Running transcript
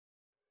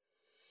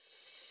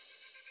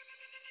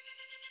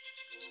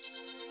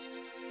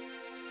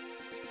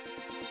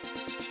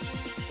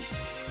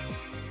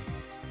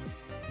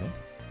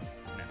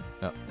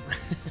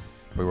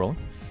we rolling?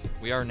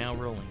 We are now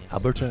rolling. Yes.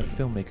 Alberta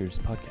Filmmakers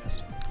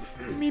Podcast.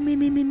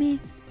 Me.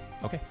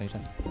 Okay,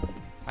 anytime.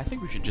 I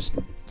think we should just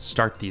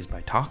start these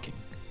by talking.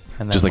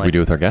 And then Just like we do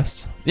with our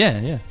guests?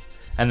 Yeah.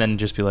 And then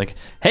just be like,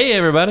 hey,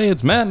 everybody,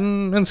 it's Matt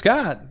and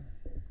Scott.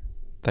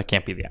 That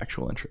can't be the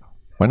actual intro.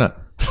 Why not?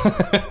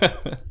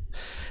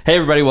 Hey,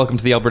 everybody, welcome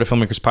to the Alberta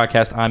Filmmakers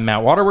Podcast. I'm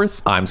Matt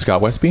Waterworth. I'm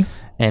Scott Westby.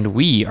 And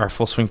we are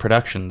Full Swing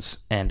Productions.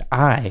 And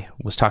I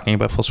was talking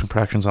about Full Swing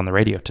Productions on the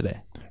radio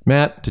today.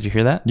 Matt, Did you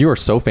hear that? you are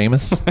so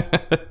famous.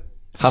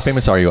 How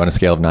famous are you on a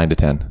scale of 9 to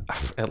 10?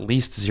 At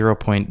least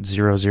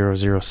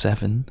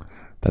 0.0007.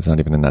 That's not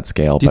even in that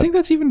scale. Do you think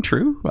that's even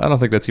true? I don't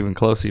think that's even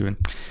close even.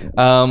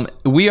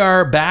 We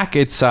are back.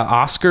 It's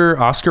Oscar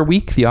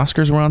week. The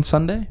Oscars were on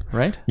Sunday,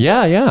 right?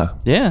 Yeah.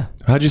 Yeah.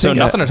 How'd you so think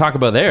nothing to talk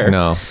about there.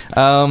 No.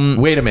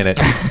 Wait a minute.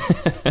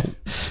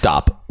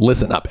 Stop.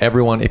 Listen up.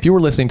 Everyone, if you were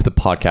listening to the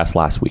podcast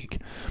last week,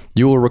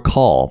 you will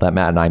recall that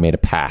Matt and I made a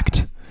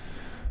pact,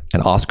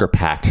 an Oscar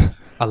pact.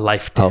 A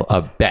life debt.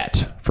 A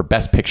bet for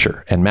Best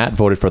Picture. And Matt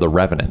voted for The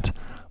Revenant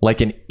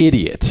like an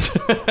idiot.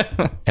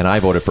 And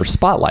I voted for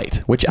Spotlight,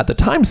 which at the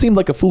time seemed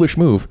like a foolish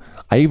move.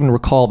 I even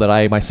recall that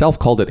I myself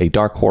called it a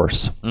dark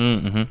horse.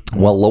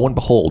 Mm-hmm. Well, lo and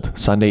behold,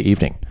 Sunday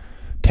evening,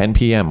 10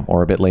 p.m.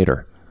 or a bit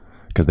later,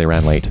 because they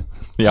ran late.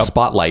 Yep.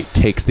 Spotlight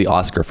takes the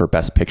Oscar for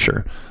Best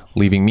Picture,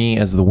 leaving me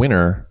as the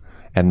winner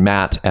and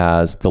Matt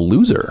as the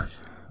loser.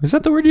 Is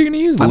that the word you're going to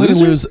use? I'm going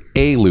to lose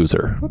a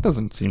loser. That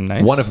doesn't seem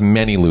nice. One of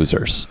many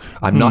losers.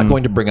 I'm not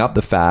going to bring up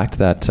the fact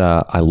that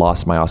I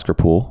lost my Oscar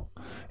pool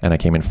and I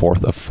came in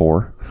 4th of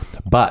 4.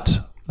 But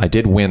I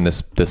did win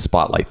this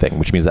Spotlight thing,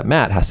 which means that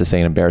Matt has to say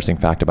an embarrassing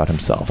fact about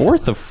himself.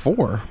 4th of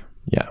 4?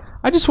 Yeah.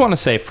 I just want to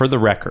say for the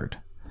record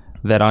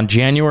that on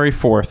January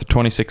 4th,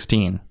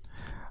 2016,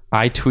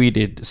 I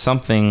tweeted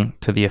something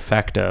to the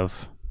effect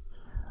of...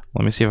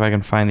 Let me see if I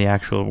can find the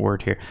actual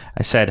word here.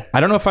 I said, I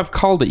don't know if I've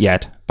called it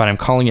yet, but I'm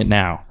calling it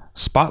now.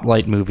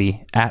 Spotlight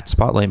movie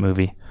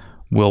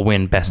will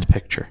win Best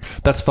Picture.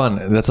 That's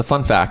fun. That's a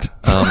fun fact.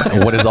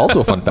 What is also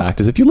a fun fact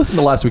is if you listen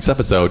to last week's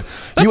episode,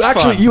 you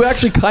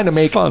actually kind of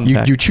make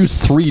you choose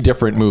 3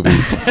 different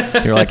movies.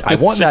 You're like, I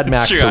want Mad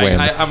Max to win,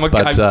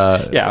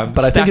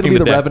 but I think it'll be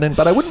The Revenant.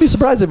 But I wouldn't be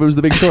surprised if it was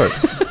The Big Short.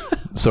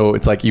 So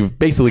it's like you've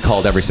basically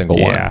called every single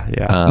one.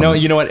 Yeah. No,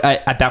 you know what?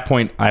 At that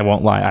point, I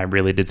won't lie. I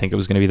really did think it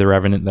was going to be The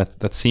Revenant.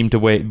 That seemed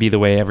to be the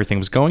way everything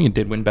was going. It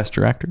did win Best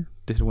Director.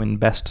 Did win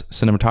Best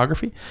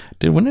Cinematography.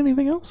 Did it win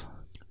anything else?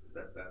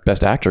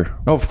 Best Actor.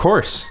 Oh, of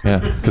course. Yeah,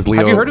 because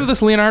Leo. Have you heard of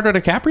this Leonardo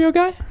DiCaprio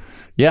guy?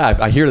 Yeah,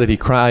 I hear that he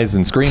cries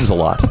and screams a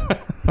lot.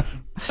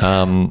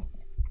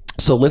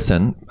 So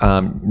listen,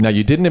 now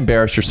you didn't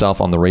embarrass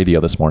yourself on the radio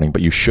this morning,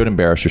 but you should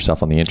embarrass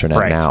yourself on the internet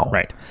now.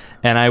 Right.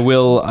 And I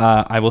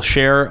will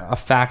share a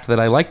fact that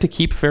I like to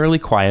keep fairly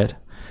quiet,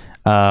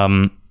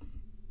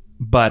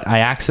 but I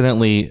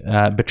accidentally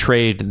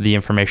betrayed the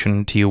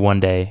information to you one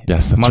day,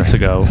 months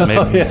ago,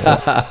 maybe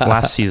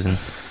last season.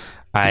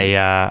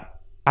 I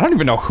don't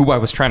even know who I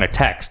was trying to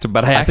text,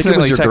 but I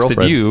accidentally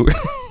texted you.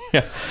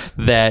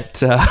 That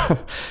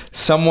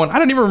someone, I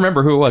don't even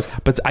remember who it was,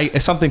 but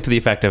something to the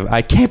effect of,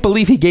 I can't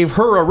believe he gave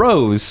her a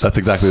rose. That's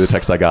exactly the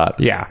text I got.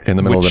 Yeah. In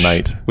the middle of the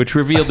night. Which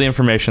revealed the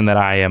information that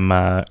I am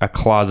a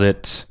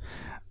closet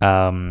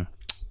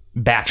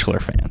Bachelor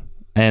fan.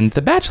 And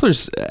The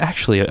Bachelor's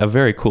actually a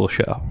very cool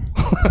show.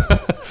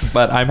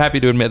 But I'm happy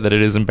to admit that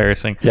it is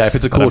embarrassing. Yeah, if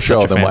it's a cool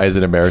show, then why is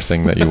it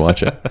embarrassing that you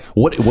watch it?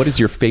 What is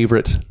your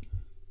favorite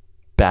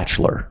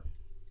Bachelor?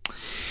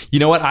 You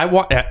know what?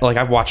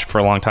 I've watched for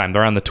a long time.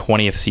 They're on the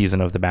 20th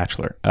season of The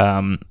Bachelor.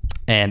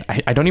 And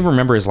I don't even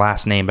remember his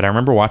last name, but I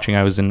remember watching,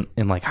 I was in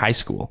like high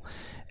school,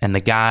 and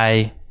the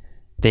guy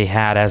they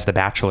had as The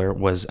Bachelor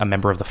was a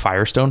member of the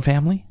Firestone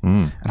family.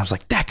 And I was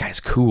like, that guy's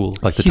cool.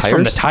 Like He's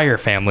from the Tyre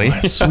family. Oh,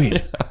 that's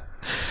sweet.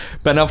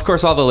 But of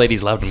course, all the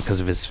ladies loved him because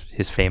of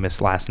his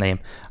famous last name.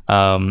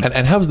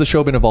 And how has the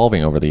show been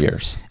evolving over the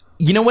years?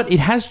 You know what? It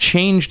has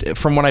changed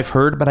from what I've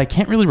heard, but I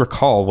can't really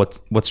recall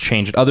what's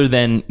changed other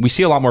than we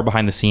see a lot more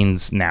behind the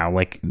scenes now.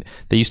 Like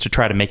they used to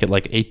try to make it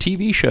like a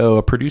TV show,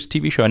 a produced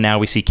TV show, and now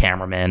we see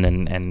cameramen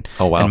and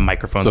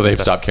microphones. So they've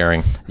stopped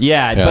caring.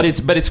 Yeah,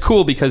 but it's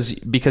cool because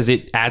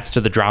it adds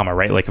to the drama,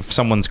 right? Like if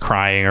someone's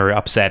crying or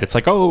upset, it's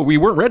like, oh, we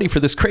weren't ready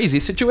for this crazy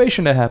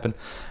situation to happen.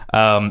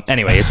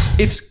 Anyway,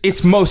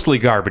 it's mostly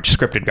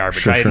scripted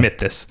garbage. Sure. I admit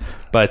this,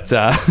 but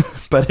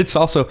it's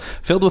also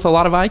filled with a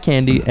lot of eye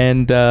candy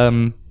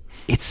and.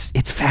 It's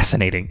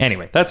fascinating.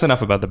 Anyway, that's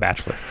enough about The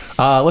Bachelor.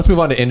 Let's move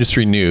on to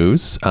industry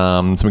news.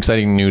 Some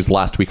exciting news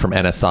last week from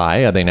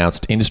NSI. They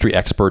announced industry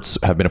experts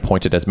have been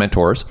appointed as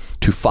mentors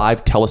to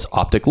 5 TELUS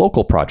Optic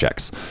Local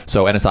projects.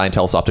 So NSI and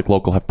TELUS Optic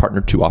Local have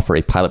partnered to offer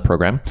a pilot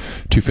program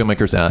to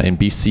filmmakers in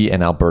BC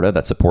and Alberta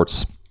that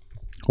supports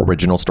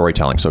original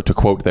storytelling. So to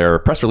quote their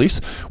press release,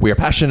 we are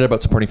passionate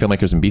about supporting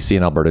filmmakers in BC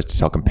and Alberta to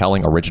tell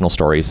compelling original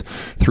stories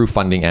through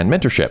funding and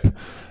mentorship.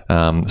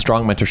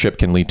 Strong mentorship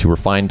can lead to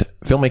refined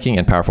filmmaking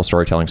and powerful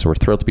storytelling. So we're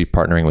thrilled to be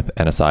partnering with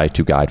NSI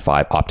to guide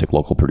 5 optic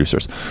local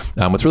producers.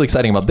 What's really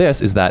exciting about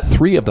this is that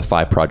 3 of the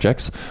 5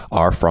 projects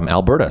are from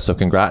Alberta. So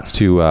congrats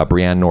to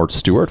Brianne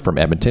Nord-Stewart from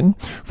Edmonton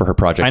for her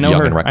project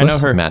Young and Reckless. I know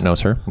her. Matt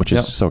knows her, which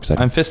is so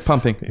exciting. I'm fist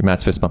pumping.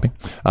 Matt's fist pumping.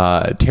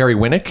 Terry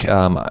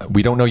Winnick,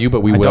 we don't know you,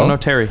 but we will. I don't know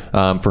Terry.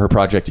 For her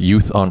project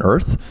Youth on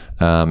Earth.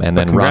 And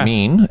then congrats.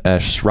 Ramin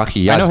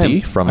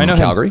Shrahi from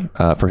Calgary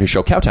for his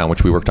show Cowtown,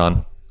 which we worked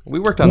on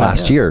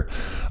last year.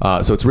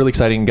 So it's really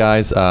exciting,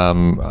 guys.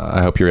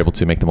 I hope you're able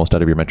to make the most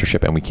out of your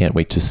mentorship, and we can't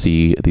wait to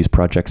see these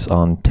projects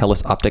on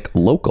TELUS Optic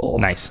Local.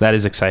 Nice. That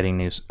is exciting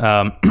news.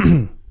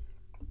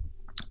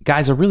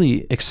 Guys, a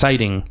really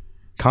exciting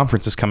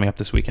conference is coming up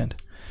this weekend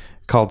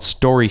called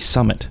Story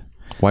Summit.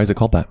 Why is it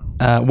called that?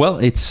 Well,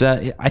 it's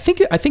I think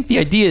the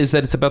idea is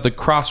that it's about the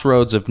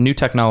crossroads of new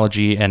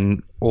technology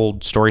and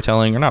old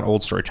storytelling, or not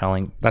old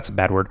storytelling, that's a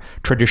bad word,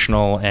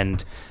 traditional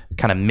and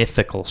kind of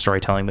mythical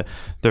storytelling,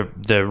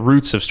 the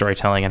roots of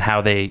storytelling and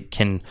how they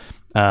can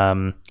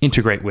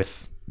integrate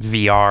with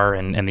VR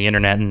and the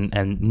internet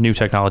and new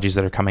technologies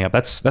that are coming up.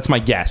 That's my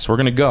guess. We're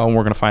going to go and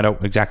we're going to find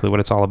out exactly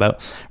what it's all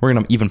about. We're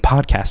going to even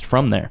podcast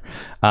from there.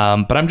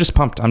 But I'm just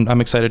pumped.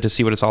 I'm excited to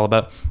see what it's all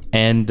about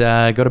and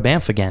go to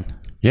Banff again.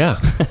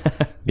 Yeah.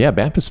 Yeah,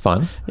 Banff is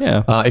fun.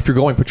 Yeah. If you're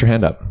going, put your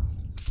hand up.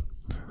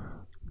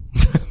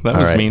 That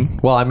was mean.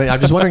 Well, I'm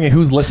just wondering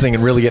who's listening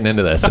and really getting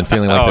into this and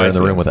feeling like they're in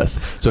the room with us.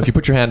 So if you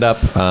put your hand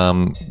up,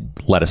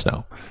 let us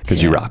know,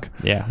 because you rock.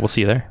 Yeah, we'll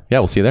see you there. Yeah,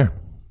 we'll see you there.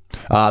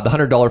 The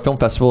 $100 Film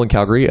Festival in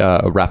Calgary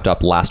wrapped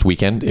up last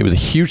weekend. It was a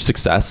huge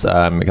success.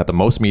 It got the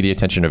most media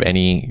attention of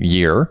any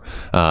year,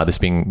 this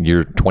being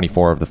year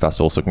 24 of the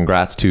festival. So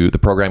congrats to the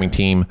programming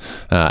team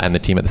and the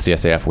team at the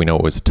CSAF. We know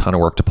it was a ton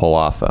of work to pull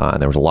off,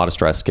 and there was a lot of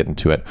stress getting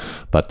to it.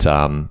 But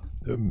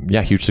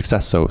yeah, huge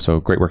success. So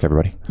great work,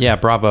 everybody. Yeah,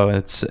 bravo.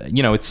 It's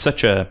it's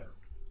such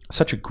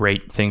a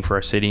great thing for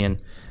our city, and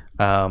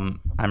I'm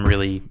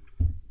really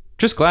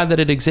just glad that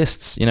it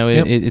exists.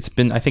 It's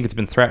been, I think it's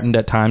been threatened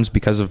at times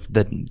because of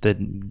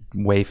the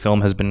way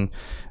film has been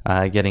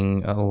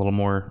getting a little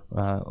more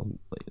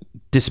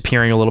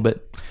disappearing a little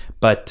bit.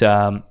 But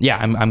yeah,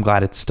 I'm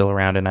glad it's still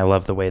around, and I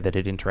love the way that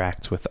it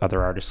interacts with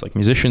other artists like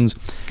musicians,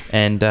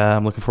 and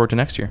I'm looking forward to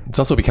next year. It's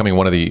also becoming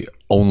one of the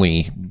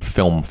only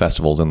film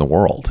festivals in the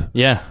world.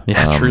 Yeah,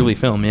 truly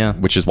film. Yeah,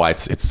 which is why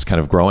it's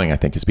kind of growing. I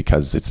think is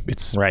because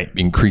it's right.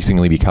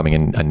 increasingly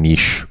becoming a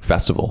niche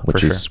festival,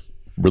 which is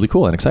really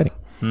cool and exciting.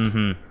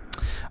 Mm-hmm.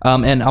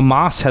 And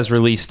Amos has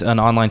released an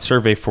online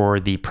survey for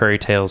the Prairie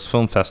Tales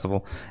Film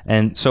Festival,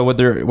 and so what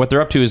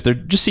they're up to is they're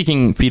just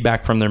seeking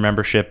feedback from their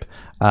membership,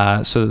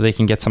 so that they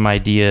can get some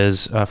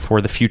ideas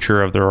for the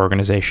future of their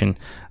organization,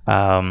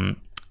 and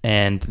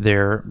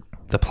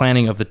the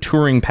planning of the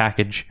touring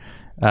package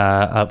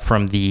up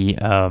from the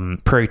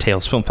Prairie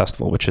Tales Film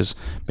Festival, which has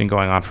been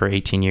going on for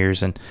 18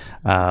 years, and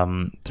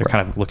they're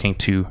kind of looking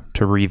to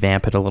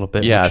revamp it a little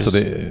bit. Yeah, so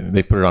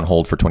they've put it on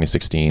hold for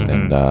 2016, mm-hmm.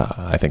 and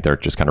I think they're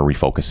just kind of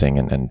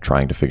refocusing and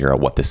trying to figure out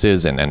what this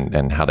is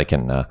and how they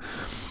can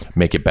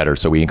make it better.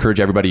 So we encourage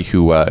everybody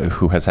who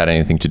has had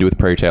anything to do with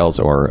Prairie Tales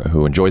or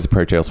who enjoys the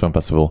Prairie Tales Film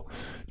Festival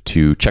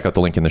to check out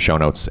the link in the show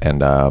notes,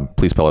 and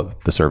please fill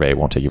out the survey. It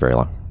won't take you very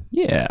long.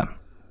 Yeah.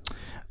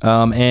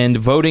 And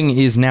voting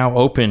is now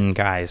open,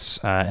 guys.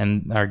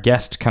 And our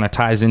guest kind of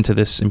ties into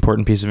this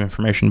important piece of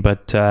information,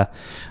 but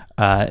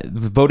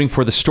voting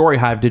for the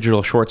Storyhive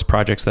digital shorts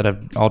projects that have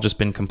all just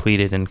been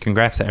completed, and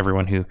congrats to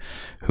everyone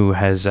who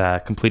has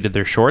completed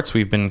their shorts.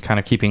 We've been kind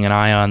of keeping an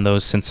eye on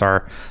those since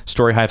our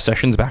Storyhive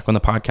sessions back when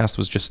the podcast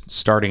was just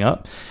starting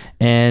up,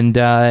 and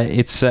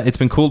it's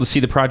been cool to see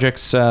the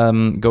projects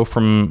go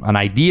from an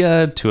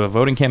idea to a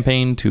voting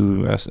campaign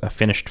to a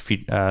finished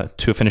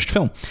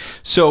film.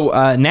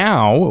 So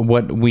now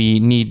what we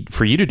need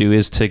for you to do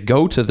is to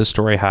go to the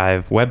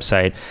Storyhive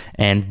website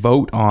and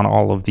vote on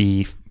all of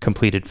the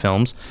completed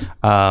films,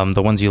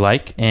 the ones you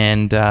like,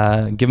 and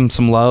give them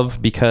some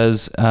love,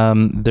 because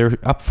they're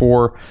up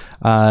for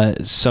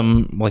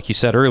some, like you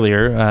said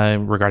earlier,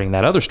 regarding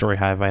that other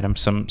Storyhive item,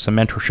 some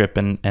mentorship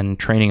and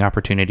training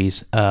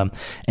opportunities.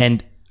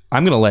 And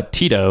I'm going to let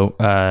Tito,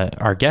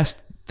 our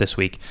guest this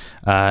week,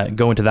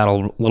 go into that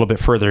a little bit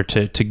further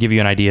to give you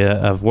an idea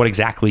of what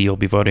exactly you'll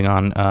be voting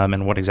on,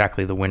 and what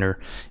exactly the winner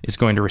is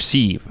going to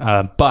receive.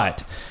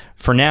 But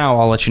for now,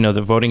 I'll let you know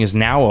that voting is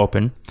now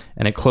open,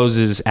 and it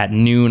closes at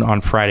noon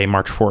on Friday,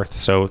 March 4th.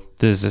 So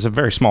this is a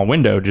very small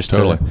window just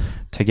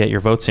to get your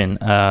votes in.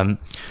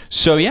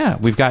 So yeah,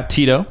 we've got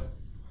Tito,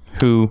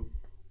 who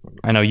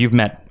I know you've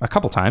met a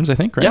couple times, I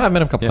think, right? Yeah, I've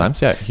met him a couple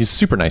times. Yeah, he's a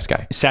super nice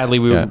guy. Sadly,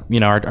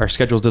 our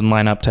schedules didn't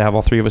line up to have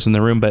all three of us in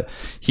the room, but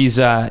he's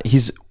a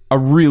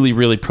really,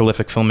 really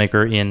prolific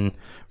filmmaker in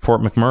Fort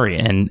McMurray,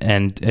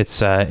 and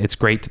it's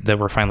great that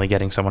we're finally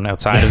getting someone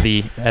outside of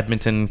the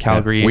Edmonton,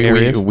 Calgary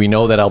areas. We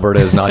know that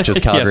Alberta is not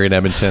just Calgary and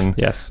Edmonton.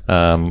 Yes.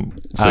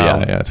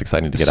 It's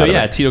exciting to get out of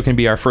it. Tito can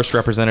be our first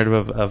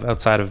representative of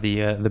outside of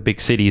the big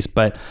cities,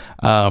 but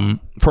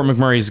Fort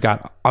McMurray's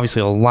got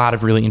obviously a lot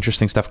of really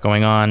interesting stuff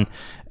going on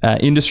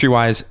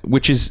industry-wise,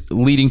 which is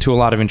leading to a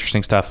lot of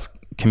interesting stuff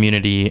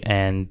community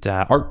and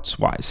arts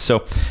wise.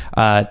 So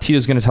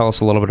Tito's going to tell us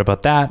a little bit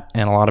about that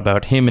and a lot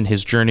about him and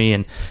his journey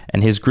and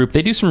his group.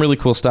 They do some really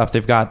cool stuff.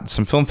 They've got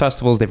some film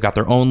festivals. They've got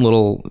their own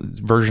little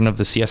version of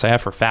the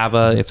CSIF or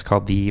FAVA. It's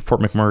called the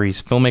Fort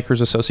McMurray's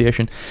Filmmakers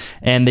Association.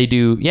 And they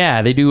do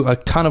a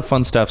ton of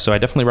fun stuff. So I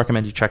definitely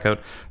recommend you check out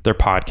their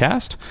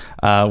podcast,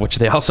 which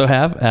they also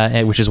have,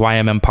 which is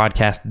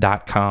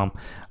ymmpodcast.com.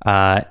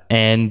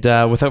 And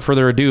without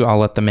further ado, I'll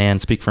let the man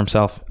speak for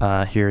himself.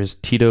 Here's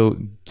Tito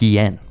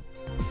Guillen.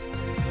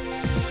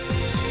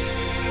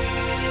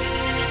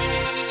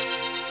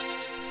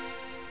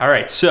 All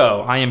right,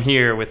 so I am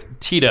here with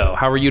Tito.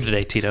 How are you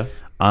today, Tito?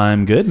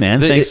 I'm good, man.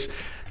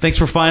 Thanks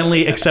for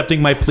finally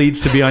accepting my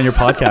pleads to be on your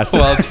podcast.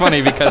 Well, it's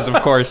funny because, of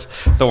course,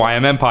 the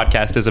YMM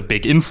podcast is a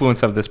big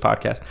influence of this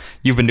podcast.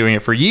 You've been doing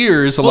it for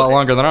years, a lot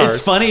longer than ours.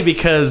 It's funny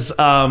because the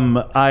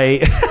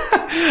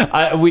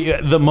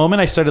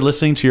moment I started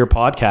listening to your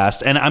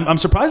podcast, and I'm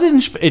surprised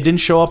it didn't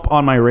show up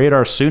on my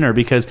radar sooner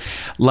because,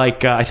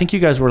 I think you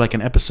guys were like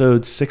in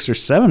episode 6 or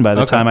 7 by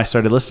the time I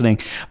started listening.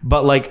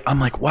 But I'm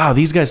like, wow,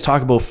 these guys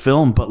talk about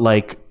film, but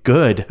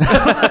good. A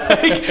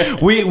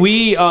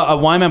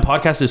YMM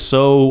podcast is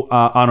so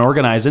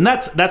unorganized, and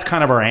that's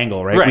kind of our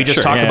angle, right? We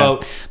just talk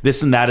about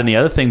this and that and the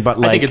other thing,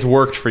 but I think it's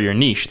worked for your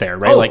niche there,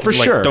 right? Oh, for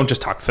sure. Don't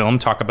just talk film,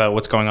 talk about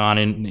what's going on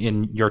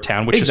in your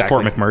town, which is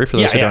Fort McMurray for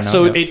those who don't know.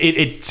 So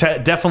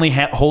it definitely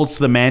holds to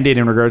the mandate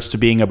in regards to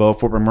being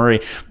about Fort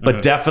McMurray,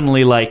 but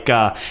definitely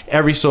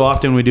every so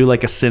often we do a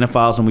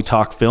Cinephiles and we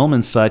talk film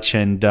and such,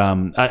 and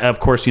of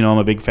course, I'm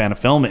a big fan of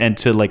film, and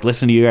to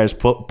listen to you guys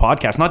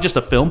podcast, not just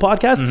a film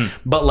podcast,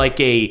 but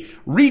a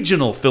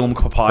regional film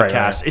podcast.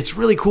 Right. It's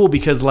really cool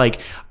because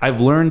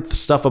I've learned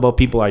stuff about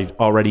people I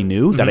already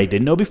knew that I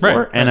didn't know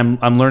before, and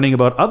I'm learning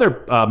about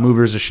other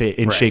movers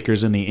and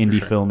shakers in the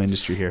indie film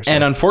industry here. So.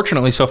 And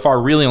unfortunately, so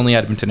far, really only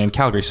Edmonton and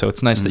Calgary. So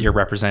it's nice that you're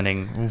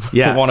representing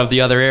one of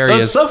the other areas.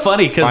 It's so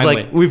funny because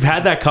we've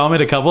had that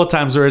comment a couple of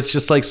times where it's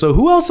just so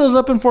who else is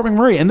up in Fort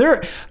McMurray? And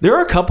there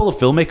are a couple of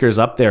filmmakers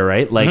up there,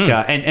 right?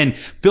 And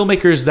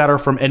filmmakers that are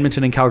from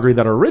Edmonton and Calgary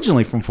that are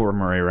originally from Fort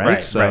McMurray,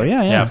 right? So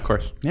yeah, of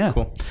course. Yeah,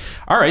 cool.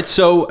 All right,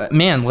 so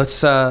man,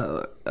 let's.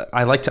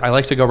 I like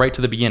to go right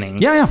to the beginning.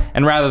 Yeah.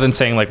 And rather than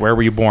saying where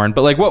were you born,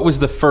 but what was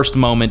the first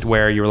moment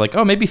where you were like,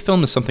 oh, maybe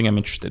film is something I'm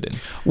interested in?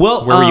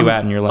 Well, where were you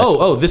at in your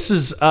life? This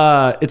is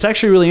it's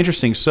actually really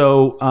interesting.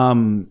 So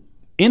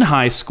in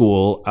high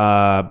school,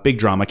 big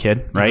drama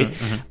kid, right?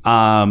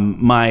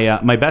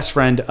 My best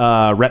friend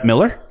Rhett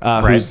Miller,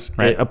 who's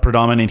a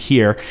predominant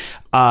here.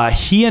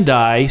 He and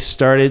I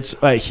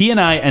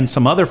and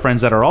some other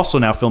friends that are also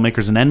now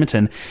filmmakers in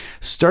Edmonton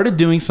started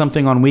doing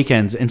something on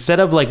weekends. Instead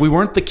of we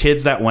weren't the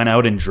kids that went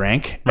out and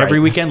drank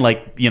every weekend,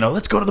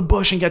 let's go to the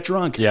bush and get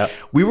drunk. Yeah.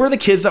 We were the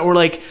kids that were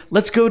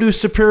let's go to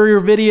Superior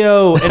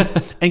Video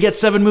and get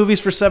 7 movies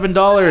for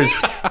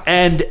 $7.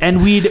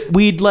 and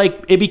we'd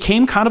it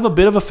became kind of a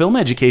bit of a film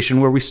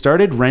education where we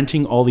started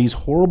renting all these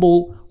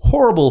horrible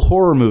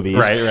horror movies,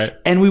 right,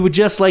 and we would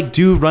just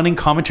do running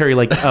commentary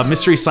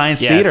Mystery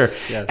Science Theater,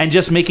 and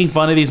just making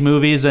fun of these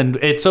movies. And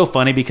it's so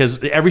funny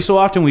because every so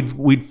often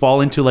we'd fall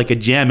into a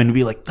gem and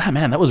be like,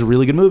 man, that was a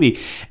really good movie.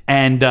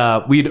 And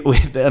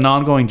an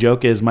ongoing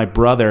joke is my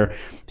brother,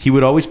 we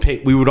would always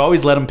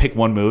let him pick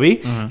one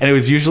movie, and it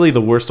was usually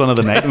the worst one of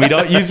the night. We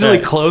don't usually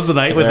close the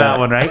night with that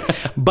one, right?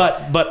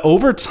 But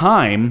over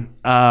time,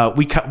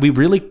 we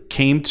really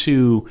came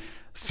to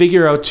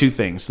figure out 2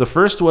 things. The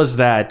first was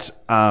that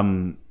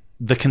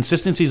the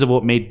consistencies of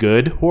what made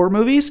good horror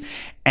movies,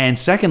 and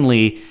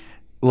secondly,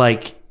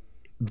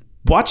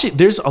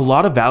 there's a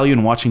lot of value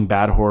in watching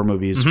bad horror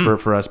movies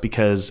for us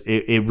because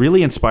it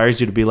really inspires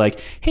you to be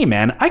hey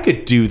man, I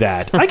could do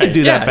that. I could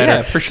do that better.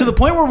 Yeah, for sure. To the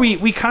point where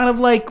we kind of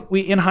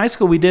in high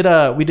school we did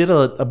a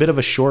bit of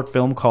a short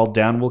film called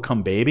Down Will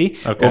Come Baby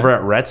over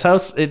at Rhett's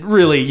house. It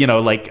really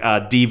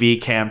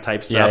DV cam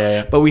type stuff.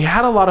 Yeah. But we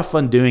had a lot of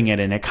fun doing it,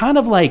 and it kind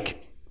of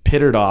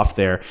pittered off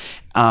there.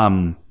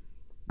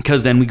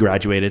 Because then we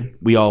graduated.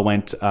 We all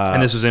went...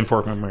 and this was in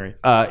Fort McMurray.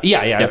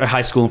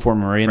 High school in Fort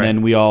McMurray. And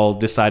then we all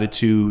decided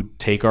to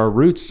take our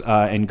roots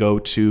and go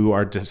to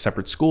our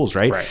separate schools,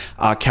 right?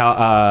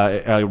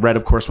 Red,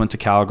 of course, went to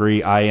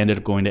Calgary. I ended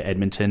up going to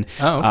Edmonton.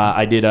 Oh, okay.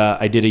 I did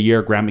a year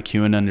at Grant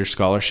MacEwan under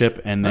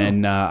scholarship, and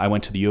then I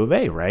went to the U of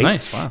A, right?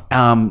 Nice,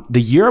 wow.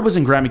 The year I was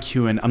in Grant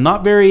MacEwan, I'm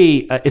not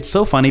very... it's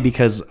so funny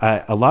because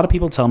a lot of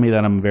people tell me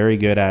that I'm very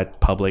good at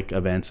public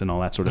events and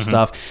all that sort of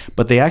stuff,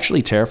 but they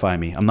actually terrify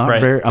me. I'm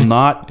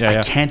not...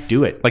 I can't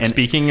do it.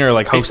 Speaking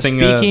or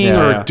hosting?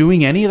 Or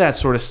doing any of that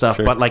sort of stuff.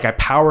 Sure. But I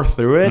power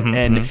through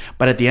it.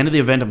 But at the end of the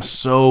event, I'm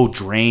so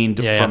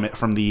drained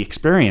from the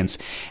experience.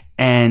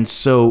 And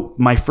so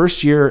my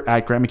first year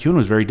at Grant MacEwan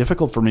was very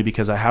difficult for me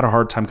because I had a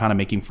hard time kind of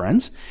making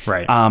friends.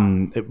 Right.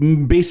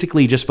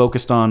 Basically just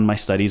focused on my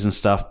studies and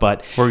stuff.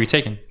 But what were you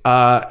taking?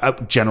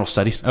 General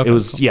studies. Okay, it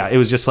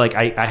was just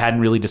I hadn't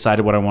really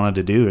decided what I wanted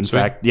to do. In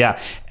fact,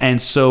 And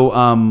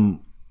so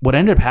what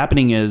ended up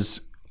happening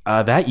is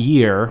that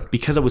year,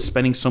 because I was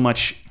spending so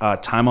much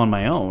time on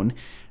my own,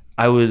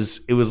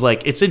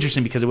 it's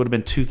interesting because it would have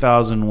been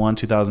 2001,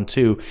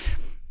 2002.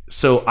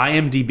 so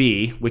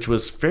IMDb, which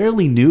was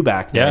fairly new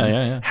back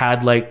then,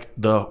 had like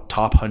the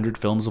top 100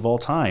 films of all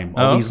time,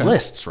 all these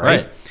lists,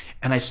 right?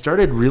 And I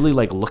started really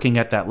like looking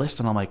at that list,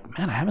 and I'm like,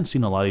 man, I haven't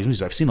seen a lot of these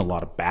movies. I've seen a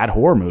lot of bad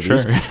horror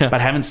movies, but I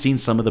haven't seen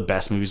some of the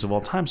best movies of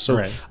all time.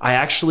 So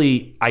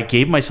I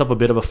gave myself a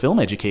bit of a film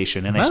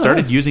education, and I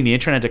started using the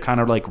internet to kind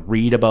of like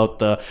read about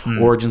the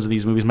origins of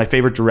these movies. My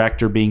favorite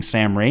director being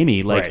Sam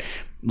Raimi,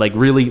 like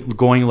really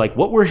going like,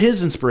 what were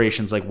his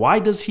inspirations? Like, why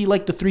does he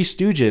like the Three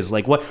Stooges?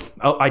 Like, what?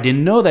 Oh, I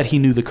didn't know that he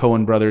knew the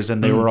Coen brothers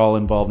and they were all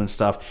involved in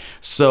stuff.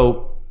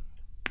 So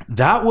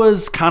that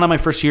was kind of my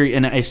first year,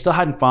 and I still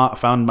hadn't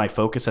found my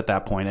focus at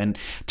that point. And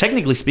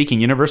technically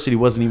speaking, university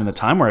wasn't even the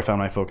time where I found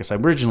my focus. I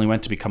originally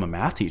went to become a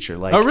math teacher.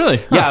 Like, oh, really?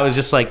 Huh. Yeah, I was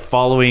just like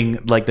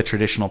following like the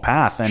traditional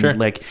path, and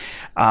like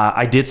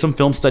I did some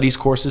film studies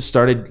courses,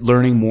 started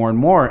learning more and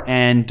more,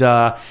 and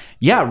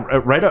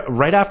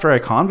right after I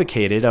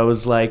convocated, I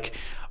was like,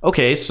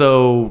 okay,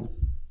 so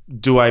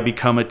do I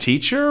become a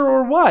teacher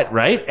or what,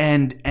 right?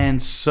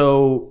 And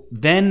so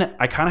then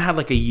I kind of had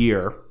like a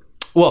year.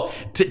 Well,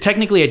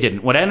 technically I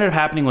didn't. What ended up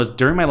happening was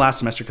during my last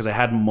semester, because I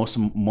had most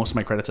of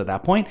my credits at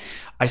that point,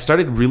 I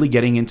started really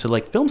getting into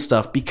like film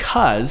stuff,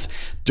 because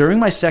during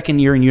my second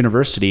year in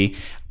university,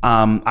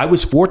 I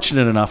was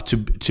fortunate enough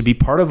to be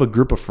part of a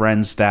group of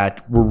friends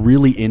that were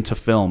really into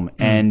film.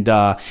 And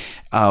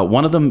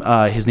one of them,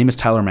 his name is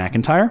Tyler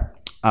McIntyre.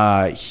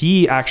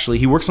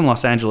 He works in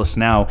Los Angeles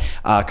now,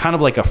 kind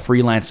of like a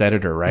freelance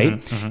editor,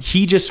 right?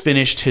 He just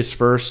finished his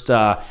first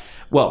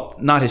well,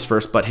 not his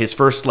first, but his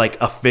first like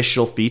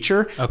official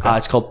feature.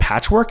 It's called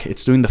Patchwork.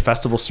 It's doing the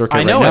festival circuit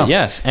right now. I know it,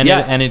 yes. And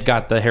it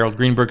got the Harold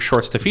Greenberg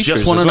Shorts to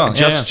Features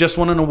just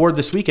won an award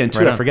this weekend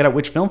too. I forget at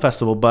which film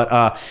festival,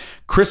 but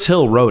Chris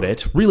Hill wrote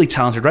it. Really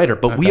talented writer.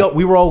 But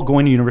we were all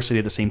going to university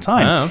at the same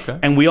time.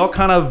 And we all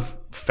kind of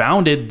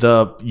founded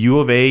the U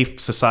of A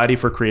Society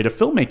for Creative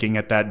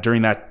Filmmaking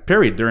during that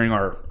period, during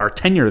our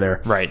tenure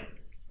there. Right.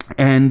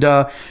 And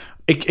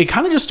it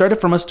kind of just started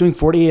from us doing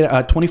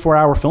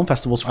 24-hour film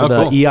festivals for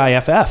the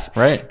EIFF.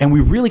 Right. And we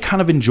really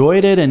kind of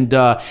enjoyed it.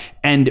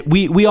 And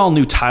we all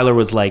knew Tyler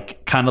was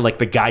like kind of like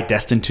the guy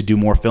destined to do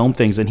more film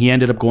things. And he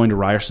ended up going to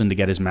Ryerson to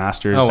get his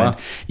master's. Oh, wow.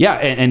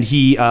 And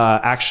he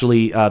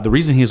actually, the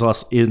reason he's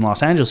in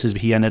Los Angeles is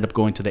he ended up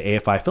going to the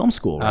AFI Film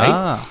School,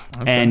 right?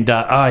 And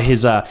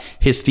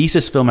his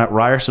thesis film at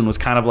Ryerson was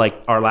kind of like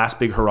our last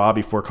big hurrah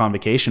before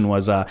convocation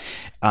was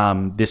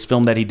this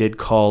film that he did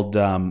called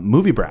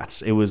Movie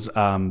Brats. It was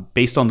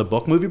based on the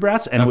book Movie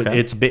Brats, and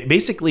it's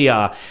basically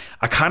a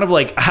kind of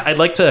like,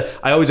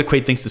 I always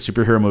equate things to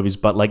superhero movies,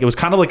 but like it was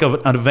kind of like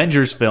an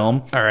Avengers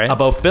film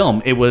about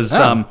film. It was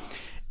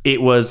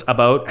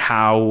about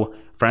how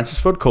Francis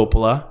Ford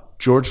Coppola,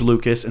 George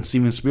Lucas, and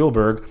Steven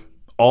Spielberg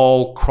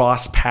all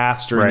crossed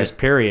paths during this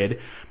period.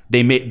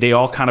 They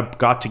all kind of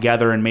got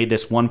together and made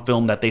this one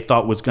film that they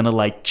thought was going to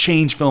like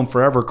change film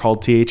forever,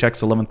 called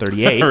THX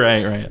 1138.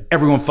 Right.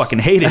 Everyone fucking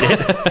hated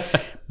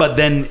it. But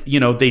then,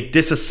 they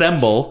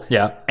disassemble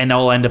and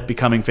all end up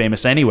becoming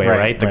famous anyway,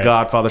 right? The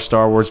Godfather,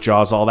 Star Wars,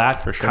 Jaws, all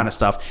that kind of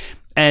stuff.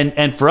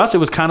 And for us, it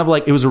was kind of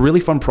like, it was a really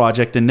fun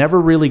project and never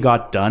really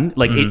got done.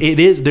 Like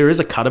there is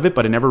a cut of it,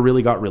 but it never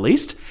really got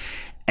released.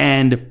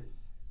 And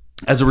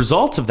as a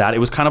result of that, it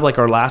was kind of like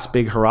our last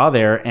big hurrah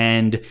there.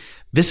 And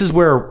this is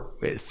where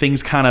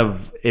things kind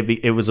of,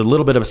 it was a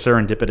little bit of a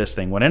serendipitous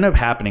thing. What ended up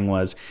happening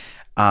was,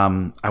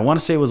 I want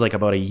to say it was like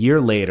about a year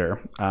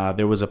later,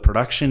 there was a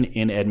production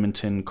in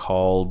Edmonton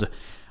called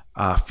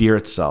Fear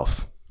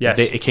Itself. Yes.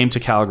 It came to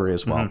Calgary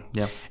as well. Mm-hmm.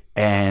 Yeah.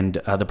 And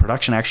the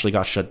production actually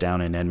got shut down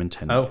in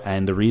Edmonton. Oh.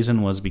 And the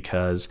reason was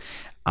because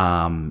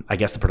I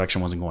guess the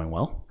production wasn't going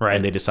well. Right.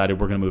 And they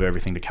decided we're going to move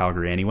everything to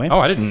Calgary anyway. Oh,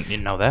 I didn't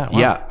know that.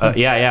 Wow.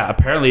 Yeah.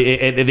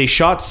 Apparently, they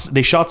shot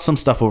some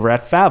stuff over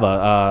at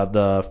FAVA,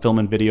 the Film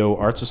and Video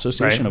Arts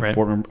Association of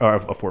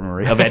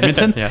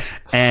Edmonton. Yeah.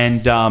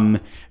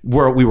 And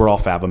we were all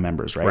FAVA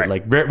members, right?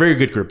 Like very, very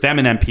good group. Them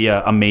and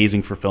MPA,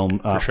 amazing for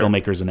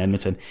filmmakers in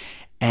Edmonton.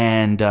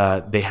 And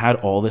they had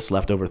all this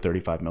leftover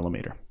 35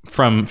 millimeter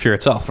from Fear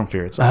Itself.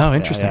 Oh,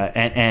 interesting.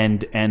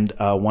 And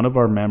one of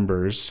our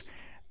members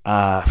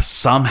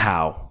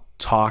somehow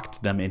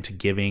talked them into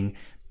giving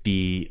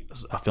the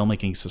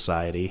filmmaking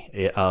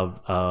society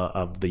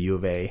of the U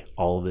of A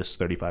all of this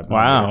 35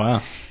 millimeter.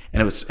 Wow.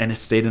 And it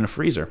stayed in a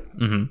freezer.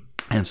 Mm-hmm.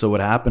 And so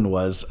what happened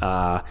was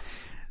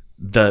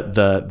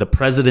the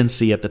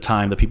presidency at the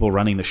time, the people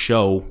running the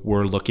show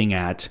were looking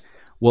at,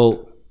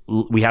 well,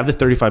 we have the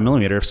 35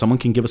 millimeter. If someone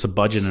can give us a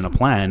budget and a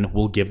plan,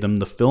 we'll give them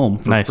the film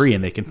for free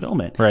and they can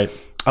film it. Right.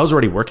 I was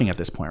already working at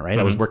this point, right?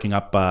 Mm-hmm. I was working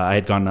up, I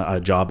had gotten a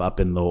job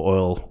up in the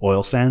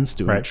oil sands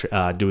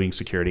doing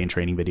security and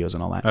training videos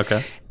and all that.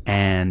 Okay.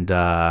 And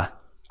I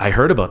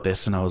heard about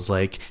this and I was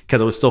like,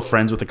 because I was still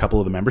friends with a couple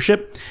of the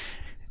membership.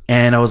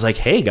 And I was like,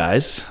 hey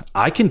guys,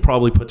 I can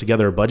probably put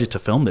together a budget to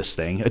film this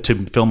thing, to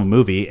film a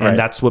movie. And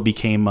that's what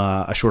became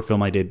a short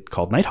film I did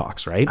called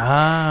Nighthawks, right?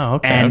 Ah,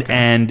 okay.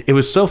 And it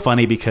was so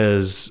funny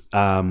because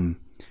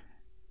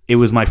it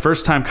was my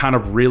first time kind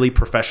of really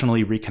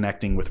professionally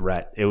reconnecting with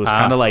Rhett. It was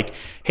kind of like,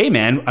 hey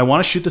man, I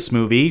want to shoot this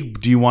movie.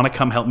 Do you want to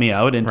come help me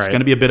out? And it's going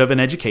to be a bit of an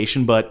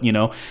education, but you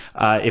know,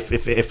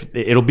 if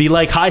it'll be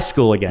like high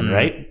school again,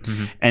 right?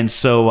 Mm-hmm. And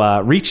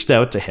so reached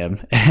out to him,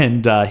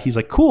 and he's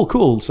like,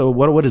 cool. So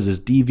what is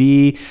this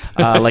DV?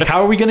 Like,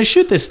 how are we going to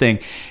shoot this thing?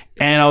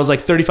 And I was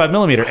like 35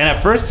 millimeter. And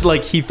at first,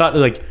 like, he thought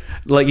like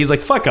he's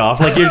like, fuck off.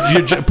 Like,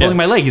 you're pulling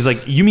my leg. He's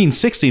like, you mean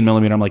 16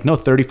 millimeter? I'm like, no,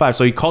 35.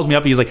 So he calls me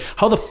up. He's like,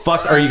 how the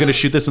fuck are you going to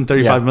shoot this in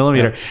 35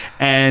 millimeter? Yeah.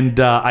 And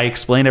I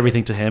explained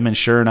everything to him. And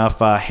sure enough,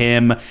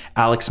 him,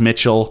 Alex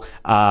Mitchell,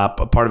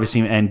 part of his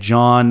team, and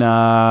John,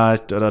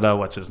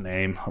 what's his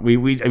name?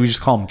 We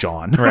just call him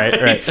John.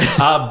 Right.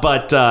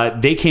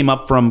 But they came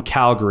up from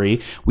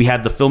Calgary. We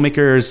had the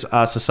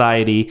Filmmakers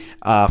Society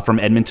from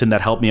Edmonton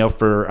that helped me out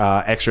for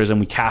extras, and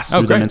we cast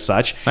through them and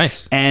such.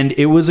 Nice. And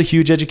it was a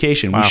huge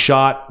education.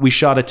 Wow. We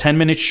shot a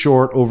 10-minute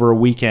short over a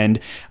weekend.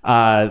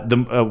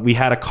 We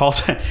had a call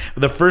time.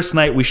 The first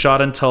night we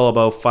shot until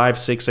about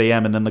 5-6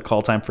 a.m. and then the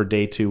call time for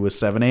day 2 was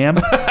 7 a.m.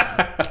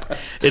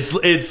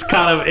 It's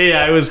kind of,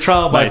 it was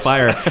trial by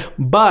fire.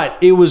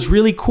 But it was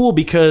really cool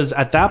because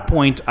at that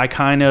point I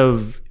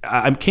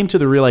came to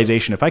the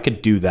realization if I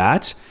could do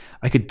that,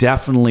 I could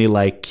definitely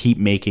like keep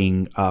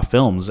making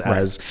films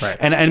right.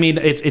 And I mean,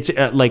 it's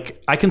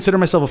like, I consider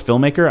myself a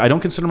filmmaker. I don't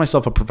consider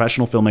myself a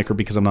professional filmmaker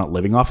because I'm not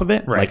living off of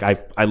it. Right.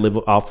 Like I live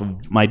off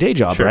of my day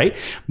job. Sure. Right.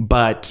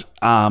 But,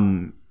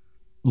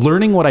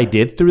 learning what I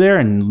did through there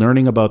and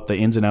learning about the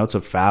ins and outs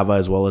of FAVA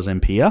as well as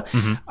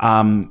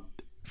MPIA,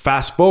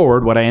 fast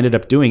forward what I ended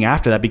up doing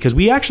after that, because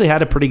we actually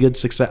had a pretty good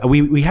success.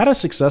 We had a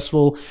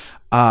successful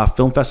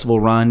film festival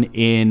run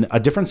in a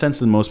different sense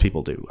than most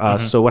people do.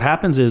 So what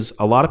happens is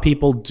a lot of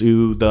people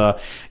do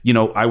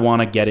I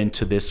want to get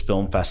into this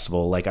film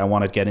festival. Like I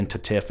want to get into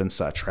TIFF and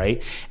such.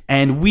 Right.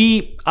 And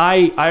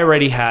I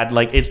already had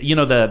like, it's,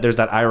 there's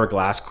that Ira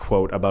Glass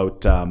quote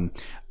about,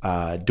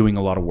 doing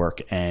a lot of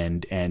work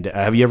and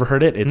have you ever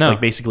heard it? It's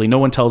like basically no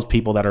one tells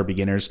people that are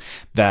beginners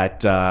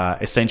that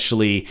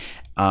essentially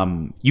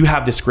you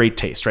have this great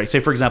taste, right? Say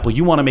for example,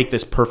 you want to make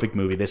this perfect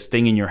movie, this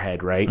thing in your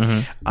head,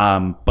 right?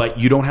 But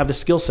you don't have the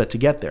skill set to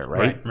get there,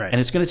 right? And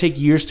it's going to take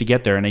years to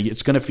get there, and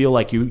it's going to feel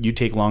like you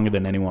take longer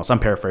than anyone else. I'm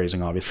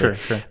paraphrasing, obviously.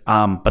 Sure.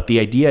 But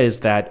the idea is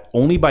that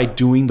only by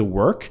doing the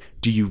work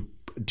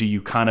do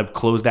you kind of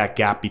close that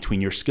gap between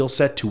your skill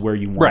set to where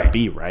you want to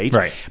be, right?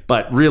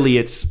 But really,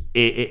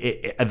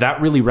 that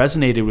really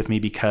resonated with me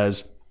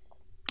because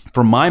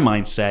for my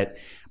mindset,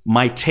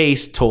 my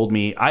taste told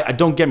me. I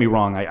don't get me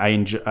wrong. I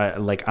enjoy,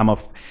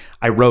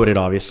 I wrote it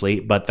obviously,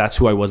 but that's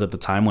who I was at the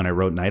time when I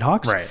wrote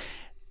Nighthawks. Right.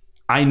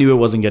 I knew it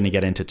wasn't going to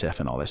get into TIFF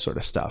and all this sort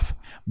of stuff,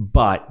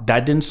 but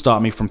that didn't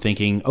stop me from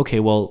thinking, okay,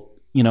 well,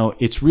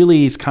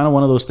 it's kind of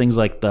one of those things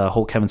like the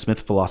whole Kevin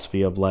Smith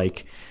philosophy of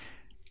like,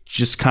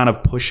 just kind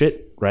of push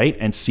it, right?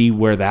 And see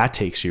where that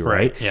takes you,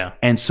 right? Yeah.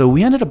 And so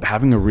we ended up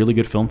having a really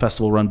good film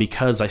festival run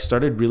because I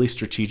started really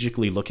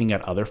strategically looking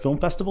at other film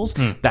festivals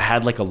that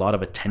had like a lot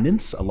of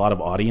attendance, a lot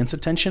of audience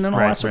attention and all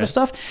that sort of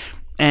stuff.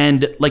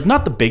 And like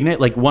not the big night,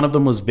 like one of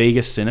them was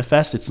Vegas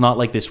Cinefest. It's not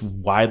like this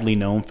widely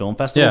known film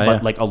festival,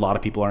 but like a lot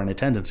of people are in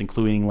attendance,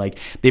 including like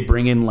they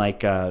bring in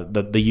like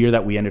the year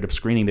that we ended up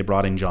screening, they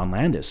brought in John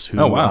Landis, who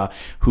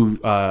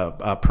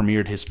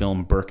premiered his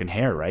film Burke and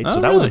Hare, right?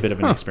 So that was a bit of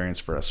an experience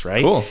for us,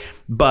 right? Cool.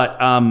 But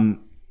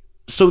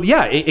so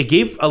yeah, it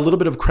gave a little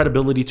bit of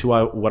credibility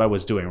to what I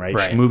was doing,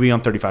 right? Movie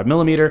on 35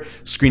 millimeter,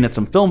 screen at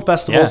some film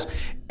festivals,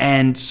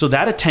 and so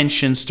that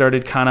attention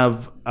started kind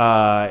of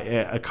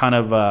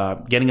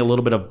getting a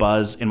little bit of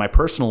buzz in my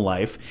personal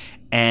life,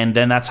 and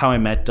then that's how I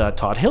met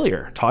Todd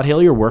Hillier. Todd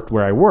Hillier worked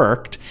where I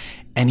worked.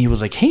 And he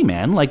was like, "Hey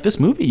man, like this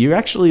movie, you're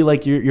actually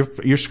like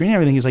you're screening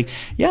everything." He's like,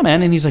 "Yeah,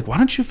 man." And he's like, "Why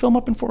don't you film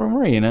up in Fort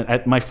McMurray?" And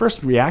at my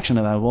first reaction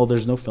to that, well,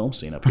 there's no film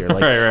scene up here.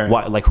 Like,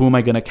 why, like who am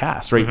I going to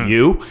cast? Right,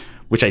 you,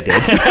 which I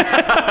did.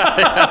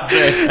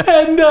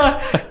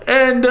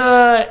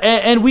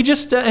 And we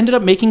just ended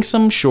up making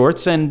some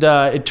shorts, and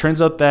it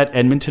turns out that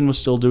Edmonton was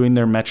still doing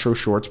their Metro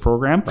Shorts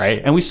program,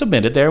 right? And we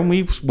submitted there, and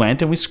we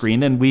went and we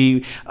screened, and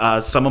we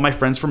some of my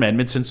friends from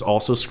Edmonton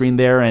also screened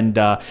there, and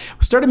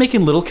started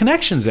making little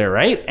connections there,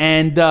 right?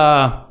 And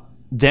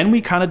then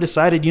we kind of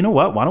decided, you know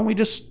what? Why don't we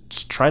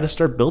just try to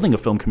start building a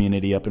film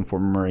community up in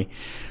Fort McMurray?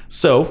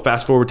 So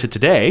fast forward to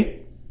today.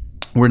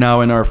 We're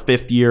now in our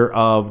 5th year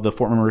of the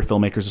Fort McMurray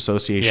Filmmakers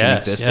Association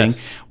existing. Yes.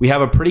 We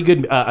have a pretty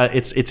good.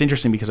 It's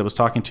interesting because I was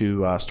talking to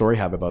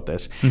Storyhive about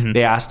this.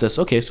 They asked us,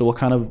 okay, so what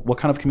kind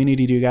of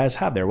community do you guys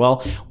have there?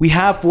 Well, we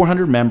have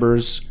 400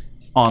 members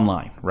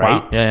online,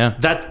 right? Wow. Yeah.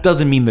 That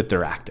doesn't mean that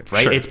they're active,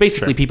 right? It's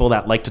basically people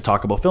that like to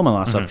talk about film and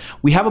all that stuff.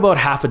 We have about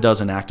half a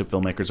dozen active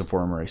filmmakers in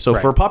Fort McMurray. So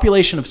for a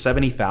population of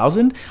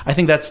 70,000, I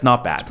think that's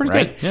not bad. It's pretty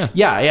right? good.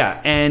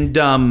 Yeah.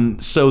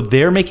 And so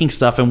they're making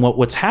stuff, and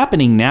what's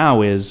happening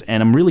now is,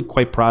 and I'm really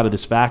quite proud of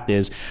this fact,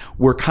 is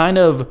we're kind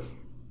of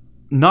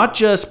not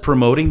just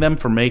promoting them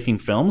for making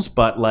films,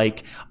 but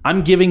like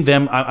I'm giving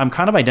them, I'm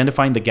kind of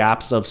identifying the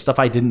gaps of stuff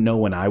I didn't know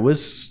when I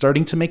was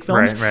starting to make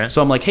films. Right.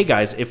 So I'm like, hey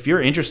guys, if you're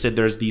interested,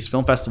 there's these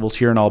film festivals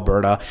here in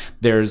Alberta.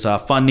 There's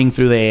funding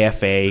through the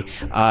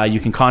AFA. You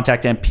can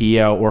contact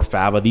MPIA or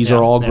FABA. These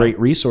are all great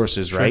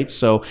resources, right?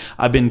 So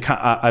I've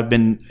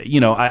been,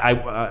 you know,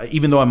 I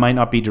even though I might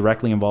not be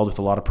directly involved with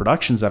a lot of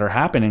productions that are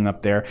happening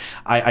up there,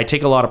 I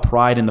take a lot of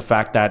pride in the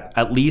fact that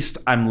at least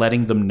I'm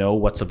letting them know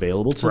what's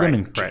available to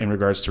them in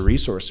regards to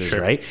resources,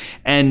 right?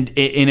 And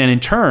in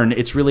turn,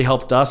 it's really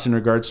helped us in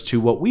regards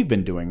to what we've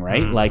been doing,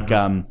 right? Like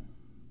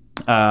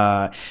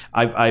I've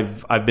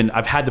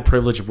had the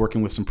privilege of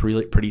working with some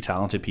pretty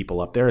talented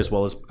people up there, as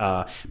well as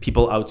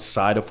people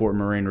outside of Fort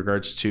McMurray in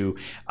regards to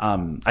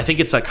I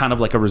think it's kind of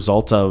like a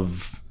result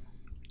of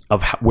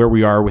where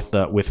we are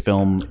with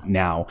film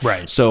now.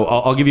 Right. So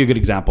I'll give you a good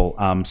example.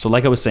 So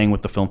like I was saying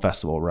with the film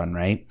festival run,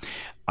 right?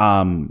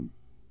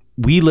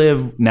 We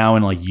live now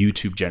in like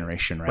YouTube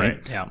generation, right?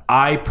 Yeah.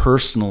 I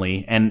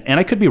personally, and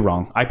I could be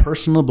wrong, I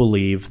personally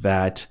believe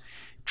that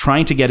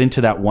trying to get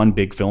into that one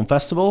big film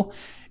festival,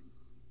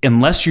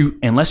 unless you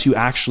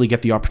actually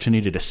get the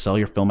opportunity to sell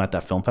your film at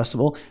that film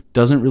festival,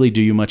 doesn't really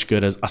do you much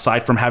good aside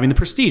from having the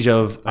prestige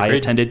of I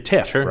attended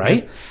TIFF,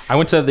 right? Yeah. I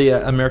went to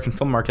the American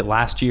Film Market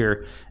last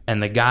year,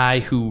 and the guy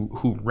who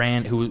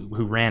ran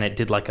it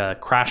did like a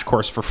crash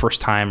course for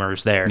first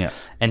timers there,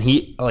 and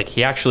he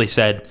actually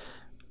said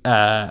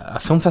a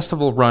film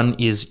festival run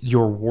is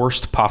your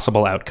worst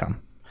possible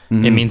outcome.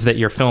 Mm-hmm. It means that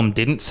your film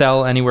didn't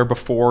sell anywhere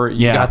before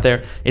you got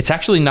there. It's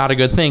actually not a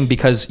good thing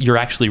because you're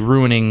actually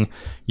ruining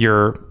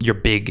your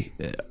big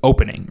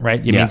opening,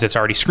 right? It means it's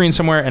already screened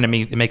somewhere, and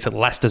it makes it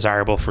less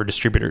desirable for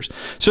distributors.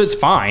 So it's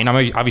fine. I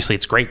mean, obviously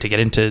it's great to get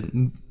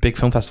into big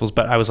film festivals,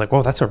 but I was like,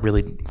 well, that's a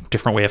really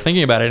different way of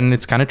thinking about it, and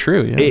it's kind of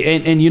true. You know?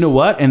 And you know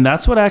what? And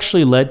that's what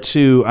actually led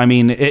to, I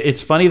mean,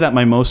 it's funny that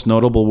my most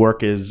notable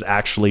work is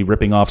actually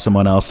ripping off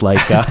someone else. Like,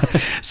 you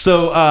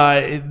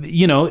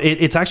know,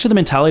 it's actually the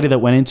mentality that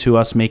went into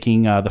us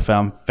making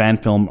the fan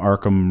film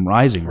Arkham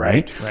Rising,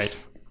 right? Right.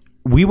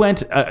 We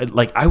went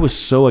I was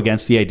so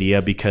against the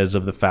idea because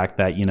of the fact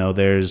that, you know,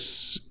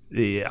 there's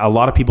a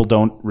lot of people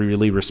don't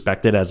really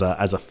respect it as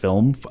a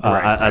film,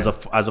 as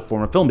a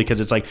form of film, because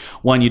it's like,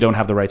 one, you don't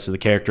have the rights to the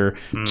character.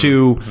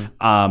 Two,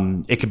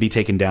 it could be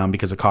taken down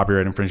because of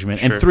copyright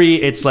infringement. And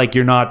three, it's like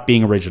you're not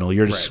being original.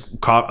 You're just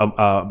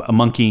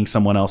monkeying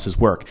someone else's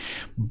work.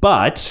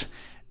 But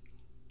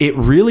it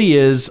really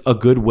is a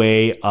good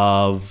way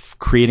of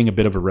creating a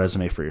bit of a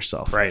resume for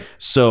yourself. Right.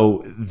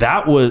 So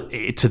that was,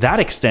 to that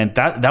extent,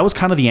 that was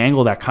kind of the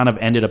angle that kind of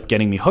ended up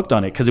getting me hooked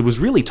on it, because it was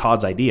really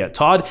Todd's idea.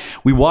 Todd,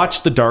 we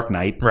watched The Dark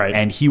Knight,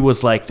 and he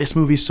was like, this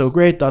movie's so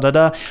great, or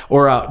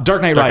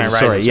Dark Knight Rises,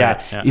 sorry.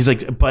 Yeah. He's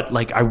like, but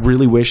like, I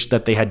really wish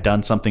that they had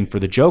done something for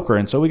the Joker.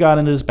 And so we got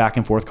into this back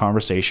and forth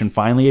conversation.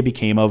 Finally, it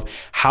became of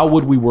how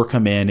would we work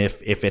him in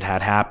if it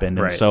had happened.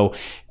 And so,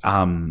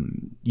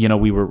 you know,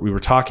 we were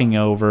talking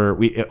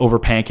over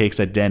pancakes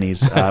at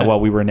Denny's while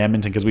we were in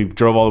Edmonton, because we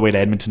drove all the way to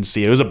Edmonton to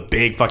see it. It was a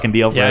big fucking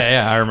deal for us.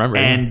 Yeah, I remember.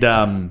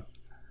 And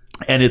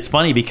it's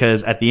funny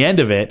because at the end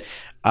of it,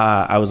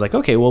 I was like,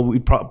 okay, well, we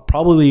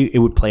probably it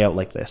would play out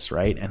like this,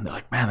 right? And they're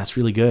like, man, that's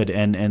really good.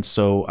 And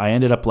so I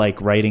ended up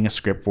like writing a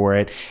script for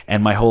it,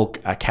 and my whole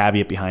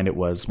caveat behind it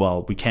was,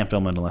 well, we can't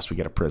film it unless we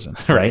get a prison,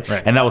 right?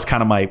 And that was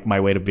kind of my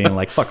way of being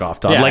like, fuck off,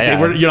 Todd.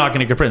 You're not going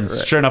to get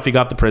prison. Sure enough, he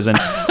got the prison.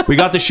 We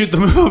got to shoot the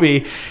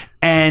movie.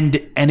 And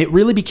it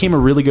really became a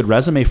really good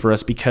resume for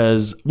us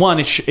because, one,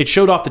 it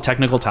showed off the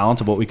technical talent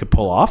of what we could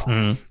pull off.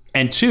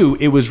 And two,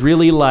 it was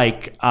really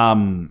like,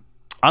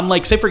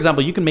 unlike, say, for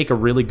example, you can make a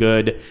really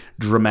good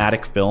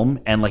dramatic film,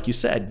 and like you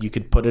said, you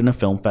could put it in a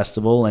film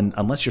festival, and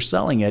unless you're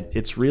selling it,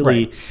 it's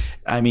really,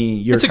 I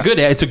mean, it's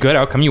a good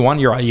outcome. You want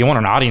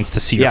an audience to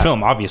see your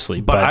film, obviously.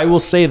 But I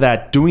will say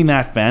that doing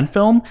that fan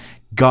film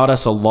got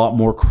us a lot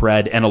more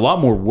cred and a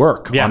lot more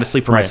work, honestly,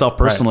 for myself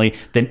personally,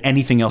 than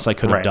anything else I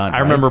could have done. I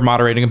remember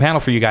moderating a panel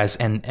for you guys,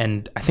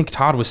 and I think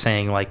Todd was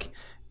saying like,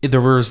 there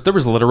was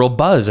literal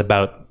buzz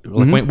about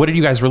like, what did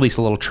you guys release,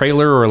 a little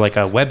trailer or like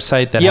a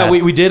website that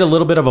we did a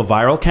little bit of a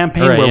viral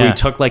campaign where we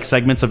took like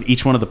segments of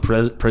each one of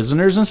the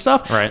prisoners and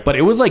stuff, but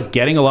it was like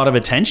getting a lot of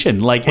attention,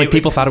 like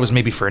people thought it was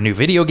maybe for a new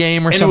video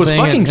game or something, and it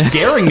was fucking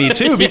scaring me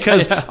too,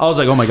 because I was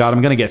like, oh my god,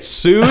 I'm gonna get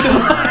sued.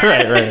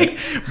 right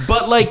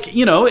But like,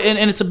 you know,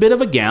 and it's a bit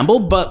of a gamble,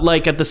 but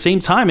like at the same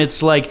time,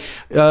 it's like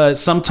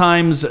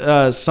sometimes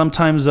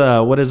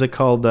what is it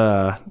called,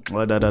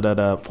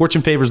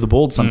 fortune favors the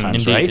bold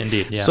sometimes.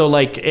 Indeed. So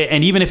like,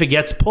 and even if it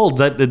gets pulled,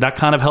 that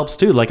kind of helps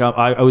too. Like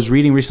I was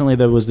reading recently,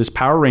 there was this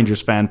Power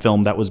Rangers fan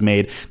film that was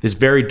made, this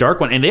very dark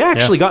one, and they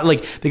actually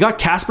got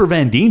Casper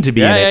Van Dien to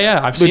be in it.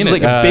 I've seen it. Which is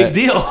like a big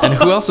deal. And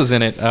who else is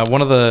in it?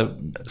 One of the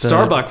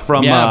Starbuck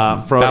from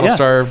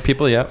Battlestar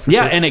people.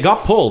 And it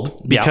got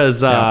pulled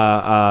because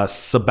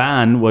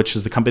Saban, which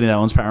is the company that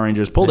owns Power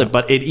Rangers, pulled it.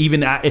 But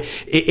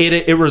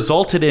it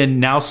resulted in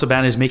now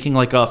Saban is making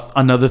like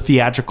another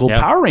theatrical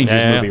Power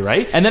Rangers movie,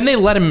 right? And then they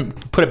let him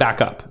put it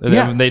back up.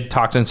 They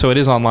talked, and so it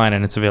is online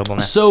and it's available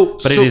now.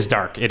 But But it is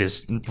dark. It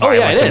is violent. Oh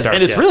yeah, it is,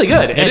 and it's really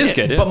good. It is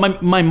good.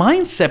 But my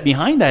mindset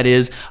behind that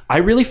is, I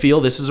really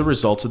feel this is a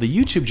result of the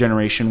YouTube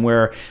generation,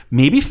 where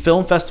maybe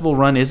film festival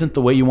run isn't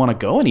the way you want to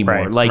go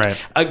anymore.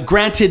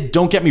 Granted,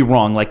 don't get me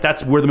wrong, like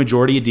that's where the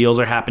majority of deals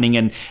are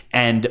happening,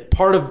 and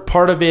part of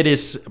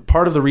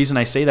the reason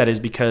I say that is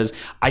because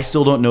I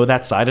still don't know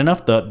that side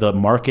enough, the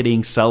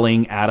marketing,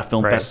 selling at a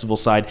film festival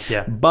side.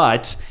 Yeah.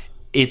 But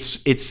it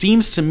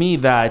seems to me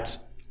that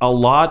a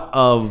lot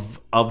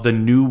of the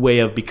new way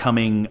of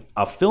becoming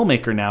a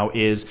filmmaker now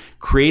is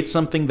create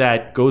something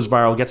that goes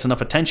viral, gets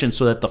enough attention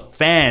so that the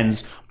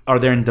fans are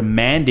there and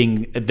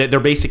demanding that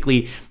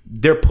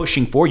they're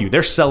pushing for you.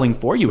 They're selling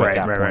for you at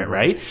that point,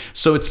 right?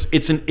 So it's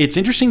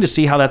interesting to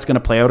see how that's going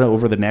to play out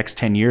over the next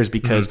 10 years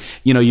because,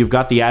 you've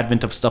got the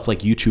advent of stuff like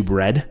YouTube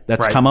Red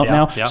that's come up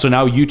now. Yeah. So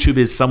now YouTube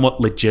is somewhat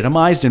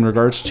legitimized in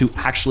regards to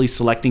actually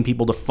selecting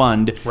people to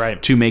fund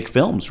to make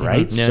films,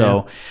 right? Yeah,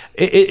 so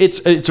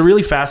it's a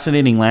really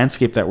fascinating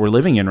landscape that we're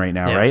living in right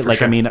now, right? Like,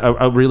 sure. I mean,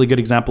 a really good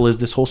example is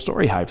this whole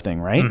Storyhive thing,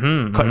 right?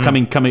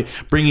 Coming,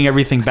 bringing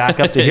everything back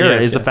up to here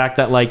is the fact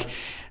that like,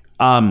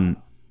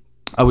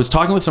 I was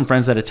talking with some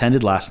friends that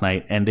attended last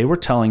night, and they were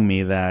telling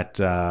me that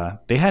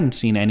they hadn't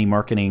seen any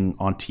marketing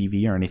on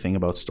TV or anything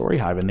about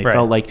Storyhive, and they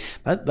felt like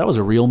that was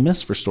a real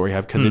miss for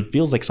Storyhive because it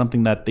feels like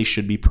something that they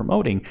should be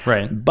promoting.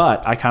 Right.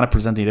 But I kind of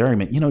presented the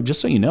argument,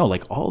 just so you know,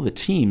 like all the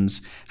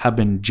teams have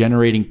been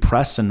generating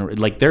press and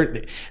like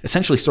they're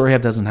essentially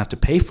Storyhive doesn't have to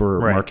pay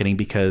for marketing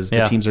because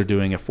the teams are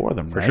doing it for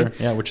them. For sure.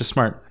 Yeah, which is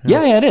smart.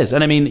 Yeah, it is.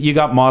 And I mean, you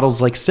got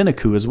models like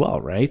Cineku as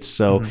well, right?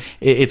 So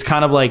it's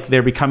kind of like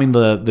they're becoming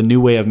the new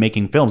way of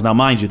making films.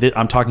 Now, mind you,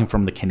 I'm talking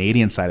from the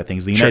Canadian side of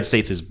things. The United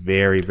States is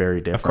very,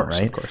 very different,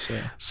 right? Of course,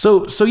 yeah.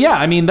 So yeah,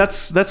 I mean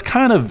that's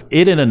kind of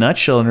it in a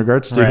nutshell in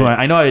regards to who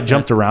I know I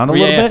jumped around a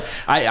little bit.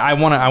 I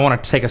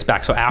want to take us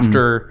back. So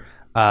after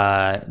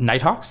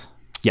Nighthawks,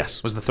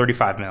 yes, was the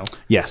 35 mil.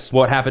 Yes.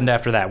 What happened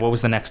after that? What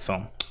was the next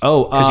film?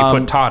 Oh, because you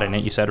put Todd in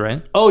it, you said,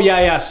 right? Oh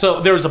yeah.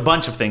 So there was a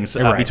bunch of things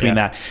between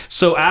that.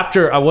 So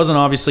after I wasn't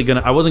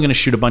gonna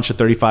shoot a bunch of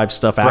 35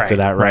 stuff after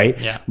that, right?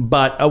 Yeah.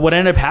 But what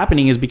ended up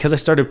happening is because I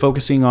started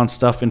focusing on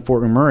stuff in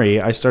Fort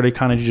McMurray, I started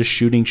kind of just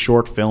shooting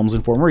short films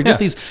in Fort McMurray, just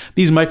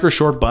these micro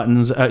short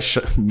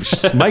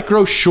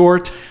micro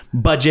short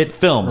budget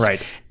films,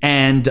 right?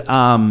 And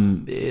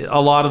a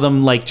lot of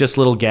them like just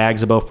little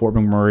gags about Fort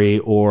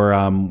McMurray,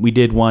 or we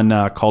did one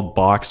called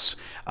Box,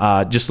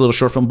 just a little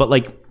short film, but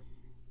like.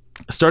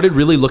 Started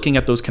really looking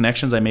at those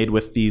connections I made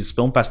with these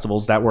film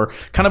festivals that were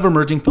kind of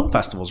emerging film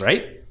festivals,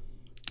 right?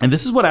 And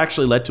this is what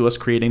actually led to us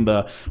creating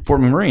the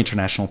Fort McMurray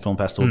International Film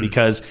Festival,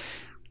 because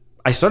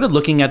I started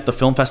looking at the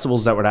film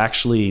festivals that were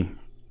actually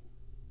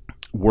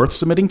worth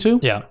submitting to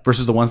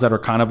versus the ones that are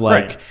kind of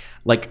like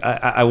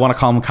I want to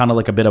call them kind of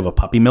like a bit of a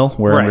puppy mill,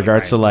 where in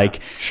regards to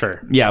like,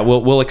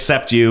 we'll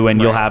accept you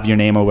and you'll have your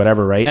name or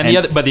whatever, right? And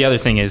the other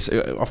thing is,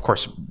 of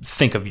course,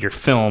 think of your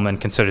film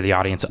and consider the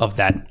audience of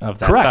that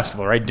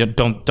festival, right?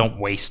 Don't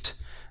waste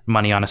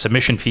money on a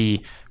submission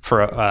fee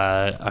for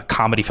a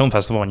comedy film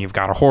festival when you've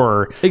got a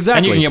horror. Exactly.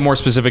 And you can get more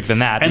specific than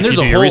that. And there's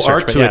a whole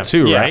art to it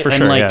too, right? For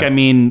sure, I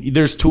mean,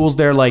 there's tools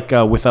there like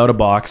Without a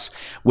Box,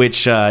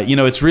 which,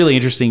 it's really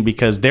interesting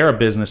because they're a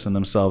business in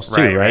themselves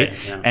too, right?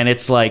 Yeah. And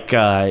it's like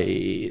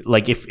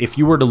if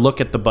you were to look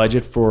at the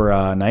budget for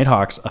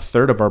Nighthawks, a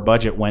third of our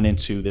budget went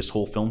into this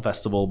whole film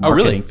festival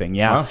marketing thing.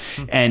 Yeah.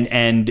 Wow.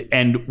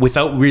 And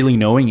without really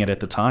knowing it at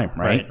the time,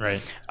 right?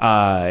 Right.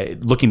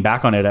 Looking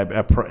back on it,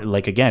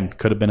 again,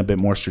 could have been a bit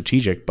more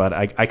strategic, but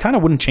I kind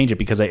of wouldn't change it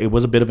because it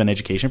was a bit of an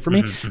education for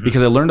me,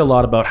 because I learned a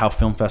lot about how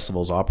film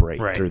festivals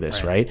operate through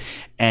this, right?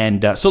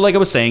 And so, like I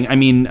was saying, I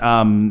mean,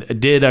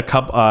 did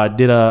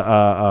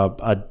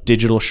a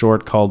digital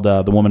short called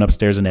 "The Woman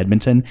Upstairs in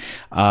Edmonton,"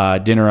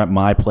 Dinner at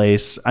My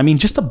Place. I mean,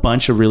 just a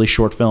bunch of really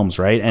short films,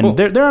 right? And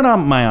they're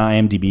on my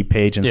IMDb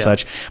page and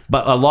such.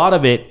 But a lot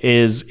of it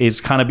is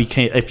kind of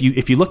became, if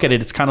you look at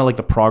it, it's kind of like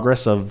the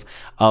progress of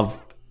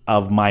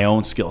my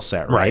own skill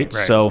set, right?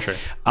 So, sure.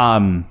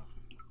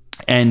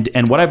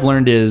 And what I've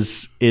learned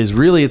is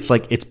really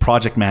it's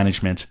project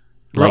management.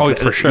 Like,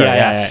 for sure.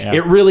 Yeah.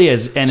 It really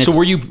is. And so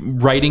were you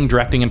writing,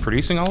 directing, and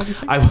producing all of these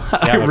things? I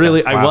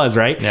was,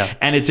 right? Yeah.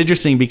 And it's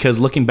interesting because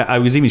looking back, I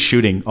was even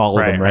shooting all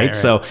of them, right?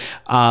 So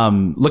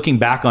looking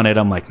back on it,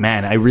 I'm like,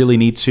 man, I really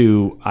need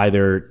to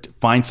either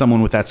find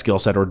someone with that skill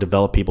set or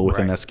develop people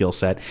within that skill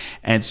set.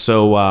 And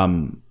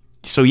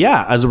so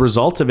yeah, as a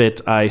result of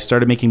it, I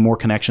started making more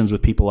connections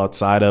with people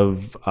outside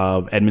of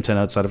Edmonton,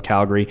 outside of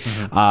Calgary.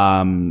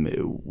 A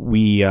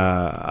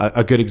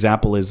good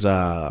example is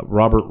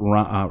Robert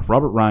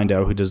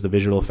Reindow, who does the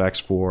visual effects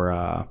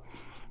for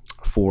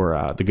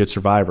The Good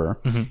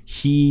Survivor.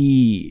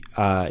 He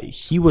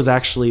was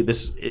actually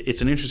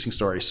it's an interesting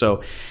story.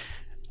 So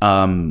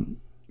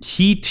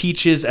he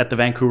teaches at the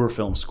Vancouver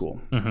Film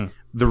School.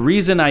 The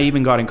reason I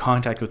even got in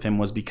contact with him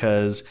was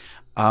because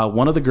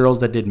one of the girls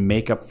that did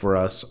makeup for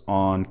us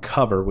on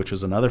Cover, which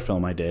was another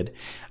film I did,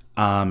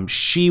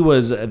 She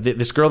was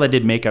this girl that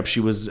did makeup. She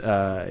was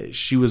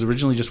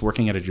originally just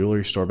working at a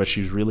jewelry store, but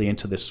she was really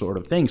into this sort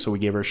of thing. So we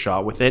gave her a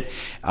shot with it.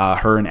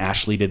 Her and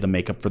Ashley did the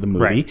makeup for the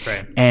movie,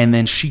 right. And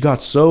then she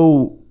got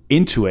so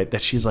into it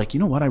that she's like, you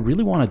know what, I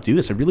really want to do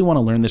this. I really want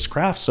to learn this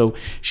craft. So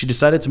she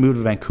decided to move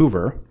to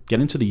Vancouver,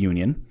 get into the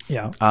union.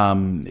 Yeah.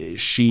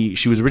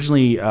 She was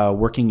originally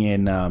working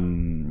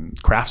in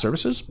craft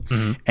services,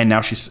 and now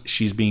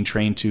she's being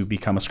trained to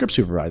become a script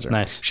supervisor.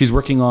 Nice. She's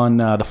working on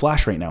The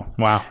Flash right now.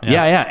 Wow.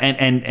 Yeah.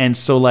 And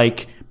so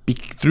like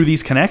through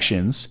these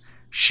connections,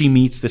 she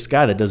meets this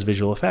guy that does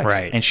visual effects,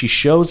 right. And she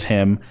shows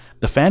him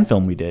the fan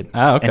film we did.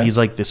 Oh, okay. And he's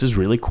like, this is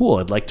really cool.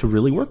 I'd like to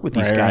really work with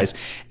these guys.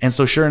 Right. And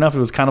so sure enough, it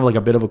was kind of like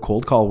a bit of a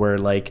cold call where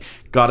like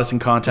got us in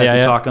contact.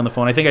 We talked on the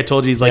phone. I think I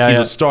told you he's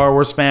a Star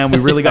Wars fan. We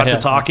really got to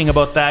talking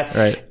about that.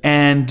 Right.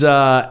 And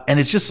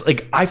it's just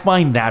like, I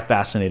find that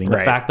fascinating. The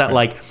fact that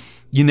like,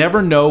 you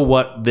never know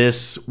what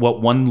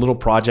one little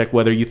project,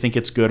 whether you think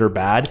it's good or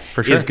bad,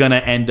 is going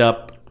to end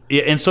up.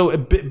 And so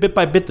bit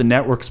by bit, the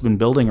network's been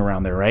building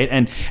around there, right?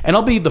 And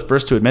I'll be the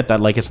first to admit that,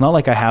 like, it's not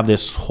like I have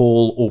this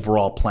whole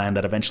overall plan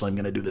that eventually I'm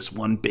going to do this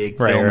one big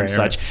film and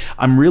such.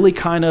 I'm really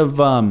kind of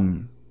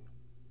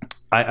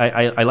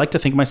I like to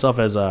think of myself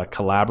as a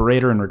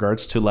collaborator in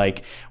regards to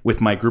like with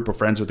my group of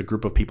friends or the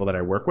group of people that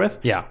I work with.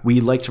 Yeah, we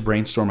like to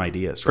brainstorm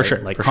ideas, right? For sure.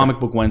 Like Comic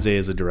Book Wednesday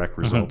is a direct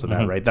result of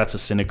that, right? That's a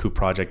Cinecoup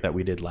project that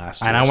we did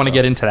last year. And I want to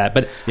get into that,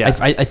 but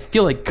I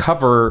feel like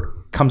cover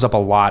comes up a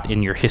lot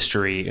in your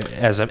history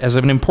as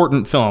an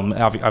important film,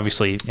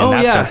 obviously in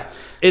that sense.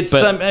 It's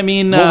I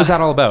mean, what was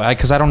that all about?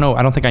 Because I don't know.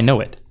 I don't think I know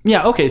it.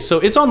 Yeah. Okay. So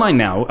it's online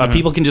now.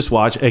 People can just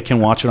watch it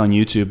on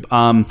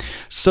YouTube.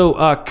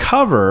 So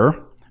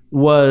Cover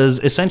was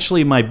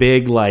essentially my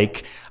big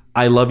like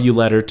I love you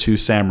letter to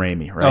Sam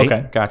Raimi, right?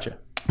 Okay, gotcha.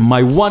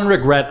 My one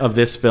regret of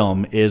this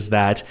film is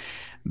that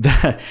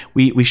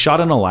we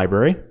shot in a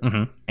library,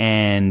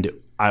 and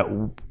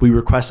we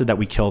requested that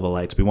we kill the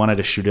lights. We wanted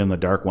to shoot it in the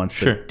dark once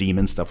the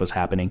demon stuff was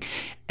happening.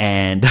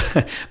 And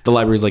the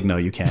library's like, no,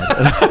 you can't.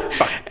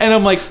 And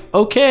I'm like,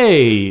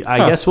 okay,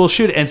 I guess we'll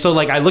shoot it. And so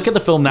like, I look at the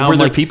film now. Were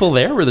there people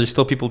there? Were there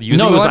still people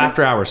using it? No, it was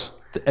after hours.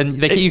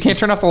 And you can't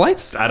turn off the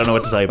lights? I don't know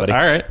what to tell you, buddy. All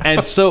right.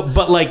 And so,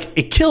 but like,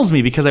 it kills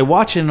me because I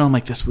watch it and I'm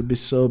like, this would be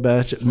so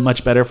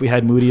much better if we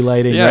had moody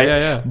lighting, right?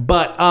 Yeah.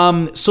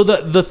 But so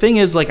the thing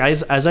is, like,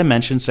 as I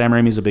mentioned, Sam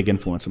Raimi is a big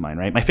influence of mine,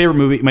 right? My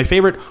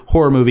favorite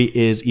horror movie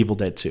is Evil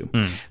Dead 2.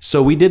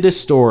 So we did this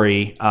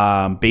story,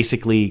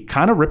 basically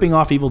kind of ripping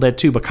off Evil Dead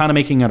 2, but kind of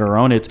making it our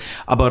own. It's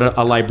about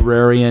a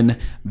librarian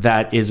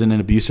that is in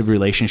an abusive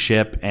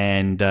relationship,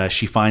 and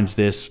she finds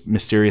this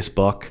mysterious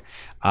book.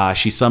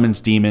 She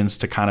summons demons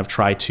to kind of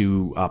try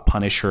to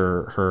punish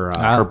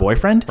her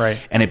boyfriend, right?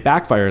 And it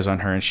backfires on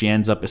her, and she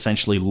ends up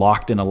essentially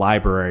locked in a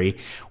library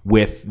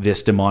with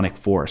this demonic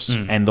force.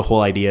 And the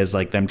whole idea is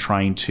like them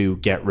trying to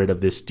get rid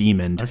of this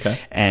demon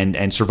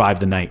and survive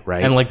the night,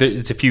 right? And like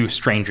it's a few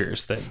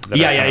strangers that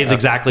it's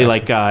exactly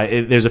like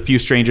there's a few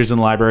strangers in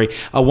the library.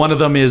 One of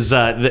them is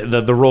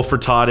the role for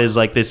Todd is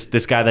like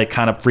this guy that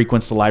kind of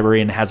frequents the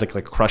library and has like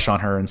a crush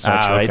on her and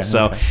such, right?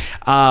 So,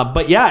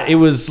 but yeah, it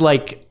was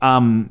like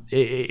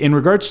in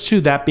regards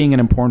to that being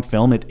an important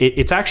film,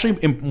 it's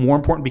actually more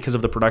important because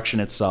of the production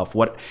itself.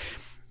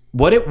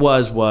 What it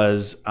was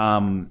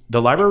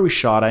the library we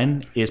shot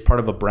in is part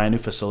of a brand new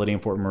facility in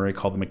Fort McMurray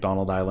called the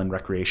McDonald Island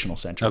Recreational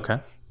Center. Okay.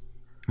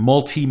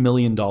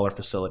 Multi-million-dollar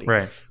facility.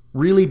 Right.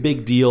 Really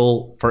big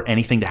deal for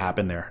anything to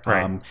happen there.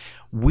 Right.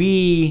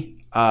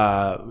 We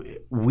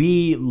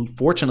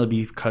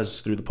fortunately, because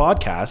through the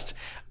podcast,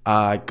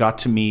 got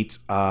to meet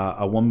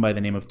a woman by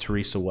the name of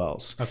Teresa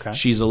Wells. Okay.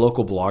 She's a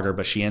local blogger,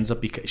 but she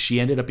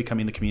ended up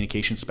becoming the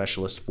communication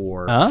specialist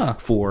for the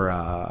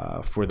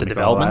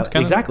development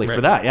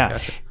for that. Yeah.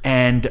 Gotcha.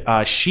 And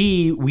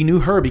we knew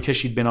her because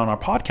she'd been on our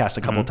podcast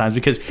a couple of times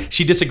because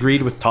she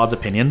disagreed with Todd's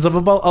opinions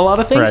about a lot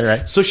of things.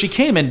 Right. So she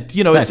came, and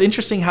it's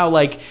interesting how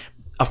like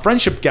a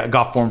friendship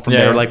got formed from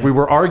there. Like we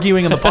were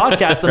arguing on the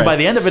podcast, and by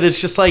the end of it,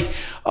 it's just like,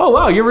 oh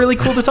wow, you're really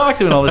cool to talk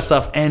to and all this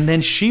stuff. And then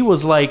she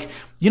was like,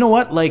 you know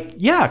what? Like,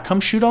 yeah, come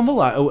shoot on the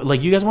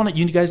like you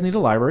guys need a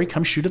library.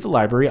 Come shoot at the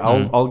library.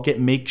 I'll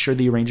make sure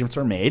the arrangements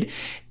are made.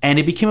 And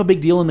it became a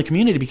big deal in the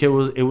community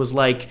because it was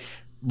like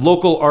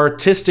local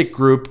artistic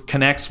group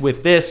connects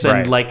with this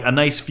and like a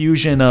nice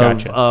fusion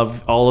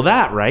of all of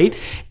that, right?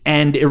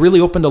 And it really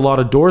opened a lot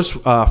of doors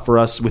for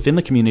us within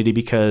the community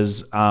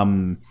because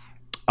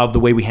of the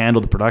way we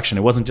handled the production.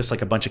 It wasn't just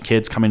like a bunch of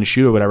kids coming to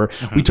shoot or whatever.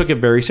 We took it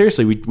very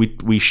seriously.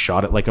 We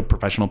shot it like a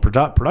professional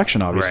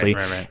production, obviously.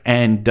 Right.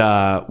 And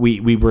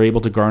we were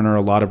able to garner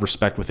a lot of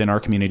respect within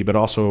our community, but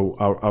also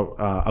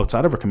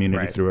outside of our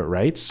community through it,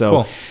 right?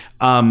 So,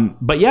 cool.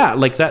 But yeah,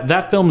 like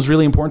that film is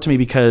really important to me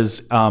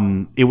because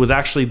it was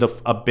actually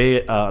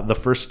the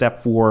first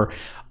step for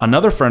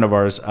another friend of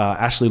ours,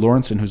 Ashley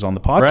Lawrenson, who's on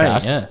the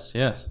podcast. Right.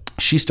 Yes.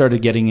 she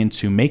started getting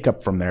into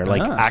makeup from there,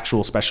 like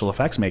actual special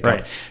effects makeup.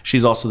 Right.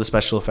 She's also the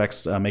special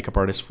effects makeup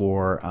artist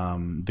for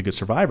The Good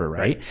Survivor,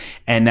 right?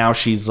 And now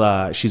she's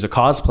a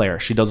cosplayer.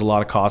 She does a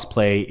lot of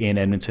cosplay in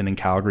Edmonton and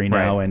Calgary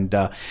now, and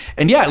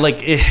yeah, like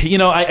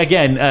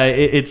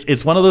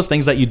it's one of those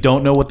things that you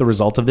don't know what the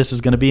result of this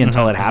is going to be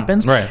until it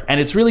happens, right? And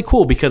it's really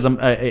cool because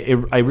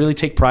I really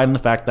take pride in the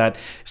fact that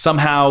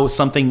somehow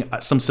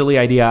some silly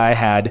idea I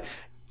had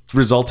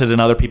resulted in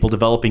other people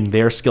developing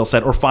their skill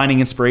set or finding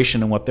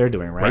inspiration in what they're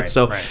doing, right?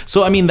 So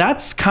I mean,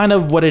 that's kind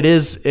of what it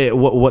is.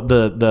 What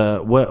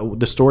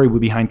the story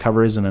behind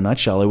Cover is in a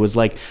nutshell. It was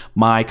like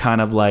my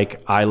kind of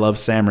like, I love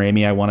Sam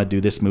Raimi, I want to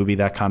do this movie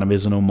that kind of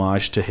is an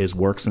homage to his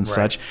works and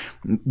such.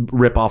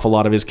 Rip off a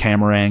lot of his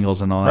camera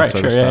angles and all that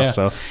sort of stuff.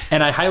 So,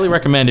 and I highly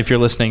recommend, if you're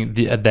listening,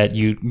 that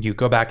you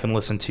go back and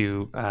listen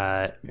to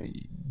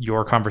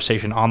your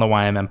conversation on the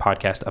YMM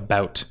podcast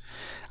about.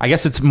 I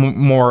guess it's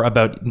more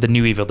about the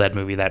new Evil Dead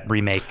movie, that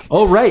remake.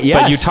 Oh, right,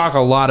 yes. But you talk a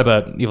lot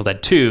about Evil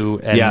Dead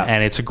 2,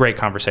 and it's a great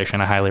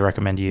conversation. I highly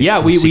recommend you. Yeah,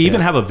 we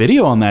even have a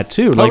video on that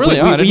too. Like,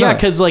 really?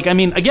 Because like, I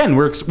mean, again,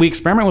 we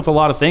experiment with a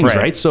lot of things,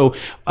 right? So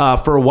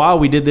for a while,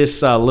 we did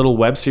this little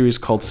web series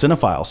called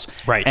Cinephiles,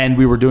 right? And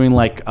we were doing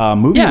like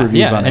movie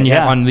reviews on it. And you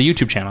have on the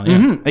YouTube channel.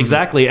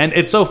 Exactly. And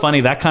it's so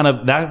funny, that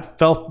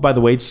fell by the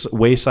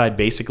wayside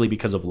basically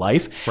because of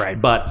life. Right.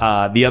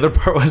 But the other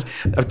part was,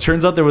 it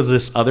turns out there was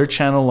this other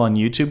channel on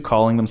YouTube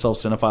calling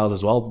themselves Cinephiles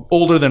as well,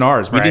 older than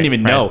ours. We didn't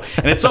even know.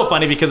 And it's so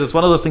funny because it's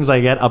one of those things I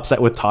get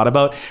upset with Todd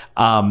about,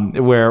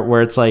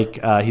 where it's like,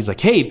 he's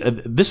like, hey,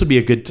 this would be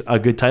a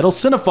good title,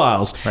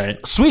 Cinephiles. Right.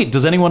 Sweet.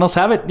 Does anyone else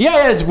have it?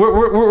 Yeah,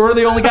 we're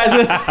the only guys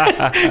with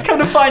it. Come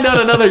to find out,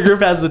 another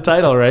group has the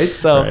title, right?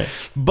 So,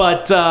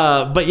 but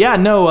yeah,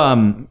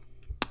 no.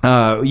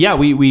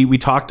 We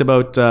talked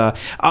about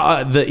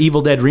the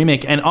Evil Dead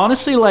remake, and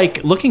honestly,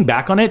 like, looking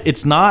back on it,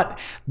 it's not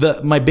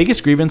my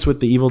biggest grievance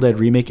with the Evil Dead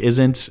remake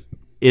isn't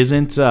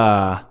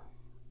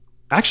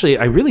actually,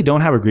 I really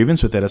don't have a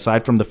grievance with it,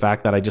 aside from the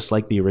fact that I just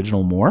like the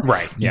original more.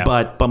 Right. Yeah.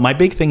 But my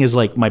big thing is,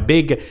 like, my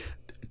big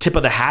tip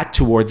of the hat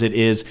towards it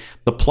is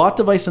the plot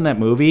device in that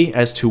movie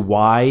as to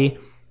why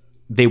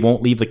they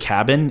won't leave the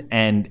cabin,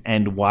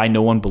 and why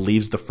no one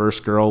believes the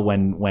first girl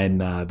when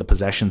the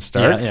possessions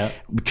start,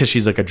 because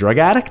she's like a drug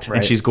addict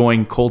and she's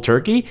going cold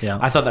turkey.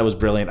 I thought that was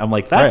brilliant. I'm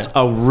like, that's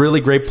a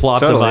really great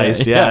plot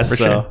device.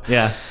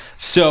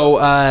 So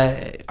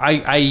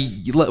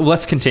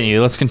let's continue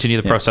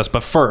the process,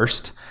 but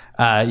first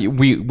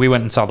we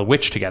went and saw The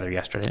Witch together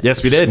yesterday.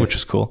 Yes, we did, which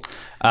was cool.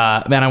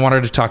 Man, I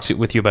wanted to talk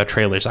with you about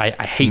trailers. I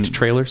hate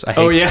trailers. I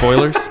hate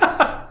spoilers.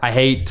 I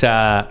hate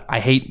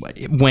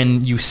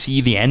when you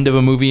see the end of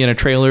a movie in a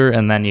trailer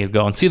and then you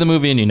go and see the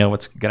movie and you know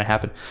what's going to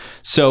happen.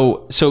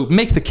 So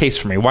make the case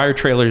for me. Why are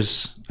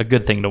trailers a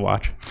good thing to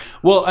watch?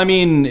 Well, I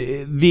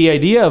mean, the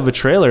idea of a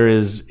trailer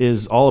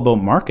is all about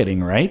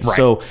marketing, right?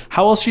 So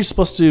how else are you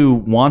supposed to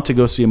want to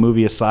go see a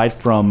movie aside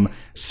from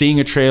seeing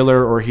a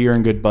trailer or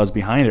hearing good buzz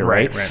behind it,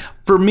 right?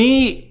 For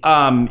me,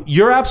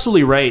 you're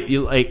absolutely right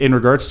in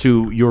regards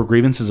to your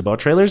grievances about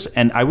trailers,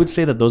 and I would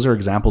say that those are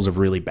examples of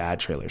really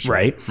bad trailers,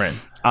 right?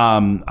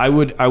 I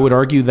would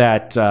argue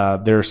that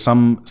there are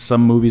some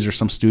movies or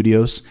some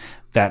studios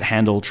that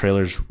handle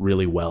trailers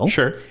really well,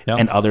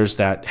 and others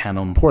that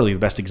handle them poorly. The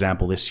best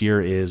example this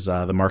year is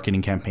the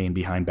marketing campaign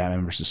behind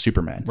Batman versus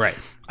Superman.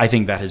 I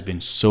think that has been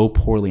so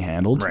poorly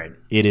handled.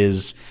 It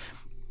is.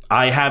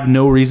 I have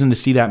no reason to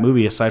see that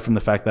movie aside from the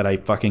fact that I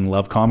fucking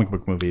love comic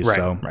book movies.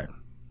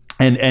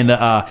 And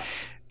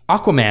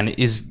Aquaman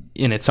is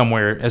in it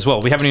somewhere as well.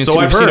 We haven't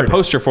even seen a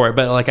poster for it,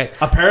 but like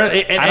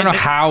apparently, I don't know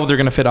how they're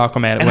going to fit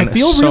Aquaman. And I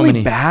feel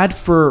really bad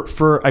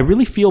for I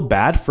really feel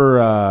bad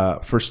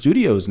for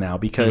studios now,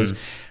 because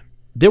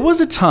there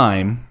was a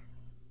time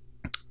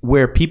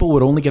where people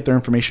would only get their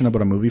information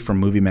about a movie from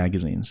movie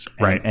magazines,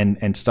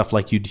 and stuff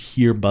like you'd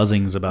hear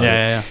buzzings about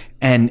it.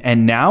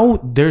 And now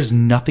there's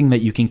nothing that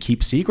you can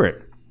keep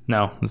secret.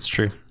 No, that's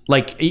true.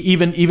 Like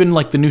even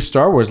like the new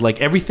Star Wars, like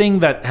everything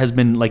that has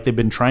been, like, they've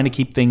been trying to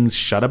keep things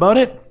shut about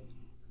it,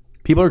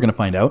 people are going to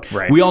find out.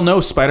 We all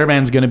know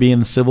Spider-Man's going to be in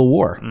the Civil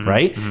War,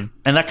 right?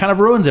 And that kind of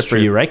ruins it for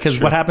you, right?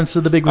 Because what happens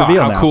to the big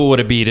reveal now? How cool would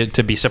it be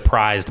to be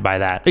surprised by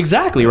that?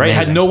 Exactly, right?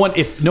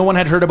 If no one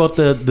had heard about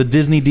the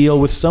Disney deal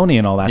with Sony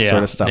and all that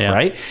sort of stuff,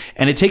 right?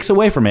 And it takes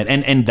away from it.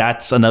 And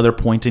that's another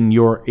point in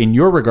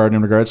your regard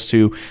in regards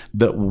to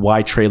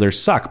why trailers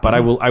suck. But I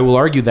will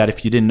argue that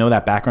if you didn't know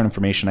that background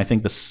information, I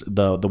think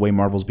the way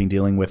Marvel's been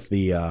dealing with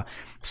the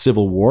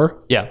Civil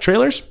War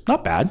trailers,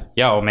 not bad.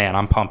 Yeah, oh man,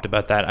 I'm pumped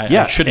about that.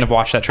 I shouldn't have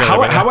watched that trailer.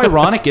 How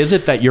ironic is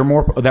it that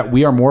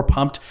we are more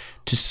pumped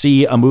to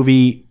see a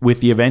movie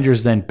with the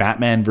Avengers than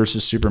Batman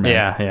versus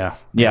Superman?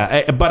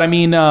 Yeah. But I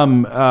mean,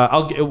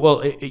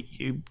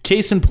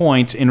 case in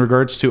point, in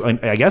regards to,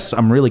 I guess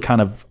I'm really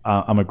kind of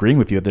I'm agreeing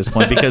with you at this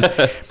point, because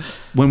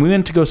when we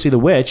went to go see The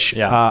Witch,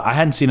 I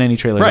hadn't seen any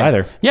trailers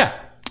either.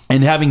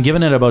 And having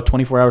given it about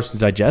 24 hours to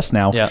digest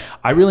now,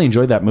 I really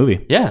enjoyed that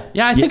movie. Yeah.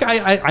 I think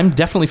I'm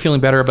definitely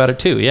feeling better about it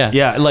too. Yeah.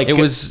 Yeah. Like it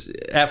was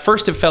at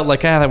first, it felt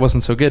like that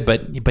wasn't so good,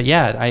 but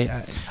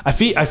yeah, I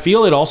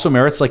feel it also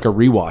merits like a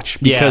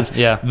rewatch because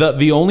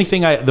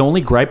the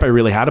only gripe I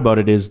really had about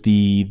it is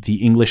the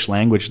English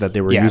language that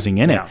they were using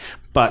in it.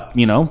 But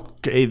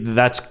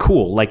that's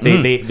cool. Like they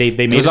made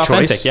it was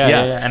authentic. Choice.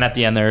 Yeah. And at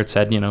the end there, it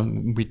said,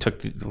 we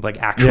took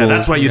actual. Yeah,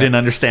 that's why you didn't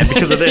understand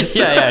because of this.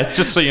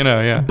 Just so you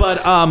know. Yeah.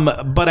 But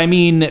I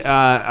mean,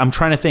 I'm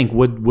trying to think.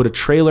 Would a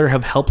trailer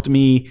have helped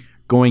me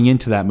going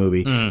into that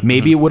movie?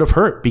 Maybe it would have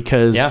hurt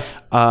because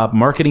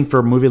marketing for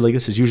a movie like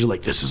this is usually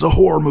like, this is a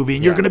horror movie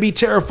and you're going to be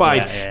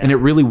terrified, and it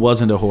really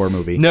wasn't a horror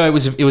movie. No, it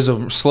was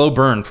a slow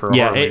burn for a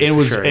horror movie. It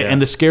was, sure,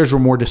 and the scares were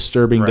more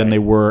disturbing than they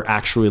were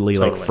actually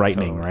like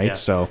frightening, right? Yeah.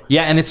 So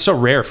and it's so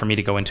rare for me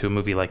to go into a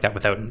movie like that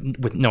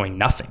with knowing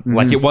nothing.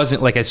 Like it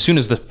wasn't like as soon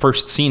as the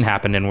first scene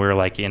happened and we were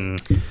like in,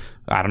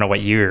 I don't know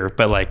what year,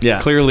 but like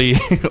clearly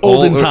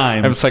olden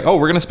time. I was like, oh,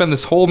 we're gonna spend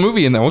this whole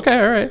movie in there. Okay,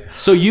 all right.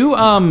 So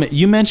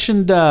you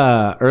mentioned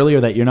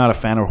earlier that you're not a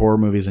fan of horror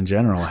movies in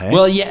general, hey?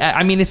 Well, yeah.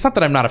 I mean, it's not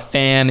that I'm not a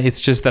fan.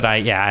 It's just that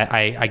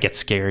I get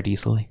scared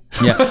easily.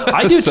 Yeah,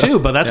 I do too.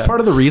 But that's part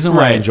of the reason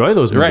why I enjoy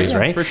those movies,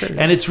 right? For sure.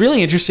 And it's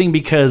really interesting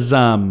because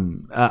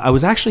I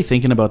was actually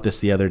thinking about this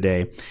the other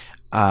day.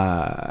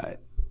 I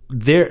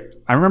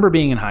remember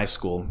being in high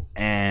school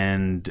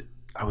and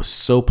I was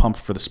so pumped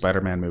for the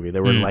Spider-Man movie.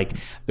 There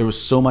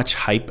was so much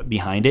hype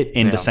behind it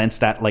in the sense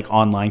that like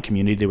online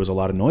community, there was a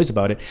lot of noise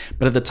about it.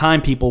 But at the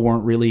time, people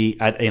weren't really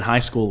in high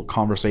school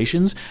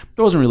conversations.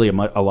 There wasn't really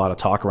a lot of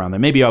talk around that.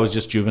 Maybe I was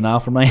just juvenile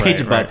for my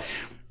age,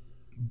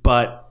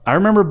 but I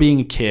remember being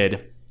a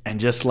kid and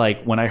just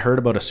like when I heard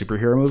about a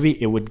superhero movie,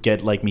 it would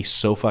get like me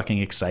so fucking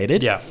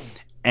excited. Yeah.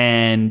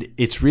 And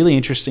it's really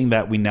interesting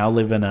that we now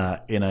live in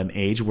an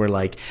age where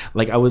like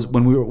I was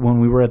when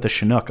we were at the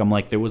Chinook, I'm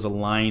like there was a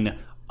line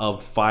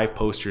of 5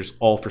 posters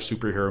all for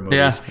superhero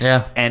movies.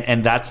 Yeah.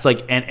 And that's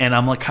like and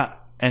I'm like,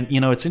 and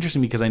it's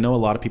interesting because I know a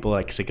lot of people are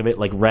like sick of it.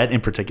 Like Rhett in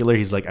particular,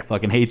 he's like, I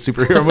fucking hate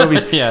superhero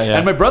movies.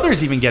 And my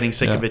brother's even getting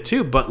sick of it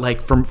too. But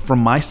like from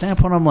my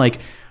standpoint, I'm like,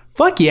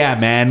 fuck yeah,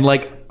 man.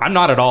 Like I'm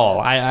not at all.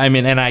 I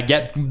mean, and I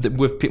get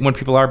when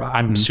people are, but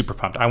I'm super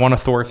pumped. I want a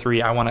Thor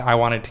 3. I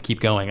want it to keep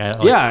going.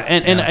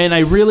 And I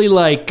really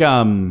like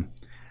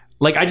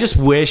I just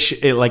wish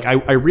it, like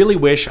I really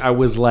wish I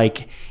was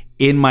like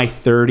in my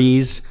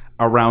 30s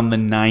around the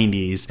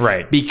 90s,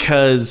 right?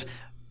 Because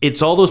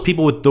it's all those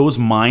people with those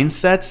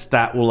mindsets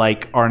that will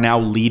like are now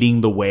leading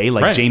the way,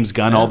 like James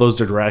Gunn, all those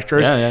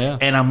directors.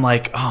 And I'm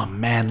like, oh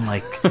man,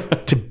 like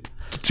to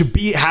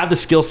have the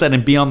skill set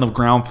and be on the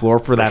ground floor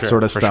for that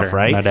sort of stuff,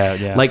 right? No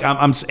doubt, yeah. Like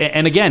I'm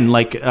and again,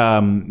 like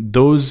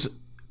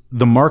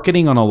the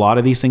marketing on a lot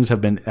of these things have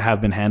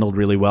been handled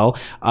really well.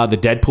 The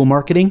Deadpool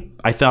marketing,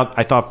 I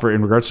thought for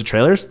in regards to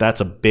trailers,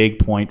 that's a big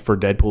point for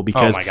Deadpool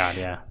because oh my god,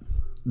 yeah.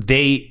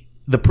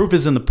 The proof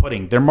is in the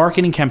pudding. Their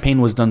marketing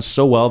campaign was done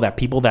so well that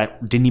people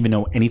that didn't even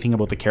know anything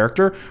about the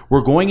character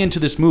were going into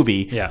this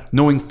movie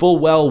knowing full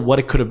well what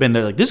it could have been.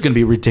 They're like, this is going to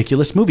be a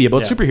ridiculous movie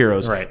about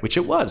superheroes, which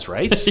it was,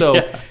 right?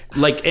 So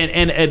like,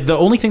 and the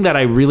only thing that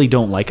I really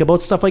don't like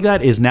about stuff like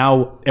that is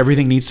now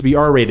everything needs to be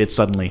R-rated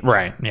suddenly.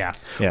 Right. Yeah.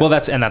 Well,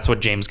 that's what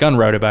James Gunn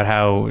wrote about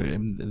how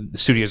the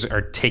studios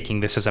are taking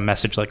this as a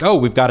message like, oh,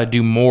 we've got to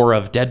do more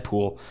of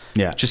Deadpool.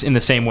 Yeah. Just in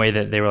the same way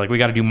that they were like, we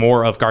got to do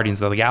more of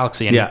Guardians of the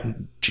Galaxy.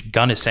 And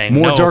Gunn is saying,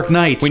 more Dark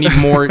Knight. We need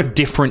more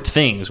different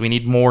things. We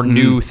need more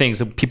new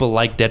things. People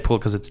like Deadpool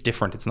because it's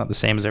different. It's not the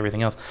same as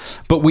everything else.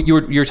 But what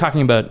you're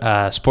talking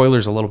about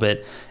spoilers a little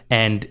bit,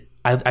 and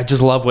I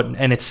just love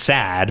and it's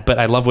sad, but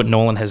I love what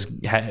Nolan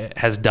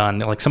has done.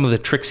 Like some of the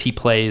tricks he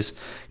plays,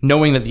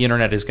 knowing that the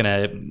internet is going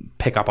to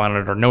pick up on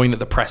it, or knowing that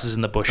the press is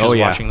in the bushes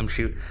watching them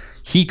shoot.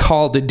 He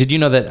called. Did you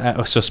know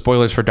that? So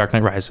spoilers for Dark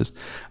Knight Rises.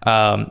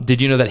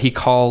 Did you know that he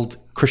called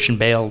Christian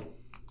Bale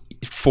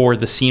for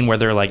the scene where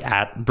they're like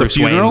at Bruce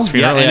Wayne's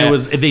funeral? And it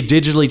was they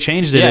digitally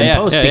changed it in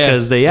post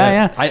because they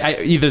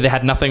I either they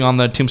had nothing on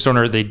the tombstone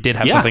or they did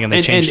have something and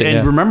they changed it.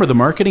 And remember, the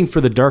marketing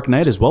for the Dark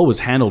Knight as well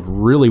was handled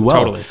really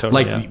well. Totally.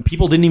 Like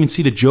people didn't even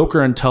see the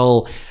Joker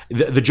until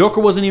the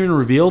Joker wasn't even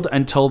revealed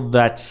until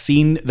that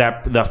scene,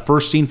 the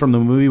first scene from the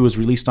movie was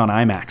released on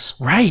IMAX.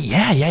 Right?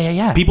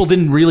 Yeah. People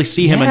didn't really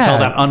see him until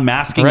that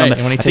unmasking. Right.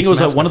 I think it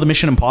was one of the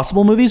Mission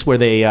Impossible movies where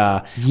they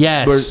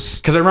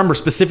because I remember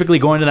specifically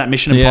going to that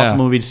Mission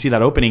Impossible movie to see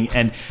that opening,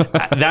 and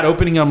that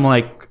opening I'm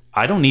like,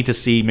 I don't need to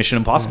see Mission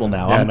Impossible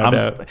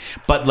now.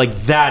 But like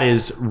that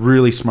is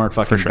really smart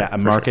fucking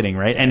marketing,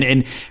 right?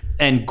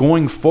 And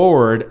going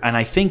forward, and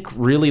I think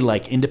really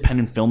like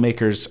independent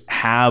filmmakers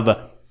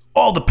have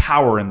all the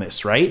power in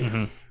this, right?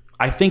 Mm-hmm.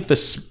 I think the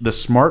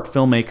smart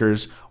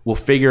filmmakers will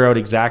figure out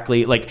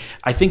exactly, like,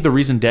 I think the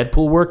reason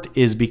Deadpool worked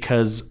is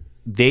because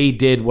they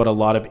did what a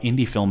lot of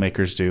indie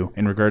filmmakers do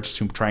in regards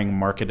to trying to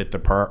market their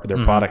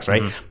products,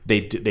 right?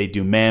 Mm-hmm. They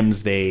do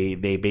memes, they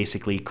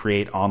basically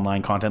create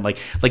online content,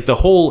 like the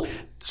whole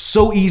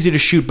so easy to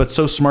shoot but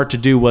so smart to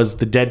do was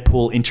the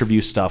Deadpool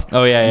interview stuff.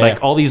 Oh yeah,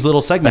 like all these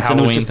little segments, the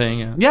Halloween and it was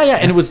thing. Yeah,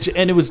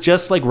 and it was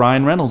just like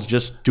Ryan Reynolds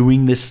just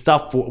doing this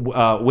stuff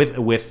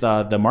with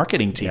the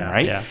marketing team,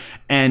 right? Yeah.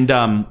 And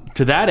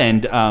to that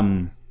end,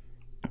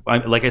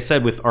 like I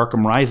said, with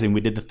Arkham Rising, we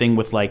did the thing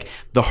with like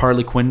the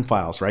Harley Quinn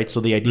files, right? So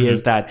the idea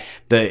is that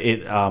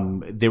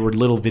there were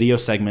little video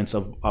segments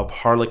of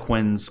Harley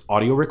Quinn's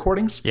audio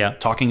recordings,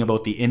 talking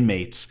about the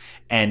inmates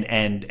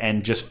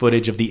and just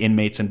footage of the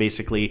inmates and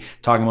basically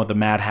talking about the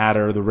Mad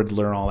Hatter, the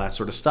Riddler, and all that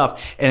sort of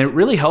stuff. And it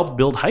really helped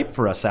build hype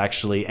for us,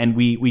 actually. And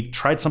we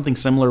tried something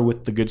similar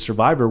with The Good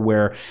Survivor,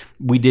 where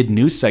we did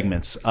news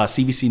segments,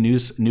 CBC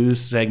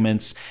news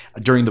segments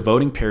during the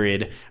voting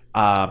period,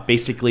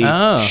 basically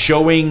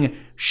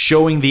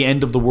showing the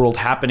end of the world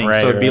happening. Right,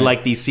 so it'd be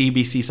like these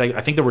CBC segments.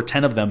 I think there were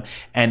 10 of them,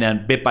 and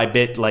then bit by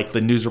bit, like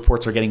the news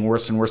reports are getting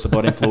worse and worse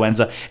about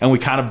influenza, and we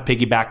kind of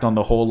piggybacked on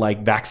the whole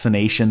like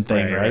vaccination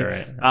thing,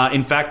 right?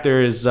 In fact,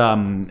 there's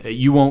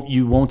you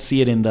won't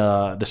see it in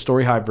the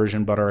Storyhive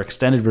version, but our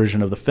extended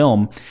version of the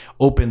film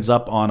opens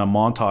up on a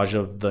montage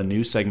of the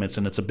news segments,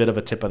 and it's a bit of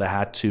a tip of the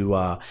hat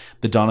to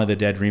the Dawn of the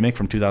Dead remake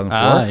from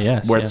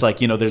 2004, where it's like,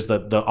 there's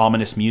the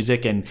ominous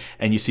music, and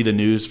you see the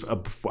news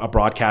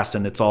broadcast,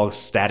 and it's all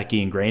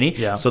staticky and grainy.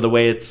 So the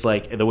way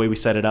we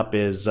set it up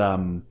is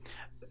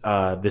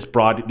these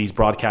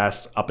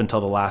broadcasts up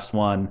until the last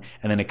one,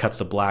 and then it cuts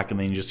to black, and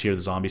then you just hear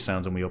the zombie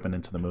sounds, and we open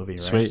into the movie.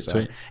 Right?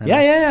 Sweet.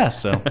 Yeah.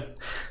 So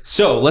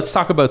let's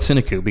talk about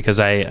Sineku,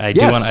 because I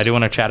do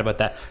want to chat about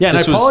that. Yeah, and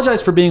I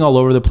apologize for being all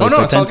over the place. Oh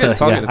no, it's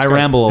all good. I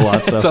ramble a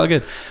lot. So. It's all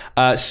good.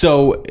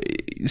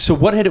 So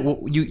what had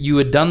you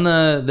had done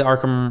the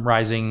Arkham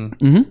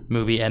Rising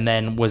movie, and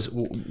then was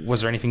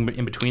there anything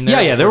in between there?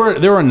 Yeah. There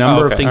were a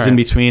number of things in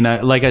between.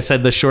 Like I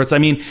said, the shorts. I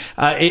mean,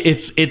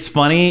 it's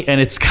funny,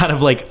 and it's kind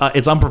of like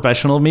it's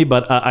unprofessional of me,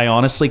 but I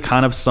honestly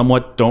kind of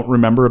somewhat don't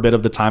remember a bit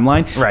of the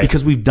timeline, right?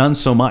 Because we've done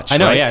so much. I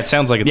know. Right? Yeah, it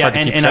sounds like it's hard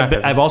to keep track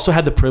of. I've also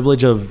had the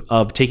privilege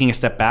of taking a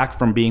step back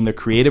from being the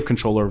creative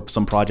controller of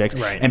some projects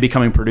and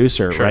becoming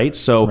producer, right?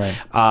 So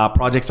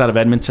projects out of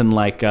Edmonton,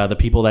 like The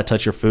People That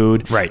Touch Your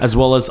Food, as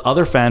well as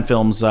other fan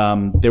films.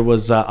 There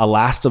was a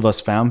Last of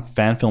Us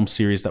fan film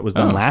series that was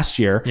done last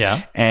year,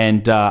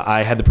 and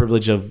I had the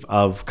privilege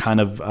of kind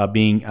of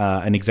being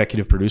an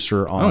executive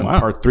producer on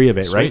part 3 of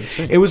it.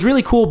 Sweet. It was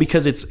really cool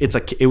because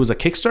it was a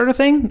Kickstarter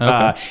thing,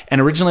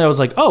 and originally I was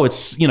like,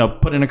 it's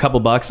put in a couple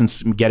bucks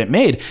and get it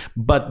made.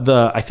 But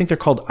I think they're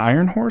called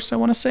Iron Horse, I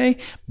want to say,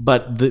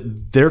 but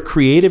their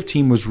creative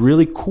team was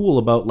really cool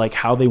about like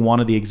how they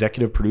wanted the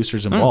executive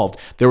producers involved.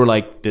 They were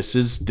like, this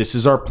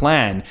is our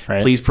plan.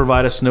 Please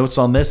provide us notes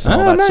on this and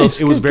all that. Nice.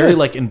 So it was very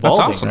like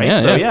involving, awesome.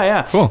 Right?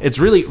 Yeah. Cool. It's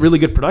really, really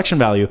good production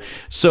value.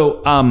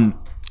 So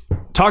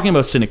talking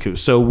about Sineku,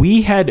 so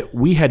we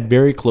had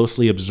very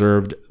closely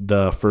observed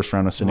the first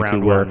round of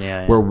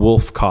Sineku where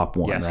Wolf Cop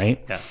won,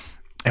 right? Yeah.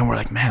 And we're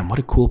like, man, what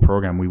a cool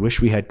program. We wish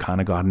we had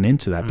kind of gotten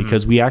into that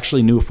because we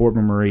actually knew a Fort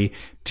McMurray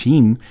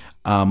team,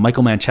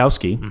 Michael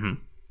Manchowski,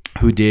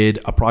 who did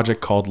a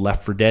project called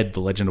Left 4 Dead: The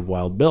Legend of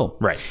Wild Bill.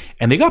 Right.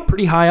 And they got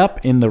pretty high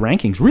up in the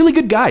rankings. Really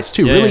good guys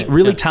too.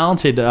 Really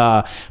talented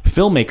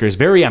filmmakers,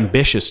 very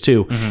ambitious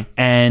too.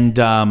 And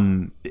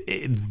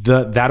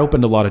that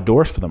opened a lot of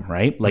doors for them,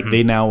 right? Like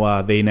they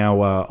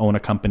now own a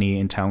company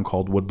in town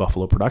called Wood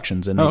Buffalo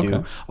Productions, and they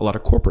do a lot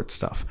of corporate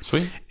stuff.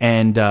 Sweet.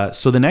 And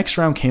so the next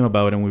round came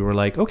about, and we were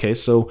like, okay,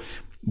 so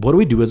what do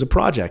we do as a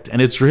project?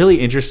 And it's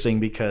really interesting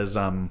because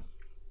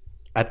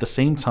at the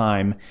same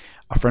time,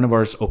 a friend of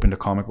ours opened a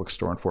comic book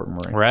store in Fort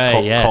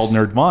McMurray called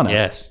Nerdvana.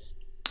 Yes.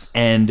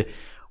 And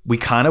we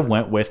kind of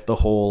went with the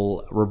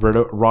whole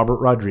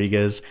Robert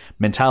Rodriguez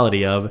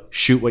mentality of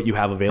shoot what you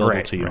have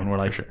available to you. And we're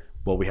like,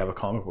 well, we have a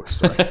comic book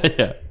store.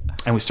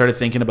 And we started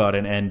thinking about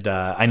it. And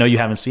I know you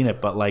haven't seen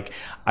it, but like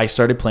I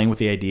started playing with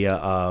the idea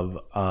of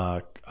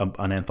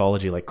an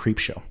anthology like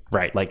Creepshow,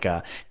 right? Like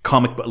a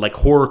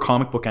horror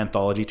comic book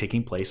anthology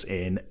taking place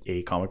in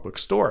a comic book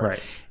store. Right.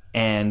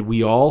 And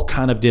we all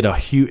kind of did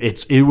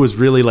it was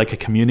really like a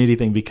community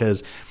thing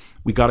because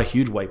we got a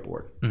huge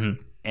whiteboard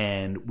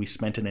and we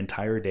spent an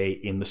entire day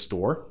in the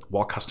store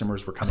while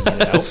customers were coming in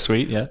and out.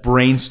 Sweet, yeah.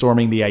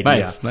 Brainstorming the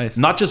idea. Nice.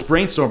 Not just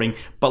brainstorming,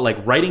 but like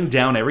writing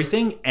down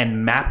everything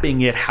and mapping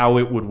it how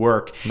it would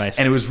work. Nice.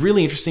 And it was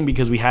really interesting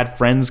because we had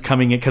friends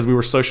coming in because we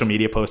were social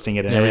media posting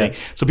it and everything. Yeah.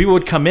 So people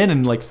would come in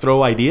and like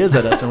throw ideas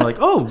at us and we're like,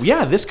 oh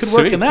yeah, this could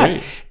work in that.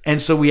 Sweet.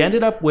 And so we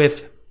ended up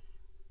with,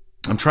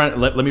 I'm trying to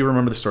let me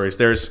remember the stories.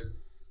 There's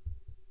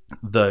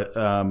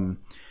the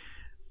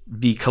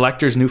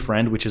collector's new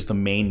friend, which is the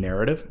main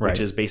narrative,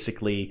 which is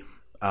basically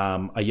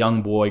a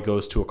young boy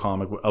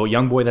a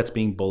young boy that's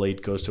being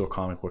bullied goes to a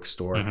comic book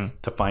store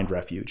to find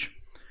refuge.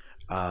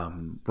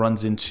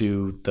 Runs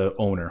into the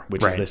owner,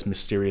 which is this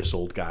mysterious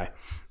old guy.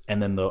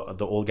 And then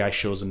the old guy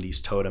shows him these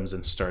totems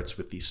and starts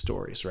with these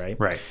stories, right?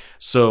 Right.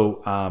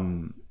 So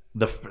one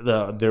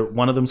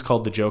of them's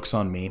called The Joke's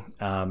on Me.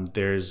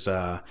 There's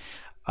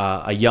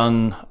a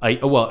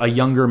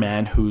younger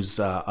man who's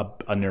a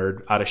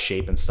nerd, out of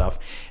shape and stuff.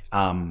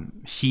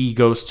 He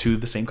goes to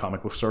the same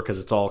comic book store because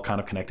it's all kind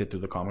of connected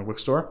through the comic book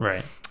store.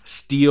 Right.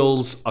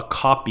 Steals a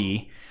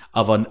copy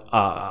of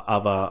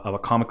a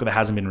comic that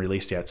hasn't been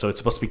released yet. So it's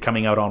supposed to be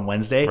coming out on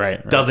Wednesday.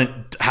 Right.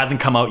 Hasn't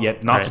come out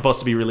yet. Not supposed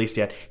to be released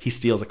yet. He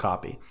steals a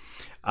copy.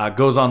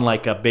 Goes on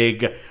like a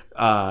big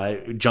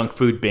junk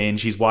food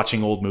binge. He's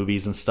watching old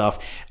movies and stuff.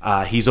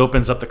 He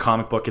opens up the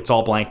comic book. It's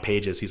all blank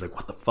pages. He's like,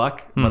 what the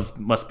fuck?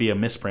 Must be a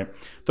misprint.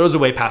 Throws it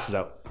away, passes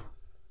out.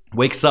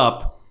 Wakes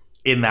up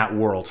in that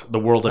world, the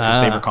world of his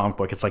favorite comic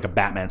book. It's like a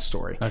Batman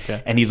story.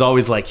 Okay. And he's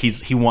always like,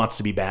 he wants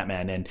to be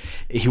Batman. And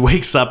he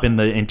wakes up in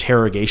the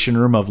interrogation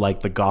room of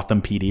like the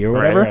Gotham PD or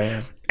whatever.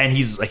 Right. And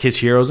he's like, his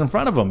hero's in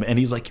front of him. And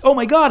he's like, oh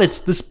my God,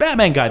 it's this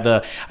Batman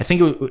guy.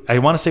 I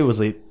want to say it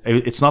was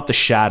it's not the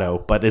Shadow,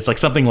 but it's like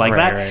something like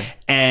that. Right.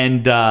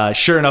 And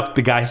sure enough,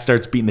 the guy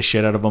starts beating the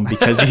shit out of him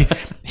because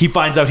he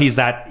finds out he's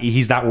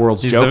that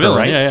world's Joker,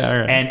 right? Yeah,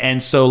 right.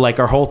 And so like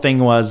our whole thing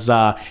was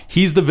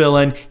he's the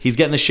villain. He's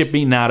getting the shit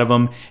beaten out of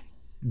him.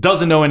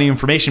 Doesn't know any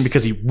information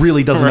because he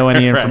really doesn't know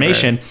any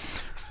information.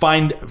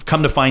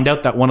 Come to find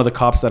out that one of the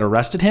cops that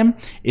arrested him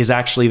is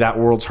actually that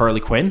world's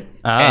Harley Quinn,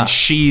 and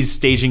she's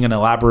staging an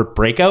elaborate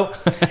breakout,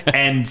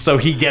 and so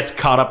he gets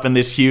caught up in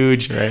this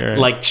huge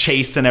like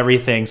chase and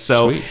everything.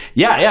 So sweet.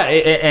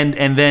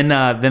 And then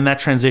that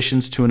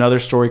transitions to another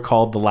story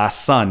called The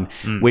Last Sun,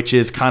 which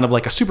is kind of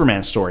like a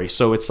Superman story.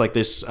 So it's like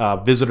this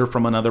visitor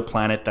from another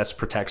planet that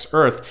protects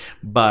Earth,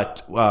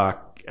 but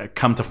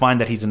come to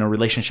find that he's in a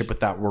relationship with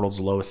that world's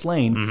Lois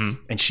Lane,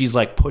 and she's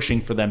like pushing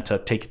for them to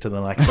take it to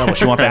the next level.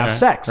 She wants to have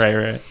sex,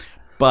 right.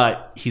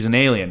 But he's an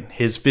alien.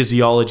 His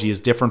physiology is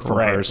different from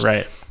hers.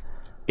 Right.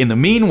 In the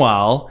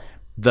meanwhile,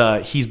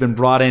 he's been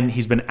brought in.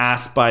 He's been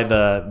asked by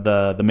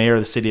the mayor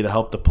of the city to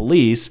help the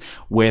police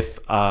with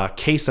a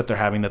case that they're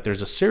having, that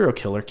there's a serial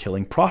killer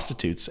killing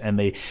prostitutes, and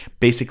they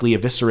basically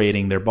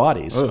eviscerating their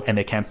bodies, and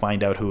they can't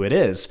find out who it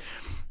is.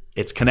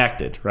 It's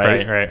connected,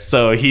 right?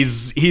 So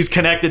he's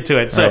connected to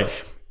it. So.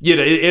 You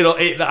know,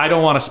 I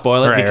don't want to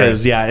spoil it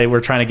because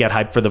we're trying to get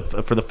hype for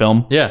the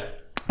film. Yeah.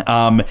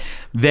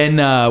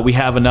 Then we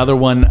have another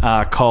one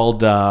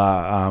called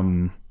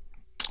Fun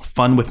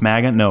with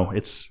MAGA. No,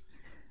 I'm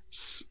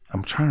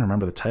trying to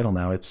remember the title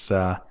now. I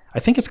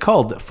think it's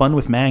called Fun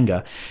with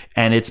Manga,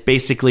 and it's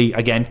basically,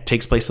 again,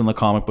 takes place in the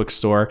comic book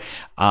store.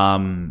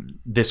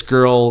 This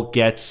girl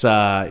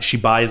she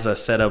buys a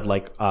set of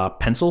like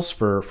pencils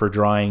for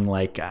drawing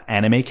like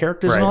anime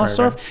characters and all that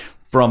stuff.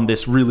 From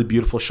this really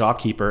beautiful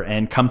shopkeeper,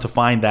 and come to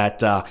find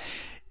that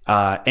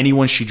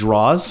anyone she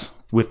draws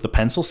with the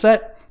pencil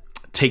set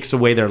takes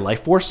away their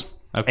life force.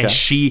 Okay.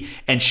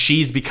 And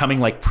she's becoming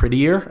like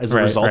prettier as a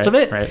result of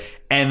it. Right.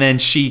 And then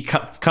she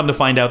come to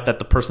find out that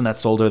the person that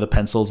sold her the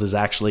pencils is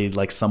actually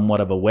like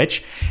somewhat of a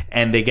witch.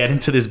 And they get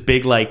into this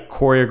big like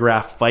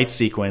choreographed fight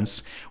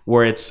sequence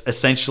where it's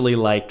essentially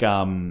like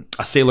a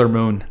Sailor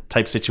Moon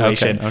type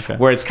situation,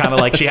 where it's kind of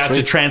like she has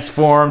to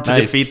transform to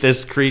defeat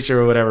this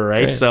creature or whatever,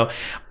 right? So,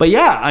 but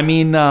yeah, I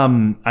mean,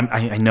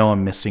 I know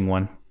I'm missing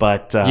one.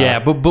 But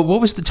but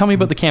what was tell me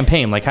about the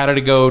campaign? Like, how did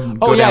it go down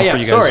for you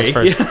guys? Sorry.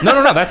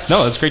 No,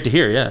 that's great to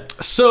hear. Yeah.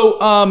 So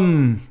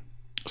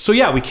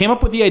we came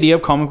up with the idea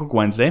of Comic Book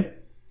Wednesday,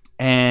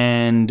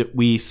 and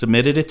we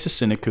submitted it to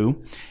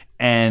Cineku.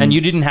 And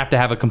you didn't have to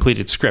have a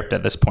completed script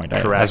at this point,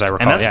 correct? As I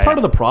recall, and that's part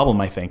of the problem,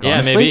 I think.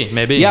 Honestly.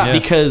 Maybe. Yeah,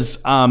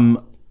 because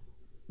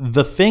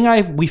the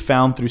thing we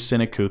found through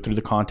Cineku, through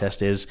the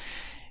contest, is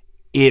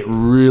it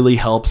really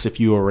helps if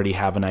you already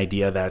have an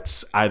idea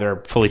that's either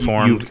fully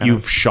formed.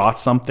 You've shot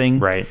something.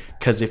 Right.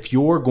 Because if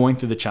you're going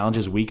through the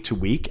challenges week to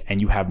week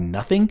and you have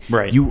nothing,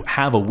 you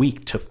have a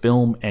week to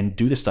film and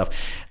do this stuff.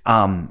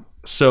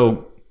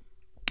 So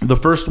the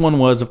first one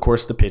was, of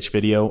course, the pitch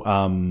video.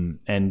 And,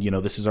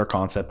 this is our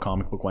concept,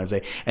 Comic Book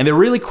Wednesday. And they're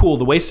really cool.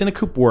 The way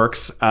Cinecoop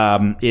works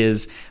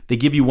is they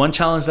give you one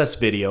challenge that's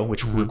video,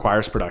 which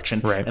requires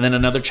production. Right. And then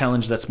another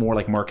challenge that's more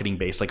like marketing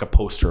based, like a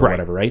poster or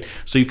whatever, right?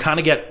 So you kind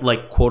of get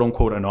like, quote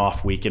unquote, an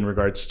off week in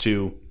regards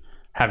to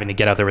having to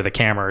get out there with a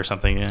camera or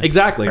something. Yeah.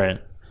 Exactly. Right.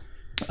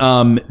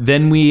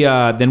 Then we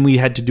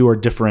had to do our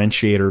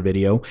differentiator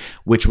video,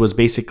 which was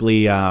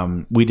basically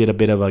we did a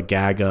bit of a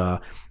gag.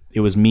 It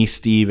was me,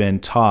 Steve,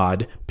 and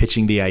Todd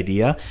pitching the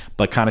idea,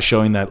 but kind of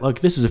showing that, look,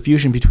 this is a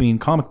fusion between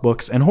comic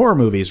books and horror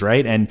movies,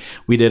 right? And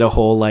we did a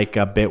whole like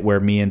a bit where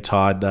me and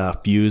Todd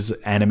fuse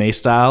anime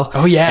style.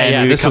 Oh yeah,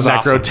 and we this was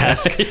that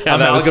grotesque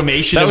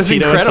amalgamation of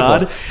Tito and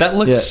Todd. That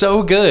looked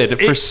so good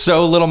for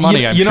so little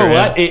money. You know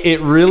what? It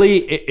really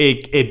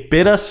it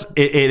bit us.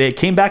 It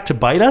came back to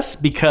bite us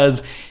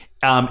because,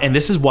 and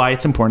this is why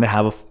it's important to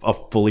have a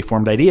fully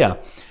formed idea.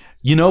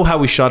 You know how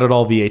we shot it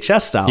all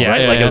VHS style,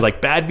 right? It was like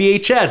bad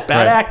VHS,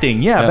 bad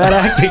acting. Bad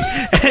acting.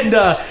 And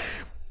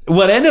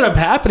what ended up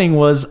happening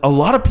was a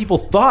lot of people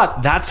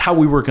thought that's how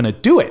we were going to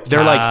do it.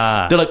 They're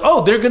like,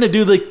 oh, they're going to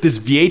do like this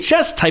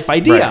VHS type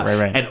idea.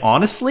 Right. And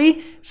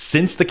honestly,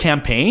 since the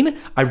campaign,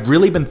 I've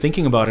really been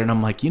thinking about it, and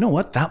I'm like, you know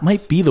what? That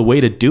might be the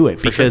way to do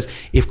it. Because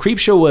if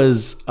Creepshow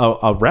was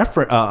a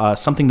reference,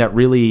 something that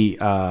really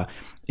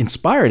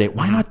inspired it,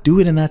 why not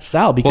do it in that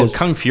style? Because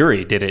Kung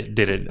Fury did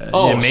it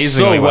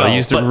amazingly so well. He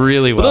used it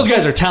really well. But those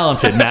guys are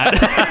talented, Matt.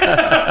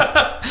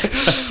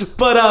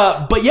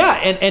 but yeah,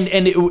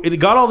 and it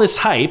got all this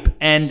hype,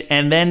 and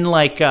then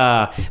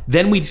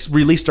then we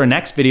released our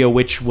next video,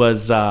 which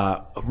was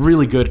a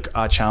really good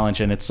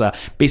challenge, and it's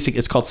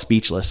it's called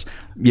Speechless.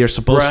 You're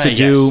supposed to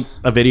do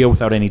a video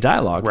without any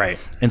dialogue, right?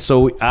 And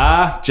so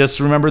just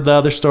remember the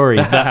other story.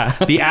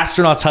 The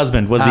astronaut's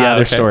husband was the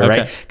other story,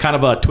 right? Kind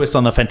of a twist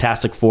on the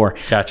Fantastic Four.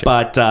 Gotcha.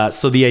 But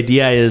so the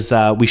idea is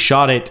we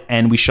shot it,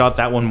 and we shot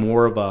that one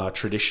more of a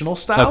traditional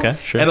style. Okay,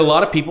 sure. And a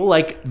lot of people,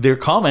 their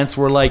comments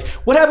were like,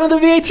 "What happened to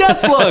the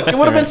VHS look? It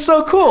would have been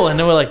so cool." And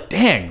they were like,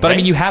 "Dang!" But right? I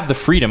mean, you have the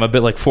freedom, a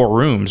bit like Four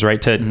Rooms,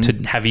 right? To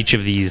have each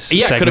of these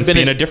segments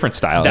be in a different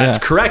style. That's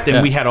correct.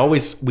 And we had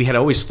always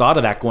thought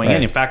of that going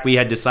in. In fact, we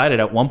had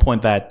decided at one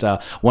point that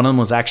one of them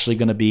was actually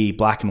going to be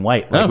black and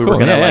white. We were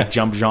going to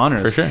jump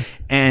genres. For sure.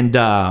 And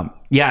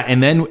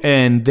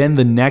and then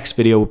the next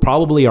video,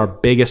 probably our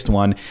biggest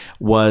one,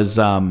 was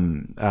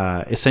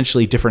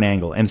essentially different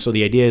angle. And so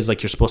the idea is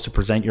you're supposed to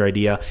present your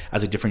idea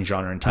as a different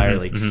genre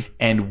entirely. Mm-hmm.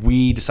 And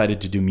we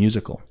decided to do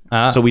musical.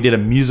 So we did a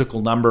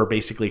musical number,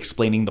 basically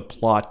explaining the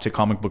plot to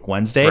Comic Book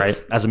Wednesday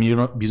as a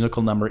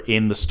musical number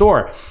in the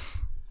store.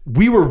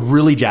 We were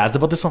really jazzed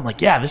about this one.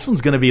 This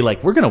one's going to be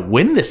we're going to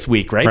win this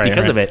week, right?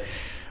 Because of it.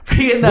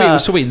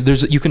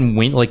 You can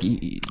win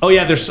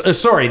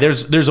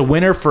there's a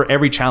winner for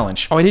every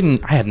challenge. I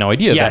had no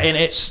idea. Yeah, that. and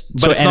it's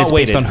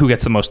based on who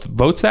gets the most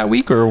votes that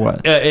week, or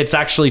what? It's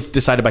actually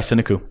decided by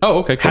Sineku. Oh,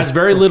 okay, cool. Has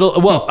very little.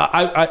 Well,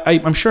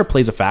 I'm sure it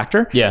plays a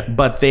factor. Yeah,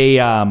 but they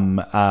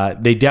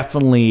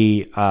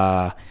definitely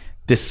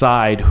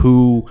decide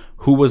who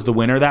was the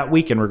winner that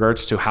week in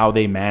regards to how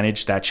they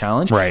managed that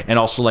challenge, right? And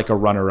also a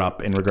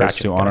runner-up in regards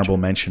to honorable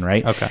mention,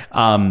 right? Okay.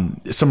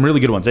 Some really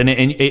good ones, and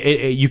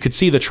you could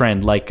see the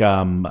trend,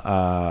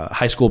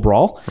 High School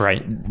Brawl,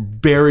 right?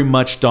 Very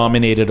much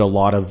dominated a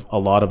lot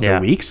of their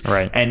weeks,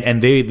 right?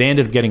 And they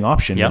ended up getting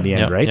optioned in the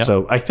end, right? Yep.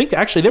 So I think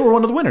actually they were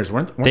one of the winners,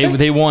 weren't they?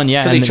 They won,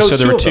 yeah. Because they chose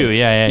there were two.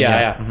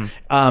 Yeah.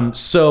 Mm-hmm.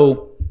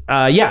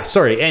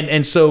 Sorry.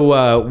 And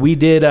so we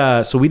did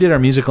our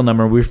musical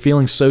number. We were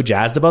feeling so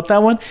jazzed about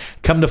that one.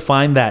 Come to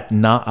find that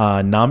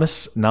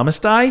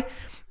Namaste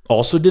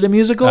also did a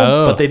musical,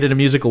 but they did a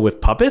musical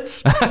with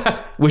puppets,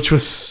 which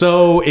was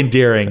so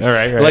endearing. All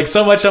right.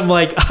 So much I'm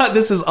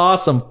this is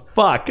awesome.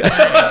 Fuck.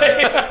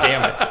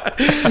 Damn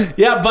it.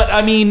 Yeah, but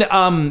I mean,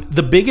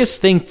 the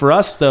biggest thing for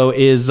us though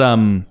is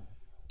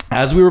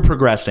as we were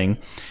progressing,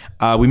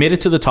 we made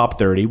it to the top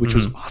 30, which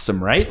was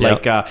awesome, right?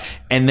 Yep.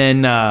 And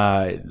then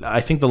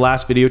I think the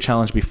last video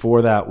challenge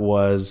before that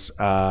was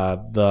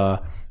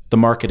the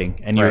marketing,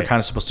 and you were kind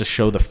of supposed to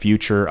show the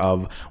future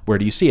of where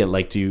do you see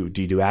it? Do you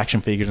do action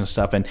figures and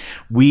stuff? And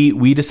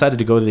we decided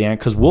to go to the end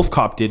because Wolf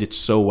Cop did it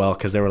so well,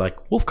 because they were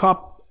like, Wolf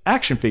Cop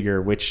action figure,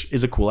 which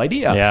is a cool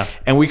idea. Yeah.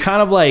 And we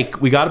kind of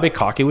we got a bit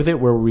cocky with it,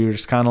 where we were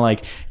just kind of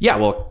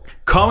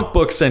comic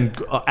books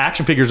and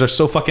action figures are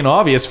so fucking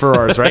obvious for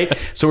ours, right?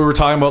 So we were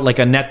talking about a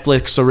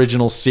Netflix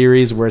original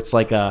series where it's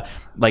a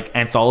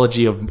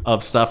anthology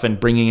of stuff and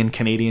bringing in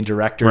Canadian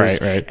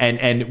directors, right.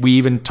 And we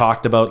even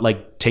talked about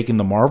taking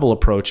the Marvel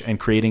approach and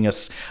creating a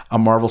Sineku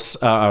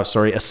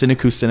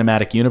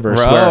cinematic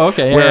universe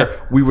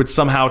where we would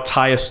somehow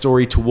tie a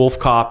story to Wolf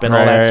Cop and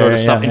all that sort of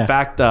stuff. In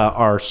fact,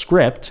 our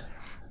script,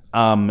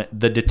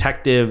 the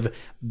detective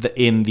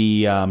in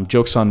the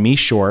Jokes on Me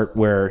short,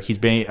 where he's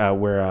being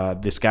where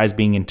this guy's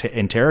being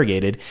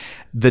interrogated,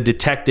 the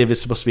detective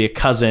is supposed to be a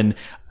cousin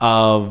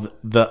of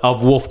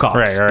Wolf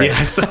Cops. Right.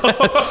 Yeah, so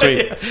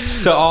sweet.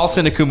 So all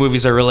Sineku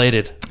movies are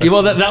related.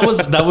 Well,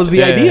 that was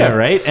the idea,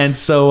 right? And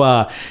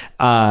so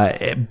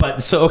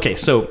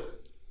so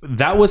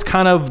that was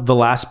kind of the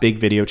last big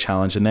video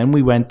challenge. And then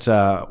we went,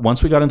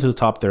 once we got into the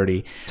top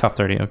 30. Top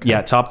 30, okay.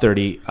 Yeah, top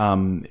 30.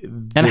 And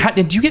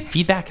do you get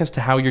feedback as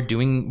to how you're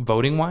doing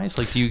voting wise?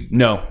 Do you?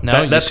 No.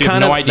 That's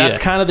kind of that's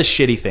kind of the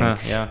shitty thing.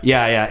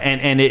 Yeah.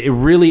 And it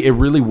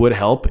really would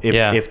help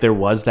if there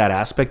was that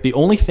aspect. The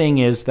only thing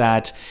is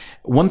that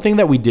one thing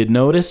that we did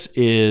notice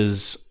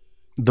is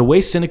the way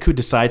Sineku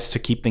decides to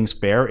keep things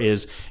fair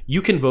is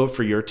you can vote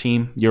for your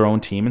team, your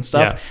own team and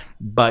stuff,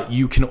 but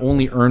you can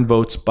only earn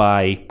votes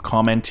by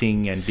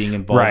commenting and being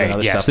involved in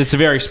other stuff. It's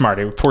very smart.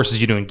 It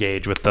forces you to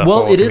engage with the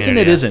whole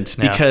community. It isn't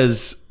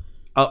because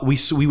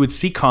we would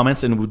see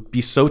comments and it would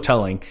be so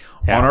telling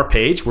on our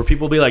page where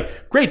people would be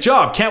like, great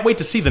job, can't wait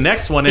to see the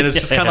next one. And it's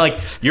just kind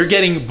of you're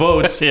getting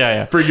votes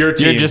for your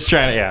team. You're just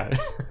trying to,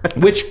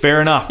 Which,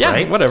 fair enough,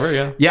 right?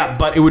 Whatever, Yeah,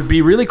 but it would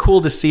be really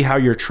cool to see how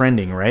you're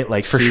trending, right?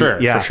 For sure.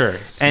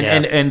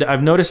 And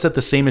I've noticed that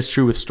the same is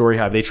true with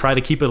Storyhive. They try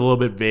to keep it a little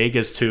bit vague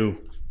as to,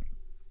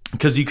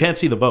 because you can't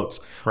see the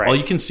votes. Right. All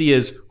you can see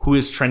is who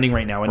is trending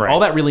right now. And all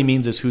that really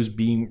means is who's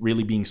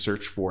really being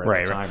searched for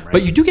at the time, right?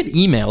 But you do get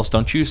emails,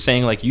 don't you,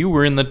 saying you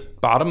were in the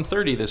bottom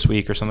 30 this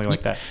week or something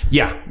like that.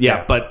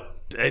 Yeah. But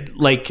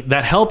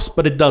that helps,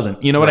 but it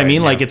doesn't. You know what I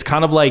mean? It's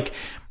kind of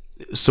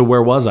so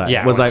where was I?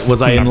 Yeah, was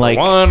I in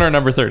 1 or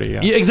number 30?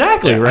 Yeah,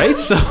 exactly, right?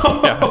 So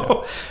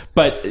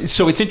But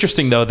so it's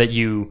interesting though that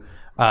you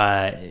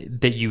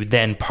that you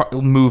then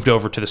moved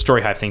over to the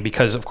Storyhive thing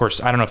because, of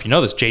course, I don't know if you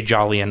know this, Jay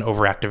Jolly and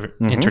Overactive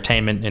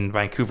Entertainment in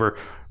Vancouver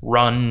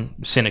run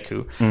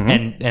Cineku,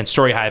 and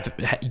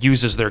Storyhive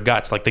uses their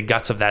guts, like the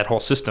guts of that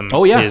whole system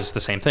is the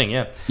same thing.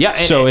 Yeah.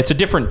 So it's a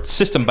different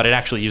system, but it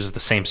actually uses the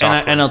same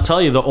software. And I'll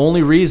tell you, the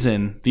only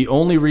reason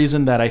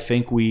that I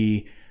think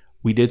we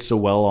did so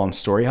well on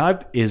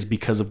Storyhive is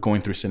because of going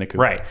through Cineku.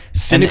 Right.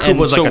 Cineku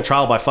was like a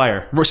trial by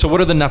fire. So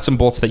what are the nuts and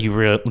bolts that you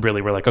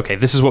really were like, okay,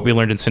 this is what we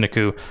learned in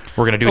Cineku.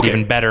 We're going to do it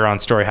even better on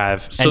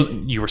Storyhive. So,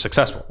 and you were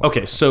successful.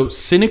 Okay. So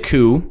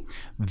Cineku,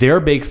 their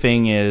big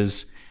thing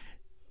is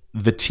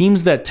the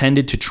teams that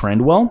tended to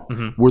trend well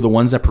were the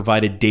ones that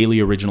provided daily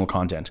original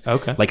content.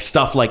 Okay. Like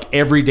stuff like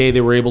every day they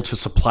were able to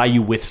supply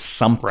you with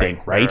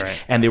something, right?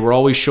 And they were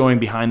always showing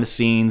behind the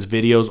scenes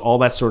videos, all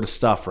that sort of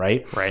stuff,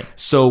 right? Right.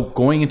 So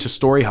going into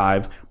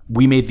Storyhive,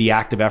 we made the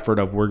active effort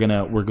of we're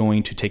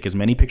going to take as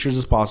many pictures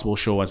as possible,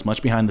 show as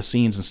much behind the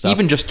scenes and stuff.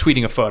 Even just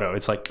tweeting a photo,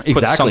 it's like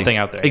put something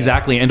out there.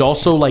 Exactly. And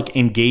also like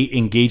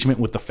engagement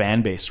with the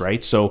fan base,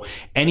 right? So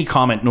any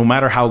comment, no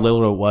matter how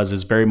little it was,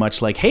 is very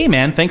much like, hey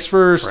man, thanks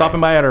for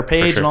stopping by at our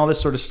page and all this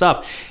sort of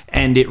stuff.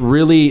 And it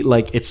really,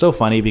 like, it's so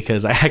funny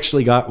because I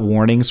actually got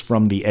warnings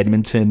from the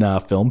Edmonton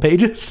film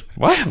pages.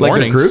 What? Like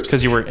warnings? The groups.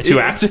 Because you were too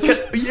active?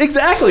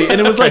 Exactly. And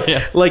it was like,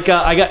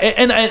 I got,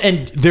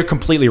 and they're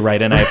completely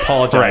right. And I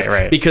apologize.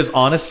 Because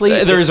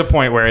honestly, there is a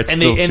point where it's, and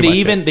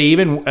they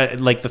even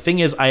like, the thing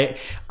is,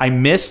 I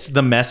missed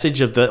the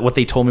message of what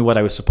they told me what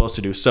I was supposed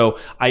to do. So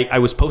I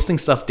was posting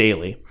stuff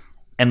daily,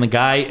 and the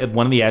guy,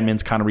 one of the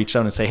admins, kind of reached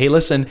out and say, hey,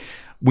 listen,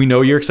 we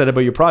know you're excited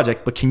about your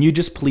project, but can you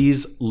just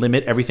please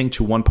limit everything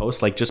to one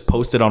post? Like, just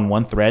post it on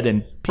one thread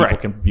and people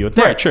can view it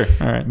there. Right, sure.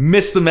 All right.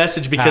 Missed the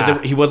message because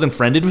he wasn't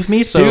friended with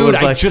me. So dude, it was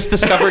like, I just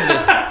discovered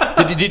this.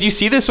 Did you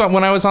see this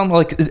when I was on?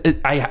 Like,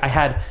 I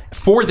had,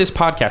 for this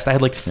podcast, I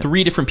had like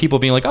 3 different people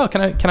being like, "Oh,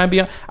 can I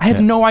be on?" I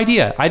had no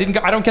idea. I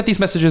don't get these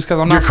messages because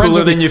I'm not friends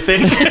cooler with than you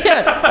think.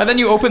 Yeah, and then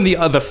you open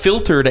the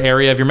filtered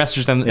area of your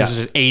messages, and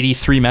there's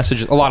 83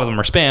 messages. A lot of them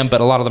are spam,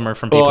 but a lot of them are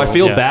from people. Oh, I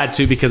feel bad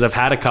too because I've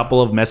had a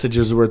couple of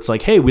messages where it's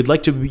like, "Hey, we'd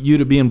like you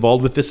to be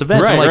involved with this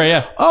event." Right, I'm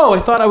like, oh, I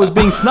thought I was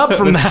being snubbed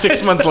from that.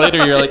 6 months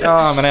later, you're like, "Oh,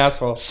 I'm an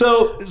asshole."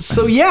 So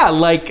yeah,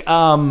 like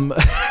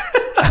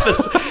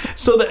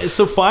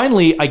so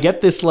finally I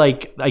get this,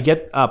 like, I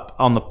get up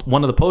on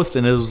one of the posts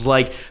and it was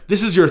like,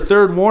 this is your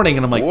 3rd warning,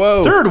 and I'm like,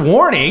 whoa, 3rd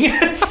warning?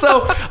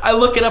 So I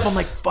look it up, I'm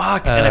like,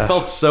 fuck, and I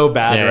felt so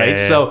bad, right?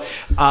 So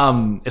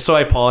so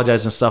I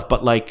apologize and stuff,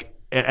 but like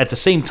at the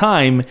same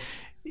time,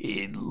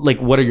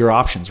 like, what are your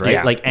options,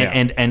 right?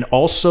 And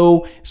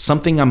also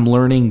something I'm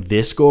learning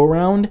this go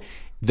around,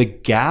 the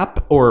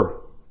gap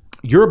or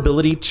your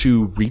ability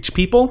to reach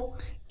people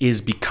is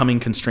becoming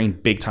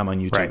constrained big time on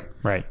YouTube.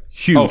 Right.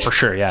 Huge. Oh, for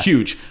sure, yeah.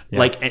 Huge. Yeah.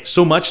 Like,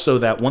 so much so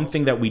that one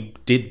thing that we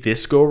did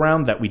this go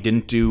around that we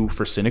didn't do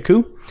for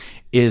Cineku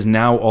is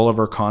now all of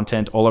our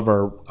content, all of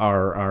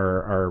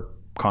our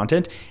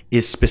content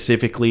is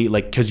specifically,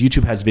 like, because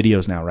YouTube has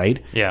videos now,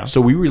 right? Yeah.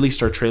 So we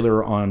released our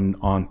trailer on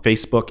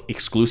Facebook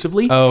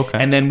exclusively. Oh, okay.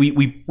 And then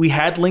we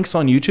had links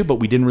on YouTube, but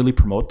we didn't really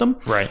promote them.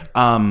 Right.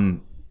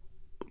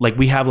 Like,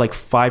 we have like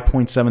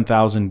 5.7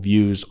 thousand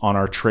views on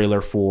our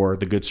trailer for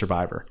The Good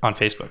Survivor. On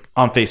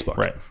Facebook.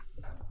 Right.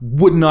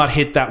 Would not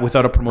hit that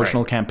without a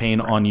promotional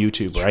campaign on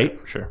YouTube, right?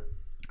 Sure.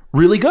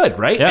 Really good,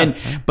 right?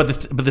 Yeah. But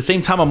at the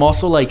same time, I'm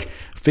also like,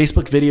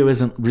 Facebook video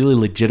isn't really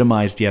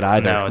legitimized yet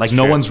either. No, like,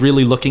 no one's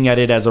really looking at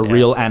it as a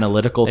real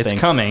analytical thing. It's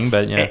coming,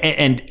 but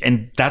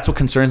and that's what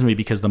concerns me,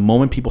 because the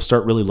moment people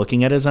start really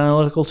looking at it as an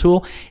analytical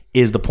tool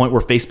is the point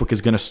where Facebook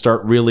is going to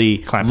start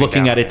really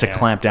looking at it to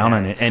clamp down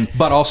on it.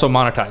 But also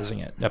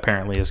monetizing it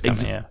apparently is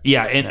coming.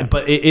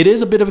 But it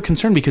is a bit of a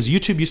concern because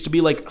YouTube used to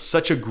be like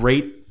such a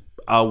great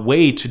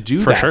way to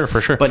do that.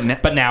 For sure.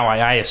 But now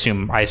I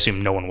assume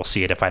no one will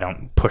see it if I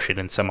don't push it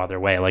in some other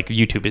way. Like,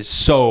 YouTube is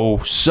so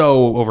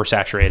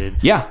oversaturated.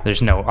 Yeah.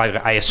 There's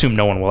I assume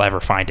no one will ever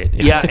find it.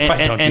 If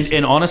I don't do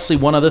and honestly,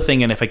 one other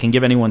thing, and if I can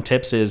give anyone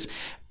tips, is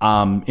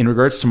in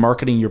regards to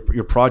marketing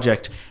your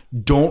project,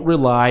 don't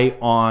rely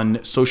on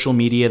social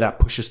media that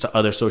pushes to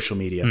other social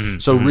media.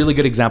 So a really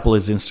good example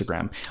is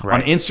Instagram. Right.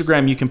 On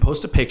Instagram, you can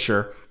post a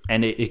picture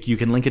and you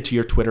can link it to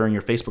your Twitter and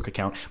your Facebook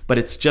account, but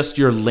it's just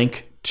your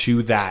link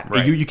to that.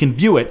 Right. You can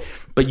view it,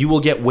 but you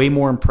will get way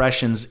more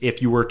impressions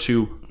if you were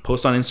to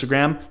post on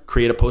Instagram,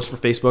 create a post for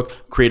Facebook,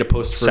 create a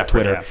post for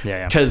Twitter.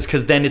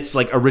 Because then it's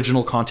like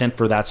original content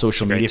for that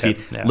social media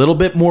feed. A little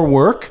bit more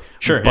work,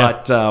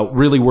 but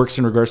really works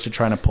in regards to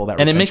trying to pull that. And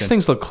retention. It makes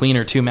things look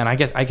cleaner too, man.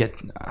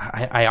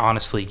 I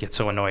honestly get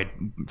so annoyed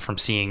from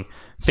seeing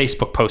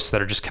Facebook posts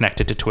that are just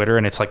connected to Twitter,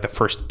 and it's like the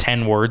first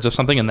 10 words of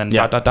something, and then ...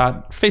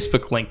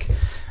 Facebook link,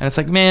 and it's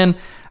like, man,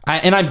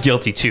 I'm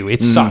guilty too.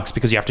 It sucks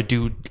because you have to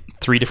do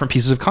 3 different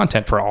pieces of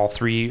content for all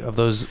 3 of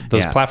those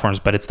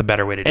platforms, but it's the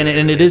better way to do it.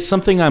 And it is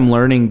something I'm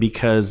learning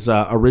because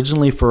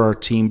originally for our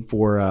team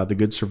for The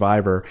Good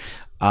Survivor,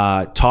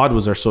 Todd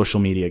was our social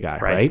media guy,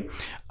 right?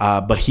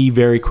 But he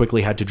very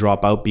quickly had to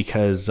drop out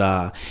because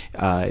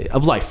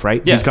of life,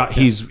 right? Yeah,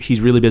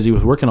 he's really busy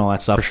with work and all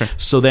that stuff. Sure.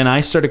 So then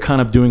I started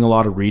kind of doing a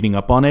lot of reading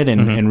up on it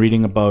and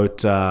reading about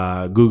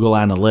Google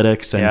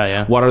Analytics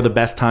and what are the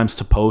best times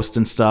to post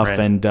and stuff. Right.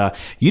 And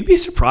you'd be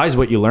surprised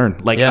what you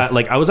learn.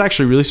 I was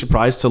actually really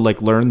surprised to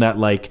learn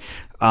that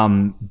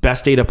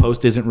best day to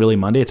post isn't really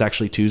Monday. It's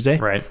actually Tuesday.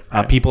 Right.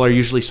 People are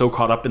usually so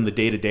caught up in the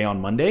day-to-day on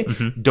Monday,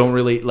 don't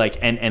really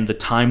and the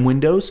time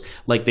windows.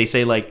 They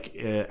say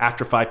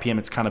after 5 p.m.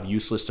 it's kind of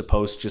useless to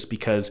post just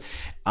because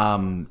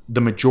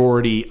the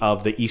majority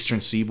of the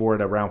Eastern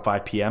Seaboard around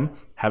 5 p.m.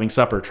 having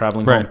supper,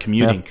 traveling home,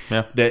 commuting,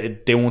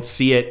 they won't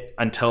see it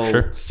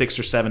until 6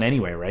 or 7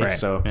 anyway, right?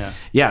 So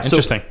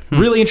interesting. So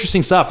really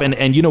interesting stuff.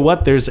 And you know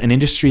what? There's an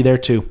industry there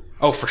too.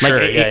 Oh, for sure.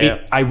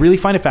 I really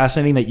find it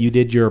fascinating that you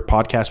did your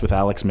podcast with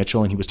Alex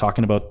Mitchell and he was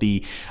talking about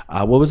the,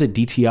 what was it,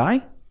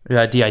 DTI?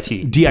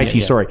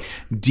 DIT. Sorry.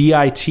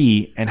 DIT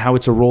and how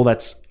it's a role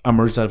that's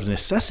emerged out of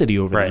necessity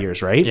over the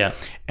years, right? Yeah.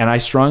 And I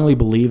strongly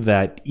believe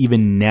that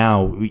even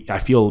now, I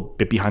feel a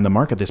bit behind the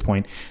mark at this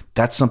point,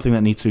 that's something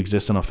that needs to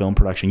exist in a film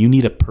production. You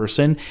need a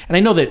person, and I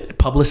know that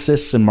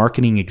publicists and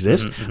marketing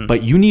exist,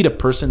 but you need a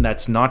person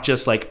that's not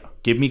just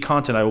give me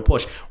content, I will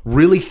push.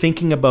 Really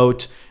thinking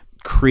about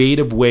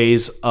creative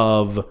ways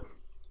of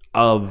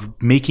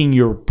making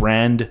your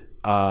brand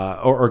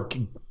or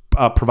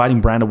providing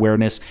brand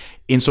awareness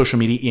in social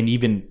media and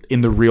even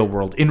in the real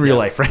world, in real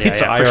life, right?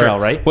 So IRL, sure.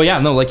 Right?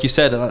 Well, no, like you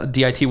said,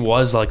 DIT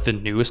was the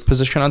newest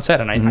position on set,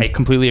 and I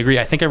completely agree.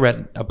 I think I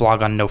read a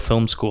blog on No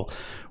Film School,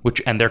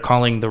 and they're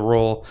calling the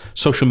role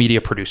social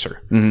media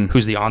producer,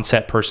 who's the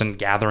on-set person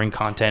gathering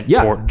content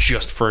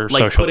for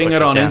social, putting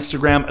it on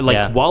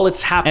Instagram, while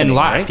it's happening, and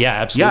live, right? Yeah,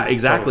 absolutely, yeah,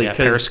 exactly,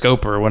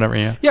 Periscope or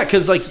whatever,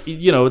 because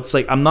it's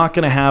I'm not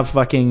gonna have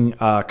fucking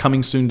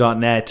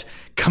comingsoon.net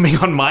coming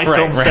on my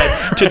film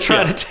set to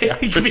try to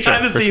take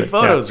behind the scene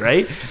photos,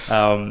 right?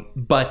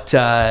 But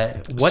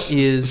what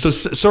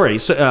is sorry?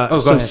 So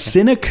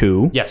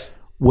Cineku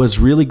was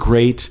really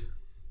great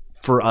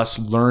for us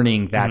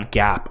learning that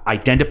gap,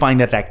 identifying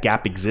that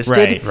gap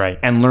existed,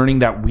 and learning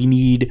that we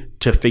need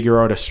to figure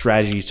out a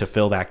strategy to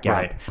fill that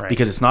gap.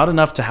 Because it's not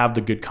enough to have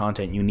the good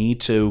content; you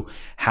need to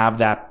have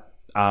that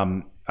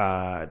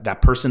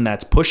that person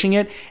that's pushing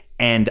it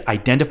and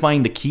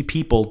identifying the key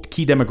people,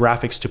 key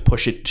demographics to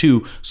push it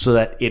to, so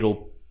that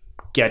it'll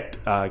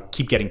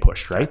keep getting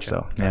pushed, right?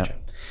 Gotcha.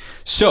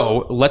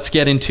 So let's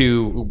get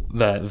into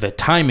the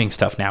timing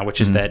stuff now,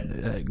 which is that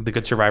The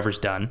Good Survivor's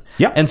done.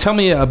 Yeah. And tell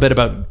me a bit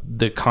about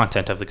the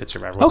content of The Good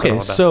Survivor. What's it all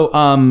about?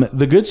 So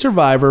The Good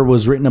Survivor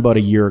was written about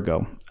a year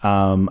ago.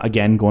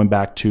 Again, going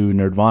back to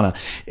Nerdvana,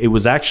 it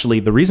was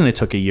actually, the reason it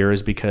took a year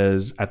is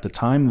because at the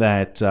time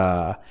that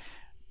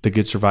The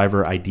Good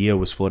Survivor idea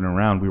was floating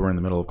around, we were in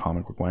the middle of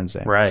Comic Book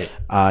Wednesday. Right.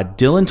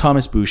 Dylan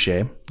Thomas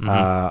Boucher,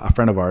 a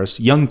friend of ours,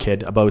 young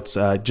kid, about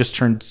just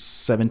turned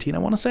 17, I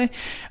want to say.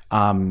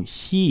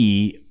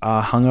 He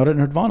hung out at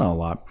Nerdvana a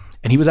lot.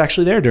 And he was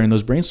actually there during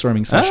those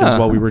brainstorming sessions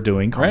while we were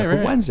doing Comic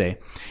Book Wednesday.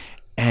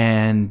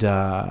 And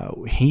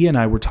he and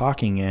I were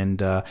talking and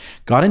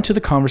got into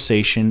the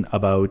conversation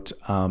about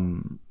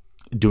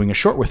doing a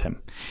short with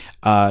him.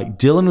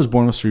 Dylan was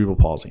born with cerebral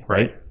palsy,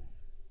 right?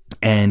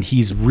 And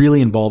he's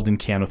really involved in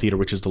Keanu Theater,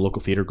 which is the local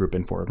theater group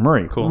in Fort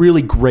McMurray. Cool.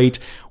 Really great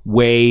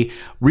way,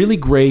 really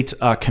great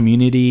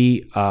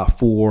community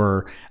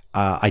for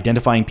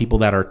identifying people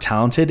that are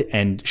talented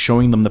and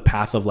showing them the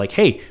path of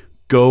hey,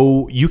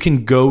 you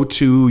can go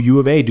to U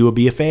of A, do a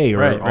BFA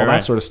or all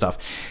that sort of stuff.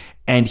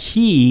 And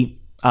he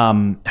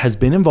has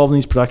been involved in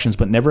these productions,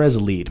 but never as a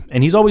lead.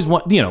 And he's always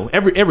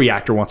every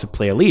actor wants to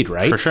play a lead,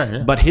 right? For sure.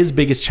 Yeah. But his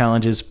biggest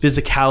challenge is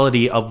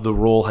physicality of the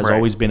role has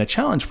always been a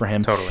challenge for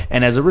him. Totally.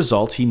 And as a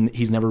result,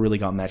 he's never really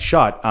gotten that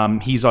shot.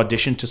 He's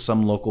auditioned to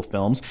some local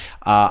films.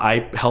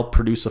 I helped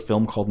produce a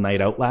film called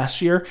Night Out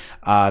last year.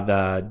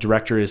 The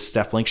director is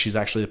Steph Link. She's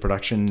actually the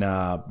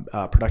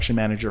production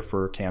manager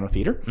for Keanu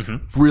Theater.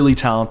 Really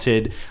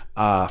talented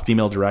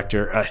female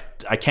director.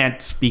 I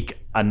can't speak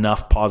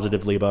enough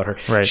positively about her.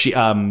 Right. She,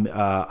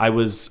 I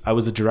was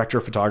the director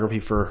of photography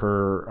for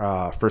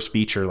her first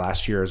feature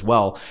last year as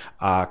well,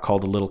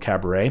 called A Little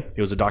Cabaret.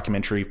 It was a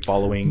documentary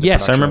following.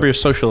 Yes, I remember your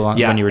social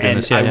when you were doing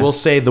this. I will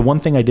say the one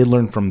thing I did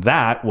learn from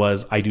that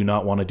was I do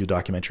not want to do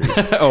documentaries.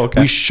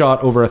 Okay. We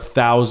shot over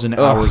 1,000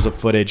 hours of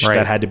footage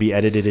that had to be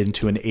edited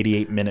into an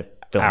 88-minute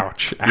film.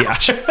 Ouch. Yeah.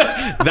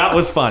 That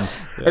was fun.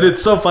 Yeah. And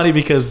it's so funny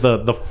because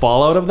the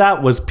fallout of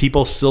that was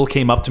people still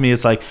came up to me.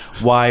 It's like,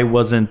 why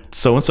wasn't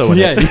so-and-so in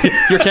it?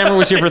 Your camera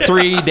was here for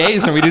 3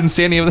 days and we didn't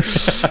see any of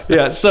this.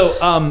 Yeah. So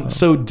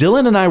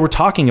Dylan and I were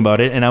talking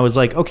about it and I was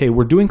like, okay,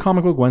 we're doing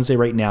Comic Book Wednesday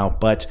right now,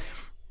 but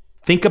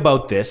think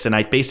about this. And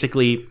I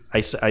basically,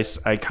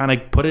 I kind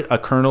of put a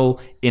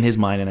kernel in his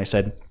mind and I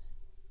said,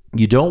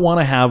 you don't want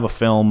to have a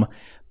film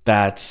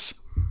that's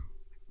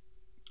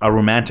a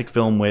romantic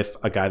film with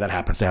a guy that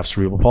happens to have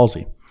cerebral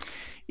palsy.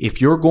 If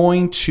you're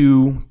going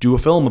to do a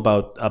film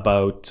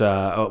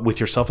about with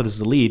yourself as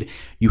the lead,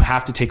 you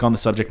have to take on the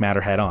subject matter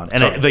head on.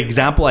 And the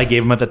example I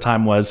gave him at the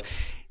time was,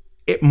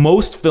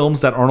 most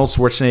films that Arnold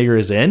Schwarzenegger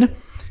is in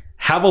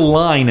have a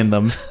line in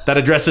them that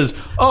addresses,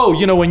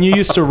 when you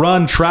used to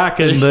run track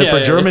for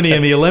Germany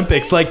in the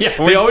Olympics, like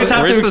they always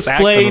have to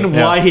explain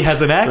why he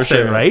has an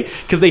accent, right?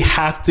 Because they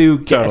have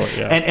to.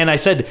 And I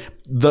said,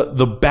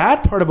 the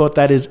bad part about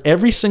that is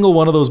every single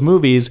one of those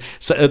movies,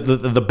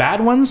 the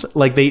bad ones,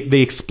 like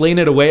they explain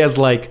it away as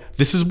like,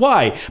 this is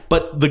why.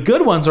 But the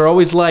good ones are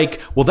always like,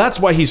 well, that's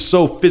why he's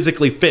so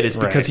physically fit, is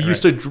because he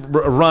used to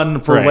run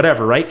for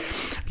whatever, right?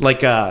 Like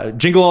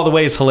Jingle All the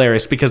Way is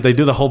hilarious because they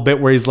do the whole bit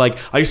where he's like,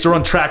 I used to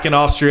run track in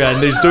Austria,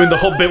 and they're doing the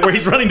whole bit where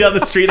he's running down the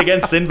street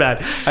against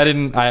Sinbad. I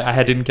didn't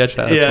catch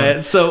that. That's funny.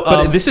 So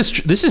but this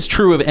is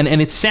true of,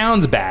 and it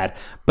sounds bad,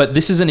 but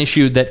this is an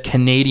issue that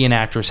Canadian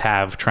actors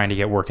have trying to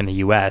get work in the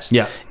US.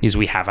 Is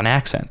we have an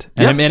accent,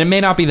 and it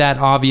may not be that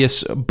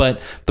obvious,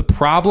 but the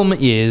problem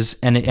is,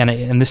 and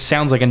this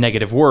sounds like a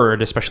negative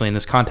word, especially in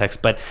this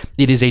context, but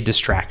it is a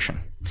distraction.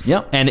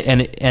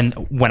 And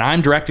when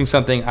I'm directing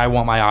something, I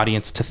want my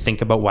audience to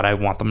think about what I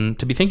want them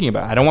to be thinking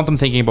about. I don't want them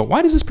thinking about,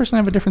 why does this person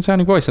have a different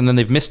sounding voice, and then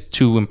they've missed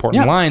two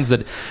important lines.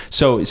 That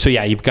so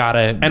you've got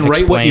to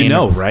write what you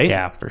know, right?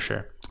 Yeah, for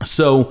sure.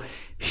 So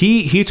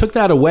he took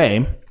that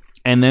away.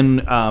 And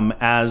then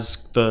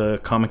as the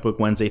Comic Book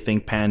Wednesday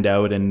thing panned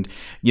out, and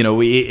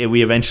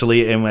we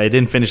eventually, and I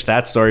didn't finish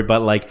that story,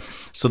 but like,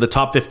 so the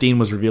top 15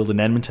 was revealed in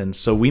Edmonton,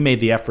 so we made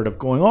the effort of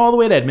going all the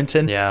way to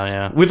Edmonton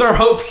with our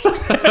hopes.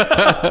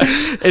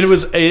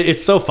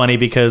 It's so funny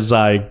because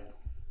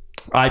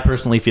I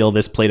personally feel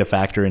this played a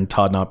factor in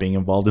Todd not being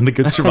involved in The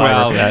Good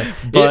Survivor.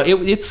 But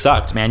it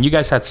sucked, man. You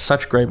guys had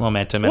such great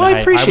momentum, and I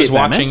appreciate I was that,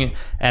 watching it,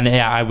 and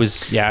I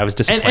was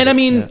disappointed. And I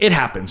mean, it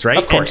happens, right?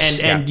 Of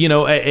course. And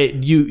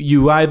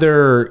you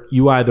either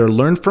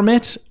learn from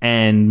it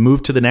and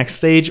move to the next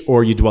stage,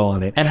 or you dwell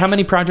on it. And how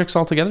many projects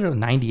altogether?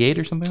 98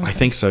 or something? I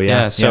think so.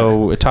 Yeah.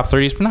 So top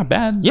 30 is not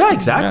bad. Yeah,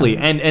 exactly.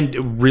 Yeah.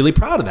 And really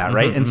proud of that,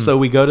 right? And so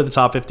we go to the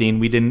top 15.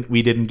 We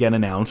didn't get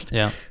announced.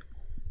 Yeah.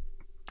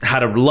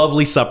 Had a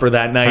lovely supper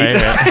that night.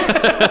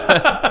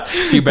 Right.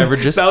 Few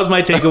beverages. That was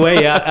my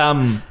takeaway.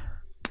 Yeah.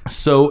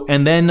 So,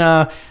 and then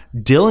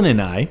Dylan and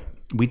I,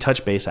 we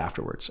touch base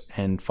afterwards,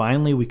 and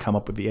finally we come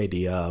up with the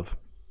idea of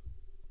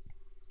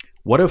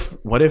what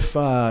if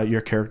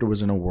your character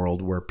was in a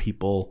world where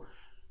people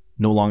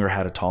no longer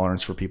had a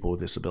tolerance for people with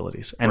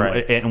disabilities,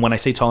 and when I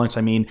say tolerance,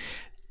 I mean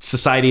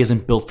society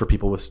isn't built for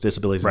people with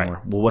disabilities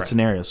anymore. Well, what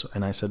scenarios?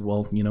 And I said,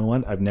 well, you know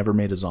what? I've never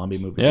made a zombie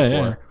movie before.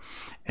 Yeah.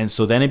 And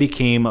so then it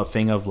became a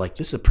thing of like,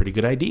 this is a pretty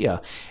good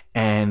idea.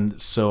 And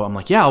so I'm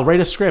like, yeah, I'll write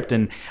a script.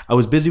 And I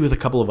was busy with a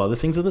couple of other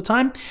things at the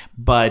time,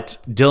 but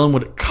Dylan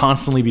would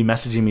constantly be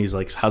messaging me. He's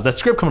like, how's that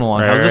script coming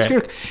along? How's the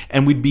script?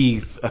 And we'd be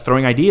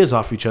throwing ideas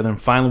off each other.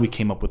 And finally we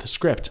came up with a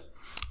script.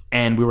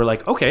 And we were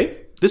like, okay,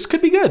 this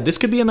could be good. This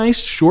could be a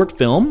nice short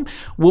film.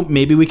 Well,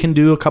 maybe we can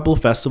do a couple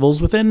of festivals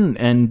within,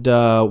 and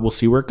we'll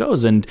see where it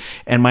goes. And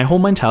my whole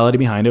mentality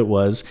behind it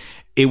was,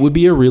 it would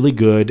be a really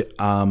good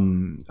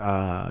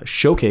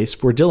showcase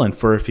for Dylan,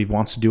 for if he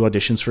wants to do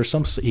auditions for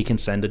some, he can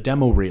send a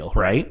demo reel,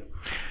 right?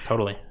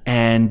 Totally.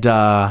 And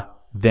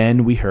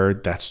then we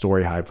heard that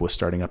Storyhive was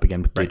starting up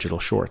again with digital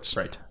shorts.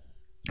 Right.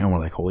 And we're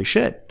like, holy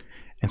shit.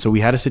 And so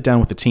we had to sit down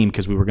with the team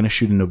because we were going to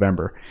shoot in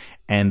November.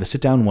 And the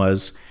sit down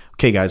was,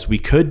 okay, guys, we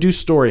could do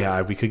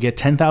Storyhive. We could get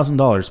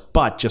 $10,000,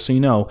 but just so you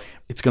know,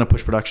 it's going to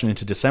push production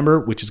into December,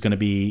 which is going to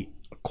be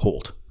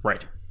cold.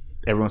 Right.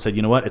 Everyone said,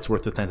 you know what? It's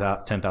worth the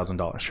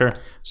 $10,000. Sure.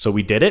 So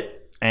we did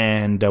it,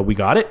 and we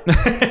got it,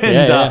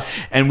 and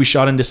and we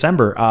shot in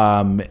December.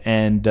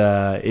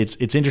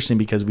 It's interesting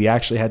because we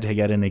actually had to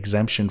get an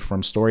exemption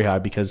from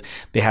Storyhive because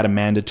they had a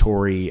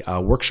mandatory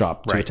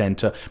workshop to attend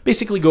to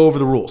basically go over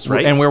the rules,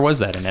 right? And where was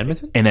that? In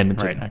Edmonton? In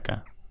Edmonton. Right. Okay.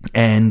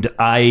 And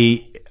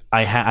I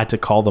had to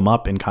call them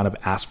up and kind of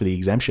ask for the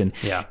exemption.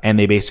 Yeah. And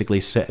they basically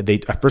said,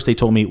 at first they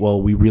told me,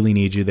 well, we really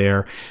need you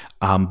there,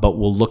 but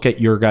we'll look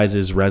at your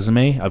guys'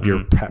 resume of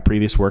your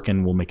previous work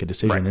and we'll make a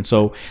decision. Right. And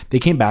so they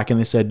came back and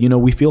they said,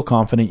 we feel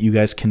confident you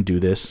guys can do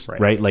this,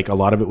 right? Like a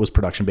lot of it was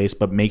production based,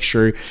 but make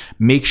sure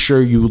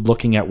you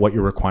looking at what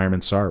your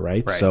requirements are,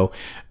 right? So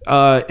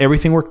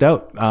everything worked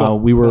out. Cool.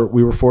 We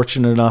were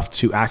fortunate enough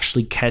to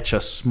actually catch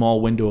a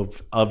small window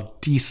of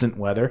decent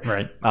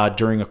weather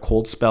during a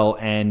cold spell,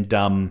 and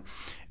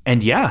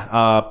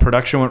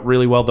production went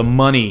really well. The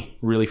money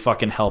really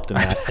fucking helped in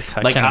that.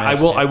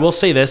 I will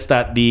say this,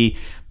 that the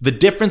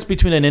difference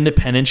between an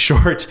independent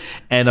short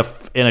and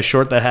a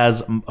short that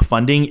has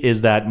funding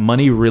is that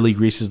money really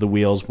greases the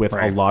wheels with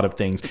a lot of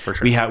things. For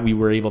sure. We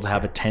were able to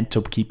have a tent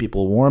to keep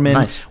people warm in.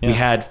 Nice. Yeah. We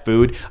had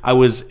food.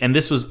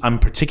 I'm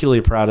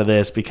particularly proud of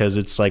this because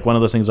it's like one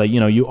of those things like,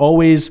 you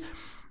always,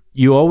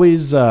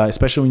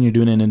 especially when you're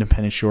doing an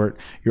independent short,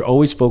 you're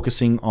always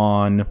focusing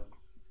on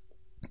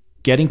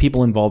getting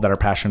people involved that are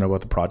passionate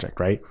about the project,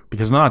 right?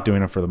 because they're not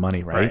doing it for the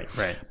money, right?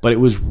 Right. But it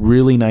was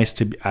really nice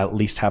to at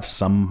least have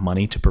some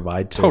money to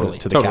provide to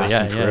the cast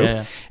and crew.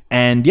 Yeah.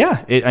 And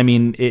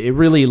it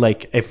really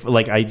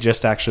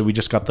we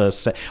just got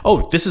this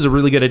is a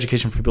really good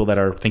education for people that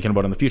are thinking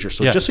about it in the future.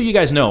 So just so you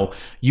guys know,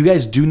 you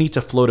guys do need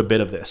to float a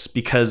bit of this,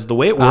 because the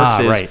way it works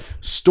is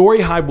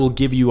Storyhive will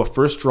give you a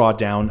first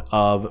drawdown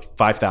of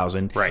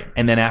 $5,000. Right.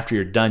 And then after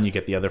you're done, you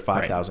get the other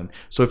 $5,000. Right.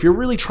 So if you're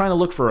really trying to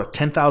look for a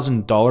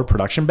 $10,000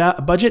 production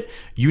budget,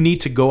 you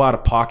need to go out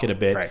of pocket a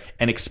bit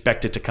and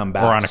expect it to come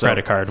back. Or on a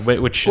credit card,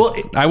 which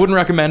I wouldn't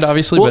recommend,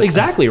 obviously. Well,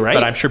 exactly, right?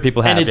 But I'm sure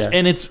people have.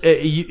 And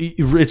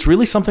it's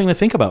really something to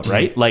think about,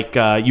 right? Like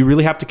you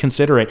really have to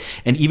consider it.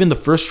 And even the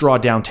first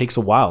drawdown takes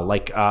a while.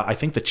 Like I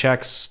think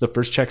the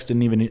first checks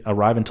didn't even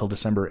arrive until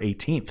December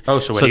 18th. Oh,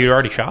 so you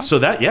already shot? So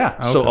that, yeah.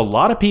 Okay. So a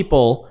lot of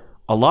people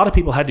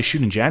had to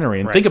shoot in January.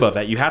 And think about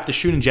that. You have to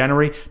shoot in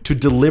January to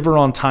deliver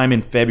on time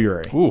in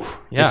February. Oof.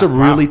 Yeah. It's a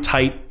really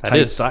tight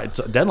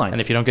deadline.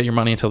 And if you don't get your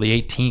money until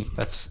the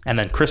 18th, and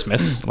then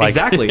Christmas.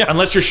 Exactly.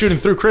 Unless you're shooting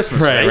through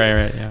Christmas, right?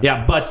 Right.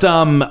 Yeah. But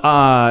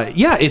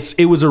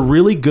it was a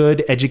really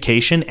good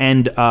education.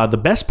 And the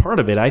best part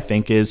of it, I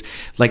think, is,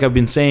 like I've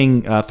been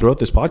saying throughout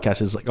this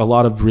podcast, is like a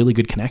lot of really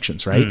good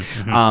connections, right?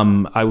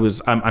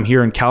 Mm-hmm. I'm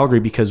here in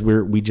Calgary because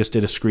we just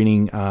did a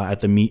screening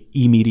at the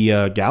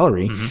E-Media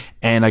Gallery,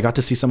 and I got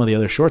to see some of the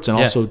other shorts and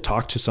also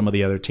talk to some of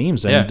the other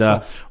teams,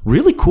 and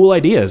really cool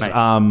ideas.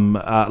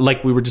 Nice.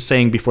 Like we were just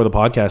saying before the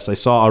podcast, I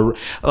saw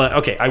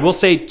I will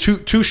say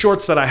two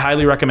shorts that I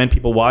highly recommend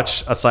people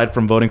watch aside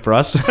from voting for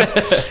us.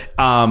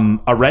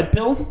 A Red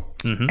Pill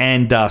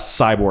and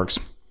Cyborgs.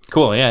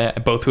 Cool. Yeah.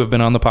 Both who have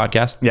been on the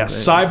podcast. Yeah.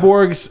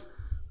 Cyborgs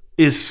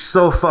is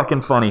so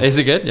fucking funny. Is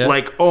it good? Yeah.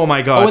 Like, oh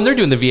my God. Oh, and they're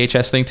doing the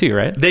VHS thing too,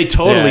 right? They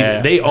totally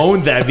did. They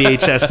owned that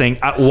VHS thing.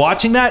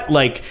 Watching that,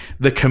 like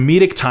the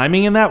comedic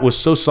timing in that was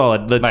so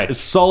solid. Nice.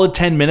 Solid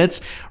 10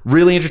 minutes,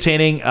 really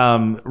entertaining.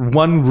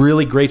 One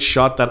really great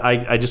shot that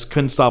I just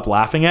couldn't stop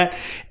laughing at.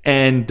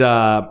 And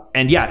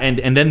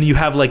then you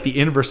have like the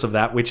inverse of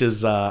that, which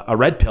is a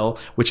Red Pill,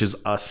 which is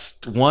a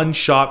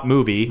one-shot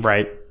movie.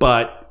 Right.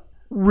 But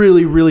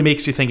really, really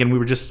makes you think. And we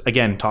were just,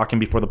 again, talking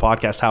before the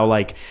podcast, how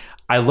like,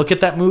 I look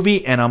at that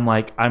movie and I'm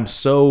like, I'm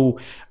so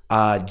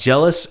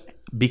jealous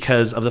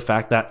because of the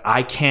fact that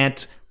I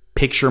can't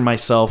picture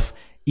myself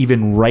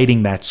even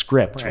writing that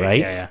script,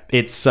 right? Yeah.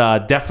 It's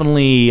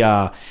definitely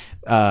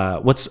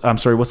what's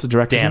the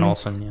director's name?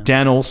 Olson. Yeah.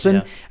 Dan Olson.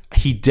 Yeah.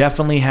 He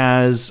definitely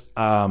has,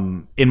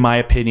 in my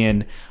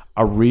opinion,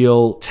 a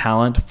real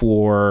talent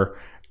for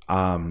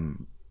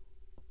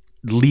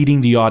leading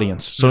the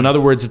audience. So in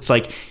other words, it's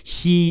like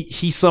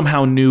he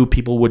somehow knew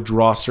people would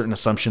draw certain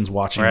assumptions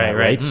watching that,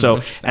 right? So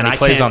and I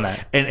plays on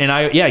that. And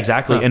I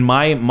exactly. Huh. And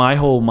my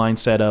whole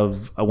mindset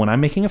of when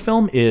I'm making a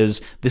film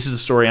is, this is a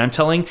story I'm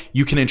telling,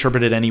 you can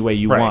interpret it any way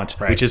you want,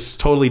 which is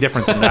totally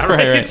different than that,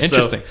 right?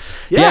 Interesting.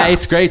 Yeah,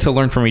 it's great to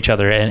learn from each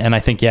other, and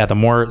I think the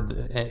more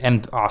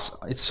and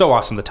awesome, it's so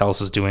awesome that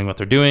TELUS is doing what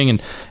they're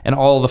doing, and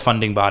all the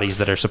funding bodies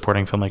that are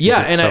supporting filmmakers.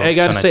 Yeah, and I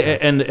got to say,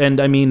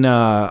 and I mean,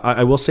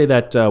 I will say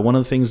that one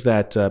of the things that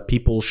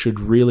people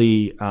should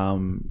really,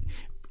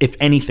 if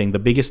anything, the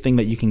biggest thing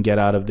that you can get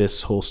out of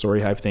this whole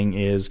Storyhive thing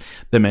is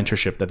the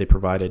mentorship that they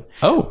provided.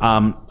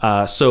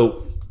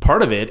 So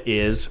part of it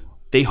is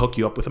they hook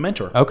you up with a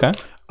mentor. Okay.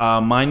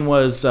 Mine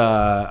was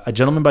a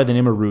gentleman by the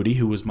name of Rudy,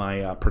 who was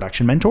my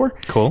production mentor.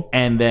 Cool.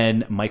 And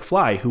then Mike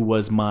Fly, who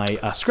was my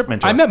script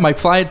mentor. I met Mike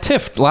Fly at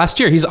TIFF last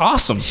year. He's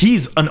awesome.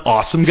 He's an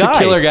awesome guy. He's a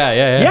killer guy.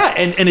 Yeah.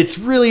 And it's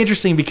really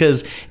interesting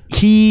because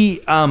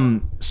he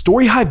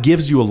Storyhive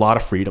gives you a lot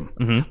of freedom.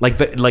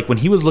 Mm-hmm. Like when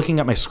he was looking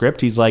at my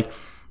script, he's like,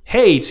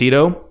 "Hey,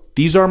 Tito,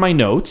 these are my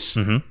notes.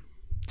 Mm-hmm.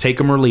 Take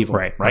them or leave them."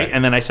 Right.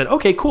 And then I said,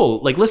 "Okay, cool.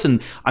 Like,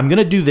 listen, I'm going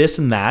to do this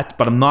and that,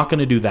 but I'm not going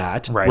to do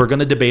that. Right. We're going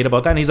to debate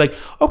about that." And he's like,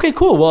 "Okay,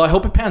 cool. Well, I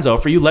hope it pans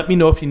out for you. Let me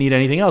know if you need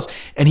anything else."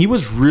 And he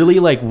was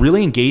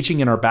really engaging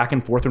in our back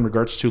and forth in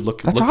regards to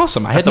That's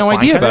awesome. I had no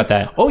idea about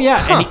that. Oh yeah.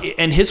 Huh.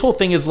 And his whole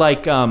thing is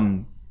like,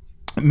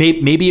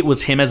 maybe it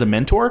was him as a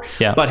mentor,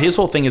 but his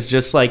whole thing is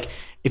just like,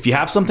 if you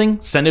have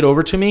something, send it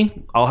over to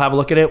me. I'll have a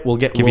look at it. We'll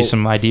give you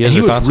some ideas.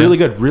 And he was really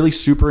good, really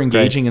super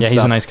engaging and stuff.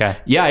 He's a nice guy.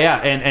 Yeah.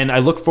 And I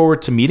look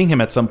forward to meeting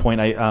him at some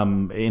point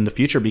in the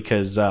future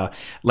because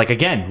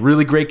again,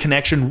 really great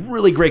connection,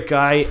 really great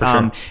guy. For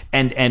sure.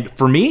 And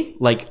for me,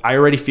 like I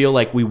already feel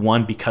like we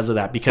won because of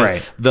that, because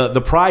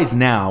the prize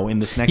now in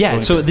this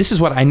next so this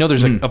is what I know.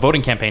 There's a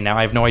voting campaign now.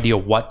 I have no idea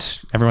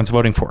what everyone's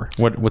voting for.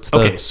 What's the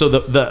Okay, so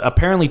the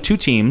apparently two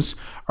teams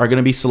are going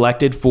to be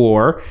selected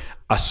for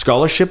a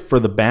scholarship for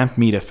the Banff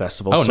Media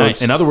Festival. Oh, so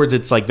nice. In other words,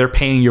 it's like they're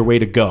paying your way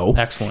to go.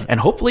 Excellent. And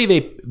hopefully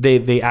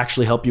they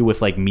actually help you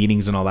with like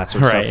meetings and all that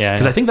sort of stuff.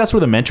 Because I think that's where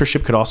the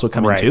mentorship could also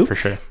come into. For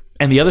sure.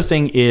 And the other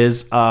thing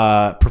is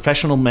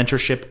professional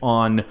mentorship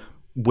on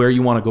where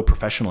you want to go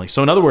professionally.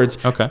 So in other words,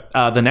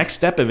 the next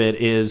step of it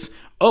is,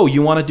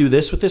 you want to do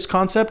this with this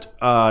concept?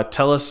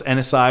 TELUS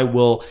NSI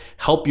will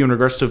help you in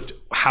regards to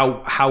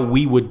how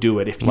we would do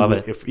it. If you Love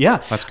it.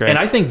 That's great. And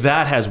I think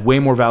that has way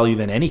more value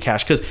than any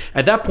cash, because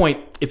at that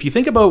point, if you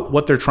think about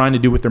what they're trying to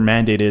do with their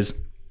mandate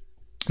is,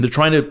 they're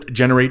trying to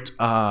generate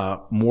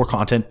more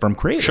content from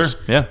creators.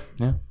 Sure. Yeah.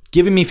 Yeah.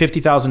 Giving me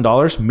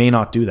 $50,000 may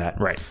not do that.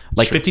 Right.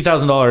 Like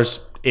 $50,000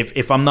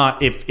 if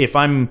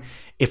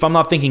I'm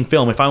not thinking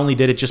film, if I only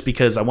did it just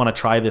because I want to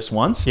try this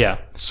once,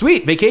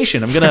 sweet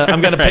vacation. I'm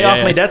gonna pay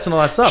off my debts and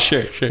all that stuff.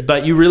 Sure.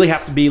 But you really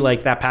have to be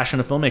like that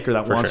passionate filmmaker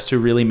that wants to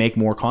really make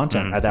more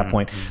content at that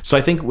point. So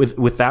I think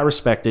with that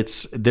respect,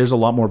 there's a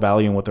lot more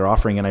value in what they're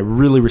offering, and I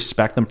really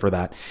respect them for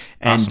that.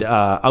 And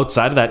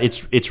outside of that,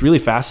 it's really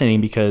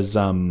fascinating because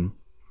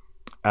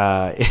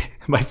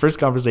my first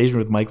conversation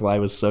with Mike Lai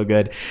was so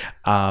good.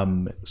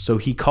 So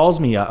he calls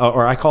me,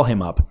 or I call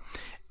him up.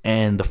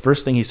 And the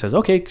first thing he says,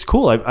 okay,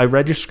 cool. I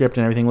read your script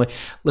and everything. Like,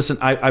 listen,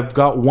 I've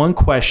got one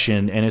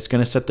question and it's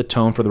going to set the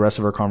tone for the rest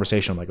of our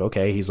conversation. I'm like,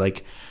 okay. He's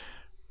like,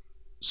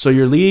 so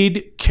your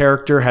lead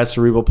character has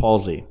cerebral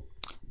palsy.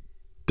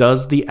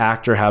 Does the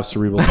actor have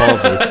cerebral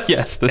palsy?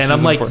 Yes. And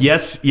I'm like,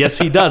 yes,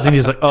 he does. And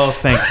he's like, oh,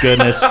 thank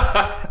goodness.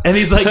 And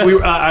he's like,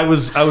 I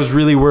was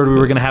really worried we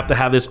were going to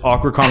have this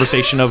awkward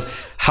conversation of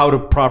how to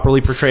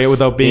properly portray it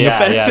without being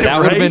offensive.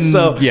 That right? Been,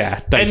 so,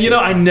 dicey. and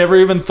I never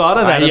even thought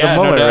of that at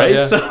the moment, right?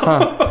 Yeah.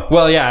 So,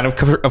 well, yeah, and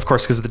of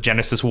course, because the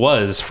genesis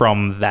was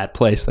from that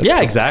place. That's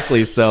cool.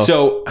 Exactly.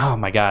 So, oh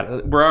my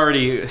God, we're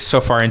already so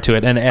far into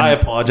it, and I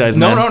apologize.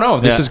 Man. No,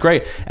 this is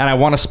great, and I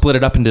want to split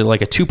it up into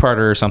like a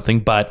two-parter or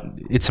something, but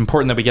it's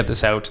important that we get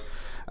this out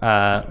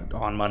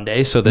on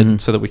Monday so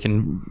that we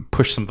can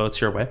push some votes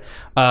your way.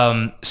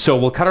 So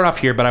we'll cut it off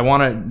here, but I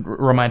want to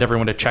remind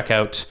everyone to check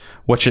out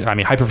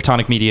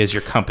Hyperphotonic Media is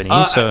your company.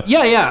 What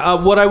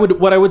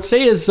I would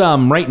say is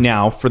right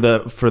now for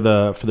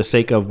the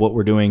sake of what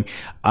we're doing,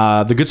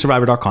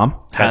 thegoodsurvivor.com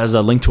has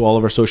a link to all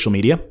of our social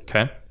media.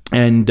 Okay.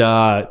 And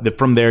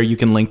from there, you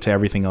can link to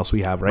everything else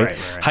we have, right?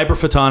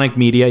 Hyperphotonic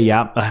Media,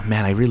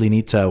 man, I really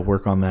need to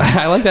work on that.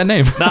 I like that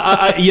name.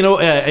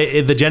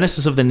 The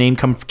genesis of the name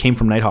came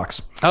from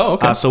Nighthawks. Oh,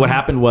 okay. So what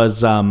happened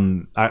was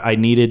I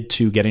needed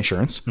to get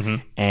insurance,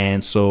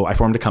 and so I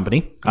formed a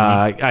company.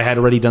 I had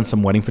already done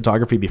some wedding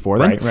photography before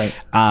then. Right.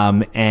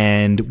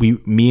 And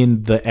me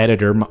and the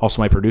editor,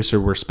 also my producer,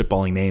 were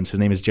spitballing names. His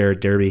name is Jared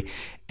Derby.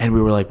 And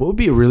we were like, what would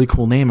be a really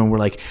cool name? And we're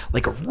like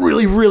a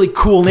really, really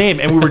cool name.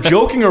 And we were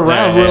joking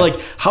around. We were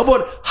like, how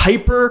about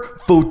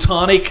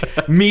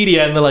Hyperphotonic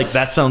Media? And they're like,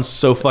 that sounds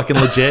so fucking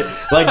legit.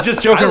 Like,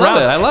 just joking around.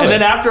 I love it. And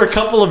then after a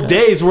couple of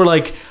days, we're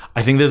like,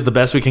 I think this is the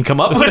best we can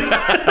come up with.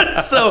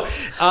 So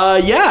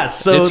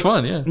it's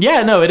fun.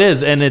 No, it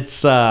is, and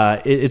it's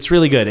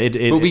really good.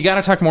 But we got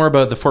to talk more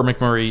about the Fort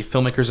McMurray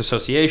Filmmakers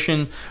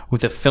Association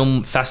with the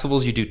film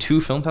festivals. You do 2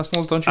 film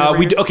festivals, don't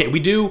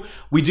you?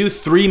 We do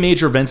 3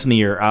 major events in the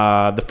year.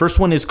 The first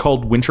one is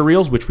called Winter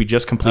Reels, which we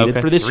just completed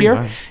for this year.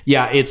 Nice.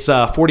 Yeah, it's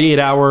a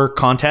 48-hour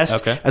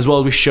contest, as well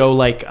as we show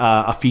like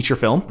a feature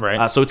film.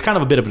 Right. So it's kind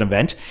of a bit of an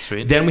event.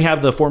 Sweet. Then we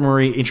have the Fort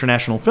McMurray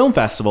International Film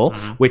Festival,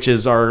 which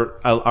is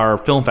our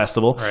film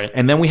festival,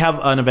 and then we have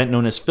an event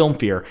known as Film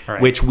Fear,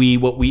 which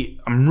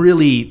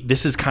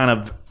this is kind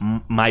of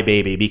my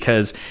baby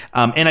because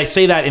and I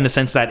say that in the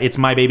sense that it's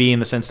my baby in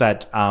the sense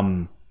that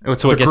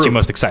it's what gets you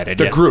most excited.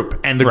 The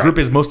group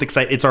is most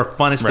excited. It's our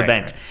funnest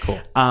event.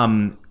 Right.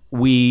 Cool.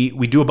 We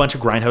do a bunch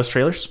of Grindhouse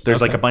trailers. There's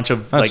like a bunch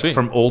of sweet.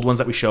 From old ones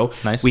that we show.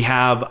 Nice. We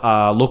have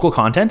local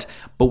content,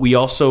 but we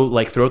also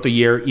like throughout the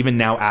year, even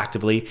now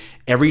actively,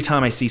 every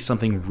time I see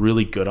something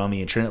really good on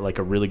the internet, like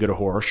a really good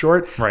horror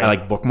short, I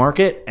like bookmark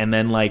it, and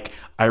then like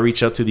I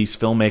reach out to these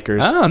filmmakers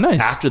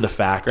after the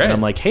fact, and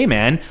I'm like, hey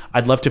man,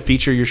 I'd love to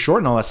feature your short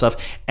and all that stuff.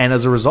 And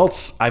as a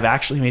result, I've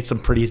actually made some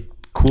pretty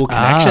cool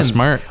connections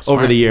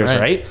over the years,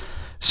 right?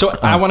 So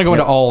I want to go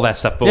into all that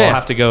stuff, but we'll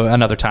have to go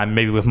another time,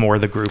 maybe with more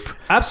of the group.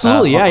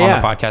 Absolutely, on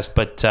the podcast.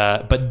 But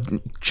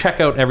check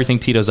out everything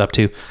Tito's up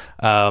to,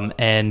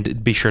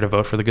 and be sure to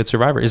vote for The Good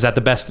Survivor. Is that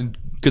the best?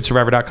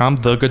 GoodSurvivor.com?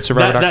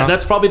 TheGoodSurvivor.com?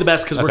 That's probably the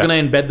best because we're going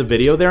to embed the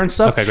video there and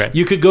stuff. Okay, great.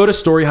 You could go to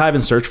Storyhive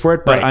and search for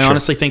it, but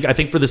honestly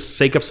think for the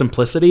sake of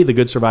simplicity,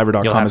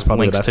 TheGoodSurvivor.com is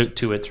probably the best. Links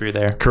to it through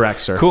there. Correct,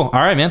 sir. Cool. All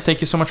right, man.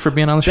 Thank you so much for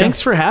being on the show.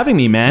 Thanks for having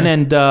me, man.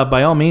 And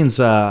by all means,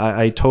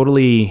 I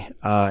totally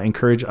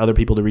encourage other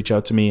people to reach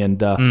out to me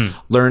and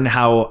learn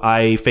how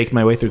I faked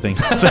my way through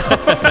things.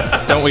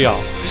 Don't we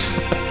all?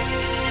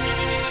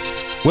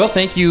 Well,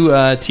 thank you,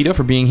 Tito,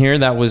 for being here.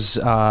 That was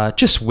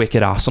just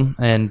wicked awesome.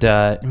 And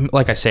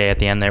like I say at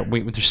the end there,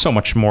 there's so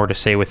much more to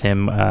say with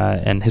him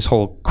and his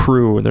whole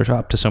crew. They're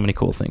up to so many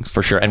cool things.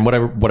 For sure. And what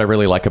I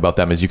really like about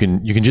them is you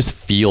can just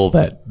feel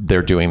that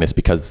they're doing this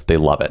because they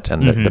love it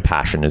and the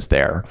passion is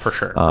there. For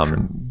sure.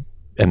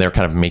 And they're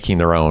kind of making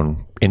their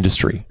own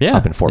industry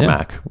up in Fort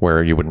Mac,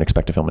 where you wouldn't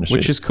expect a film industry.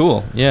 Which is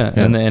cool,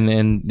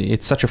 and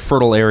it's such a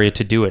fertile area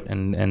to do it,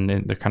 and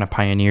they're kind of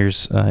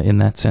pioneers in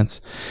that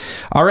sense.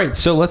 All right,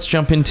 so let's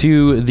jump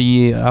into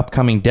the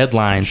upcoming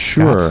deadlines.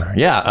 Sure,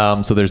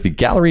 Scott. So there's the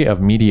Gallery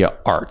of Media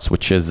Arts,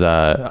 which is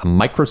a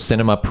micro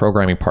cinema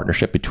programming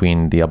partnership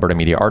between the Alberta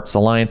Media Arts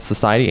Alliance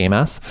Society,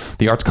 AMAS,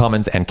 the Arts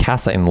Commons, and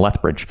CASA in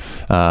Lethbridge,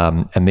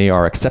 and they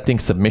are accepting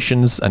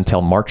submissions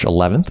until March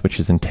 11th, which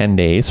is in 10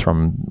 days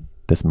from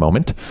this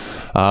moment.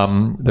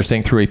 They're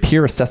saying through a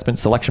peer assessment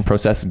selection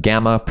process,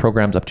 Gamma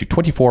programs up to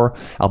 24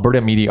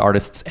 Alberta media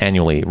artists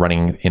annually,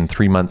 running in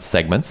 3-month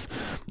segments.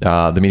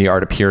 The media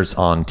art appears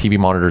on TV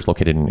monitors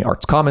located in the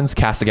Arts Commons,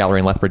 Casa Gallery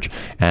in Lethbridge,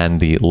 and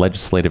the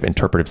Legislative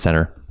Interpretive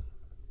Centre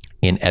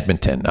in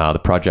Edmonton. The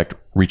project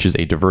reaches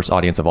a diverse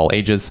audience of all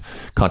ages.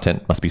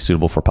 Content must be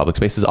suitable for public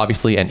spaces,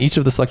 obviously, and each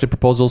of the selected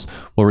proposals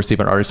will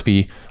receive an artist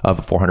fee of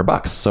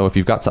 $400. So if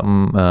you've got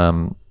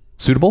something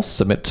suitable,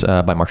 submit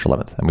by March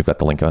 11th. And we've got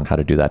the link on how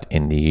to do that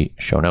in the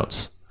show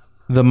notes.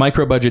 The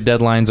micro budget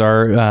deadlines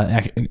are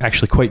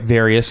actually quite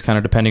various, kind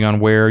of depending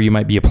on where you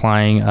might be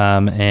applying.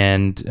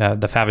 And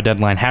the FAVA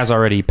deadline has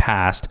already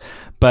passed.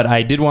 But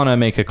I did want to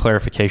make a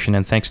clarification,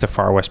 and thanks to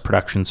Far West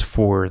Productions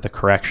for the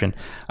correction.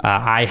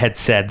 I had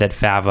said that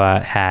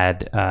FAVA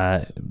had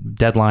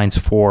deadlines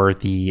for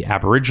the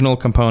Aboriginal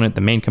component,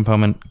 the main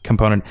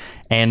component,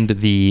 and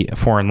the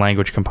foreign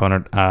language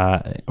component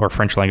or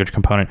French language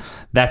component.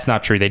 That's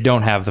not true. They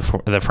don't have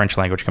the French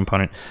language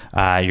component.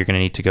 You're going to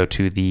need to go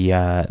to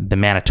the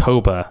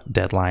Manitoba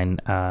deadline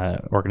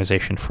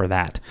organization for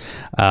that.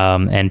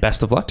 And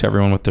best of luck to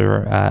everyone with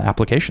their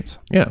applications.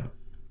 Yeah.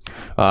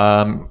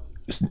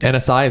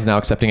 NSI is now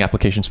accepting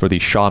applications for the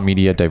Shaw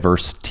Media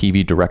Diverse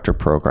TV Director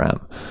Program.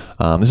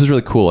 This is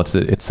really cool. It's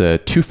a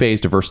 2-phase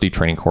diversity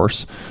training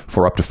course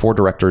for up to 4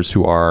 directors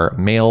who are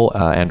male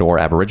and or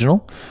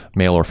Aboriginal,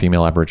 male or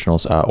female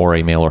Aboriginals, or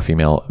a male or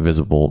female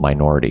visible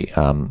minority,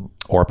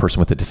 or a person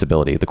with a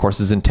disability. The course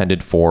is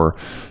intended for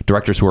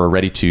directors who are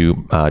ready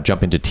to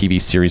jump into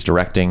TV series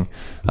directing,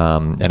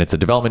 and it's a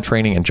development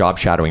training and job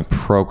shadowing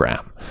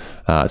program.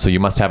 So you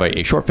must have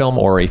a short film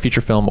or a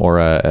feature film or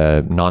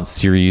a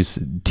non-series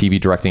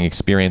TV directing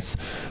experience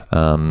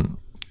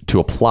to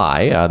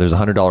apply. There's a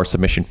 $100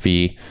 submission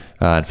fee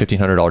and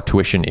 $1,500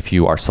 tuition if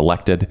you are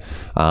selected.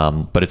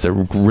 But it's a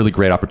really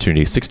great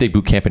opportunity. 6-day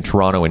boot camp in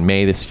Toronto in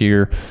May this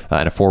year,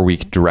 and a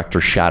 4-week director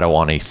shadow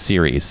on a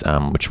series,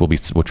 which will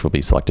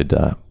be selected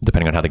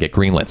depending on how they get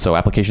greenlit. So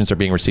applications are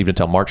being received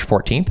until March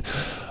 14th.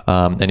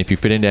 And if you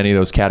fit into any of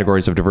those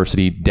categories of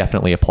diversity,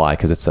 definitely apply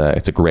because it's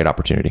a great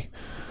opportunity.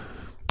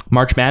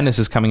 March Madness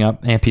is coming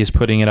up. Ampy is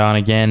putting it on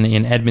again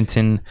in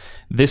Edmonton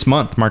this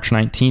month, March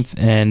 19th.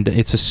 And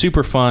it's a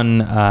super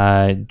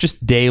fun,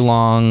 just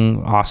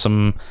day-long,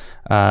 awesome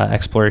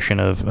exploration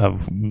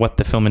of what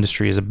the film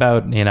industry is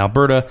about in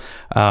Alberta.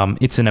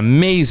 It's an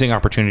amazing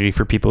opportunity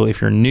for people. If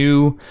you're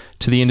new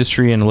to the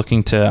industry and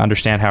looking to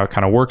understand how it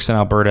kind of works in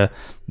Alberta,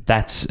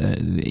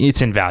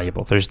 it's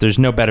invaluable. There's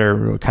no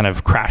better kind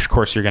of crash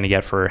course you're going to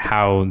get for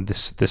how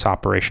this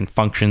operation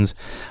functions.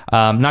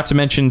 Not to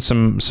mention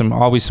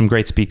always some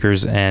great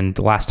speakers. And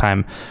last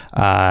time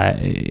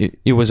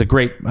it was a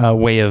great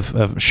way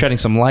of shedding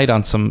some light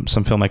on some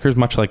filmmakers,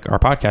 much like our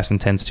podcast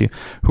intends to,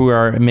 who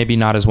are maybe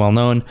not as well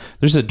known.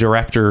 There's a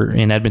director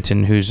in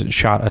Edmonton who's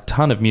shot a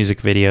ton of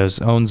music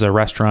videos, owns a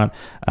restaurant.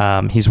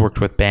 He's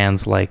worked with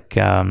bands like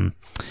a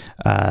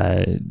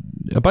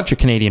bunch of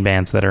Canadian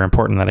bands that are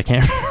important that I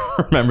can't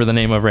remember the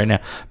name of right now.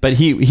 But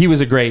he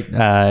was a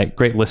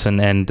great listen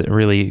and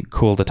really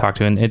cool to talk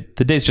to. And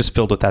the day's just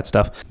filled with that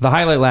stuff. The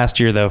highlight last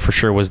year, though, for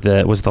sure was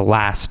the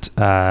last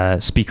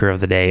speaker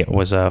of the day.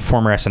 Was a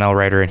former SNL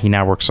writer, and he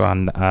now works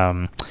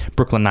on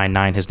Brooklyn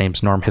Nine-Nine. His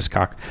name's Norm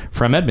Hiscock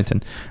from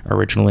Edmonton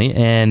originally,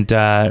 and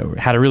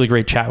had a really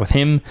great chat with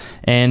him.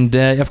 And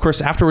of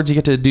course, afterwards you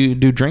get to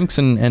do drinks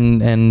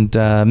and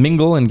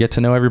mingle and get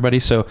to know everybody.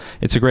 So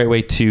it's a great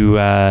way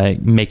to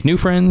make new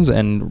friends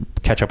and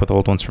catch up with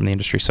old ones from the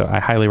industry. So I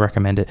highly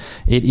recommend it.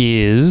 It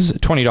is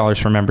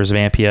 $20 for members of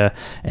Ampia,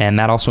 and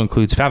that also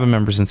includes FAVA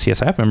members and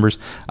CSIF members,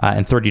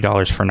 and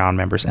 $30 for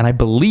non-members. And I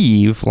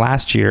believe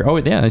last year,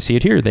 I see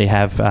it here, they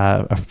have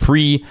a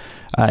free.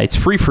 It's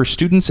free for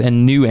students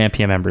and new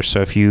Ampia members.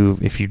 So if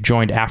you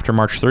joined after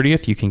March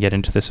 30th, you can get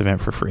into this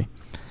event for free.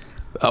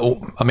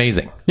 Oh,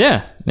 amazing.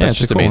 Yeah, that's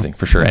just cool. Amazing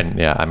for sure. And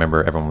yeah, I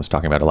remember everyone was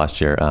talking about it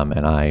last year,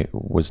 and I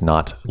was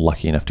not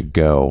lucky enough to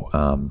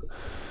go,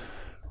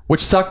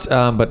 which sucked,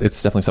 but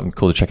it's definitely something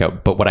cool to check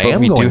out. But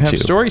we do have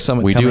Story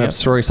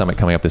Summit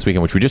coming up this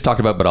weekend, which we just talked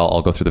about, but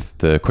I'll go through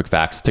the quick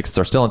facts. Tickets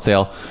are still on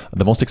sale.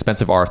 The most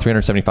expensive are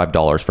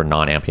 $375 for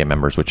non-Ampia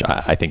members, which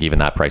I think even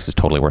that price is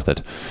totally worth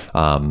it.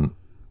 And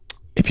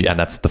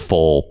that's the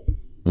full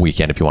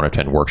weekend if you want to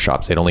attend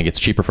workshops. It only gets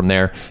cheaper from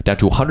there, down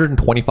to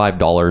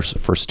 $125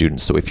 for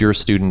students. So if you're a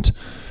student,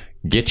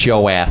 get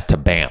your ass to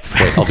Banff.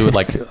 Wait, I'll do it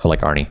like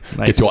Arnie.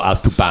 Nice. Get your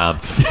ass to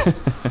Banff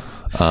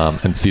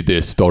and see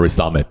the Story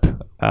Summit.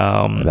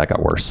 That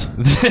got worse.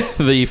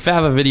 The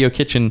FAVA Video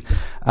Kitchen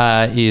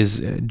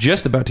is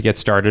just about to get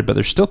started, but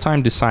there's still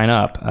time to sign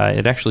up.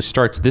 It actually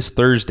starts this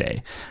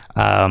Thursday.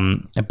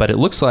 But it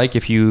looks like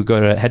if you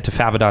head to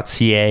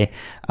fava.ca,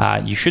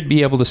 you should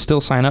be able to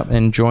still sign up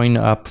and join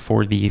up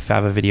for the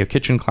FAVA Video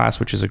Kitchen class,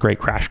 which is a great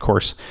crash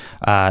course.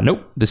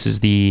 Nope, this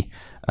is the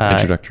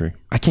introductory.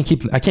 I can't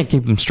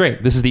keep them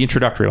straight. This is the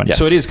introductory one. Yes.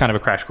 So it is kind of a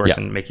crash course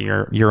in making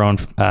your own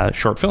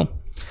short film.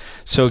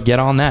 So get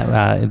on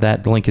that.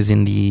 That link is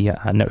in the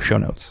show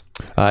notes.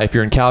 If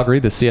you're in Calgary,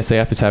 the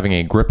CSAF is having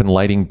a grip and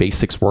lighting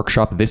basics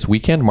workshop this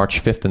weekend,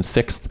 March 5th and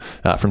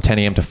 6th, from 10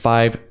 a.m. to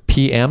 5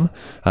 p.m.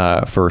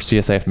 For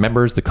CSAF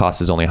members, the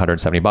cost is only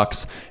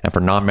 $170, and for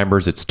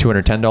non-members, it's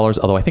 $210.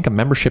 Although I think a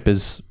membership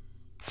is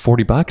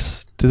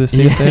 $40 to the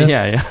CSAF.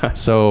 Yeah.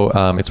 So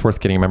it's worth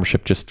getting a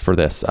membership just for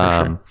this.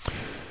 Sure.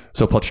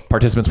 So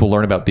participants will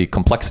learn about the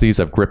complexities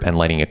of grip and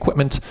lighting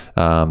equipment,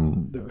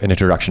 an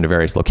introduction to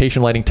various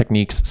location lighting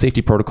techniques,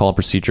 safety protocol and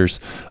procedures.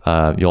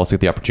 You'll also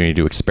get the opportunity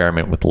to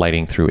experiment with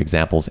lighting through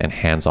examples and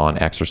hands-on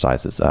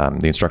exercises.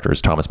 The instructor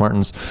is Thomas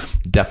Martins.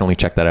 Definitely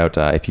check that out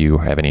if you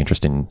have any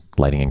interest in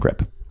lighting and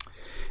grip.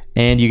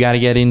 And you got to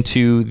get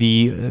into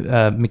the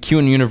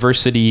MacEwan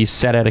University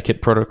set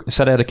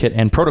etiquette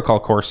and protocol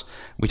course.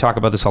 We talk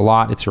about this a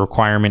lot. It's a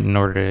requirement in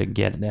order to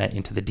get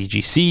into the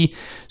DGC.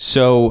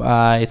 So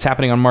it's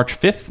happening on March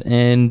 5th,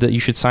 and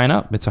you should sign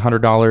up. It's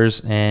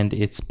 $100, and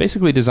it's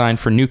basically designed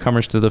for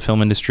newcomers to the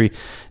film industry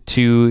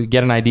to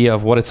get an idea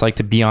of what it's like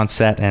to be on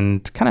set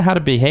and kind of how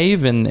to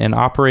behave and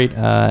operate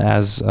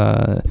as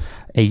a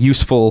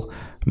useful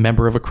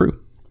member of a crew.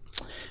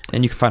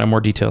 And you can find out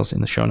more details in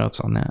the show notes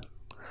on that.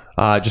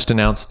 Just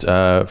announced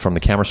from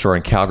the Camera Store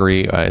in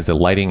Calgary is a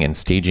lighting and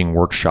staging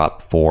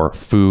workshop for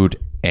food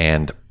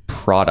and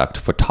product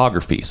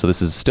photography. So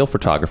this is still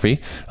photography,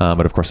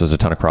 but of course there's a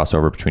ton of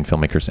crossover between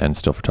filmmakers and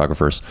still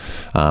photographers.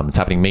 It's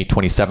happening May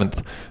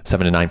 27th,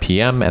 7 to 9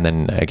 p.m. and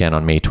then again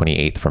on May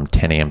 28th from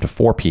 10 a.m. to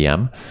 4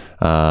 p.m.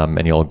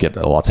 And you'll get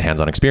lots of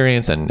hands-on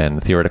experience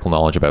and theoretical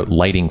knowledge about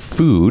lighting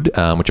food,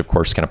 which of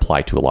course can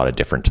apply to a lot of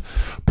different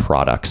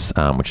products,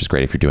 which is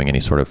great if you're doing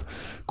any sort of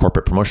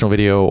corporate promotional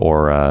video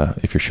or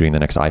if you're shooting the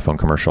next iPhone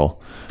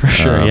commercial. For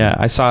sure, yeah.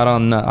 I saw it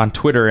on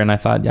Twitter, and I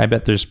thought, I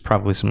bet there's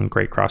probably some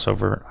great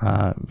crossover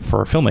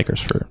for filmmakers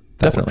for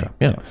definitely.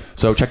 Yeah.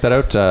 So check that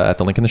out at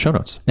the link in the show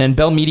notes. And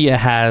Bell Media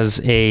has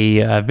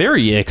a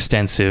very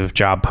extensive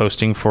job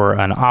posting for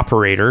an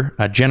operator,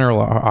 a general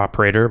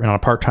operator, on a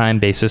part-time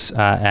basis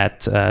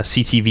at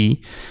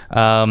CTV.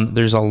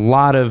 There's a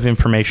lot of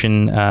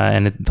information,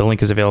 and the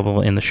link is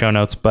available in the show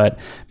notes. But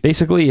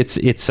basically,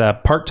 it's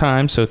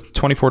part-time, so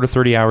 24 to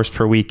 30 hours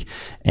per week,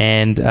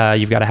 and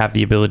you've got to have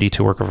the ability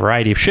to work a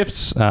variety of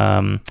shifts.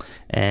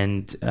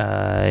 And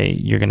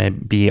you're going to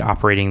be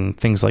operating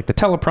things like the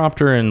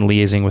teleprompter and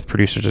liaising with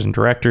producers and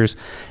directors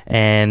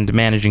and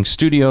managing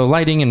studio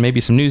lighting and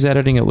maybe some news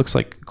editing. It looks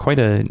like quite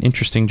an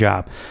interesting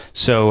job.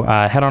 So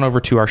head on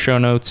over to our show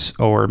notes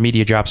or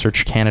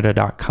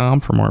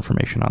MediaJobSearchCanada.com for more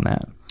information on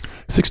that.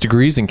 6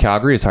 Degrees in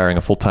Calgary is hiring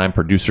a full-time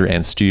producer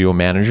and studio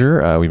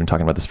manager. We've been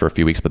talking about this for a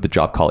few weeks, but the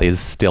job call is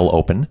still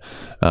open.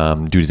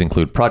 Duties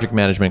include project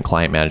management,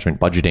 client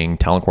management, budgeting,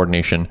 talent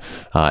coordination,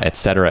 et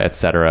cetera, et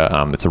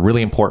cetera. It's a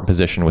really important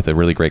position with a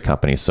really great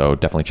company, so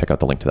definitely check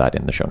out the link to that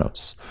in the show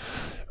notes.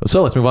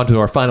 So let's move on to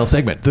our final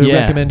segment, the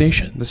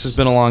recommendations. This has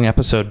been a long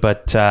episode,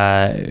 but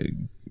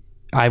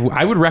I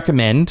would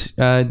recommend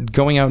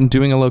going out and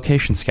doing a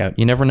location scout.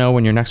 You never know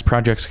when your next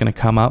project's going to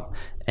come up.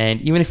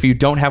 And even if you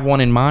don't have one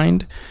in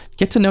mind,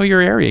 get to know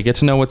your area, get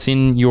to know what's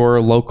in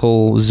your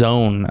local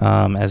zone,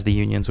 as the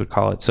unions would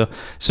call it. So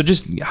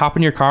just hop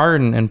in your car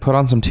and put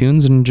on some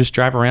tunes and just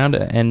drive around,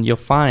 and you'll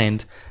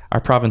find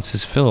our province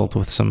is filled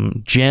with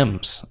some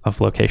gems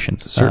of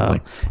locations.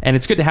 Certainly. And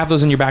it's good to have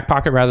those in your back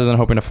pocket rather than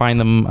hoping to find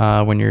them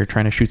when you're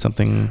trying to shoot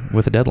something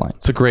with a deadline.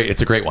 It's a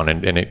great one.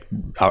 And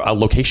a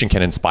location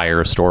can inspire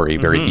a story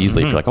very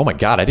easily. If you're like, oh my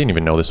God, I didn't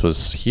even know this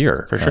was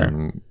here. For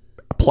sure.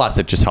 Plus,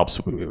 it just helps.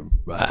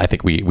 I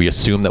think we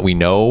assume that we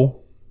know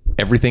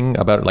everything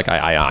about it. Like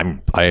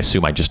I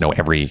assume I just know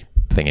everything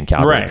in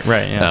Calgary.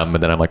 Right. Yeah.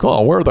 But then I'm like,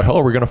 oh, where the hell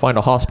are we going to find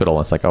a hospital?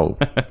 And it's like, oh,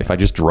 if I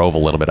just drove a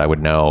little bit, I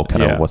would know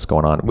kind of what's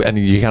going on. And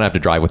you kind of have to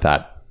drive with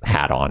that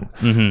hat on,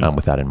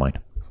 with that in mind.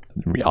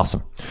 It'd be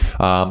awesome.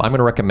 I'm going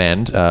to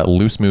recommend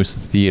Loose Moose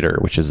Theater,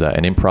 which is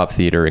an improv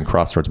theater in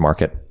Crossroads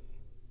Market.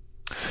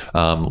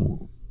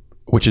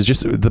 Which is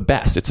just the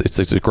best.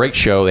 It's a great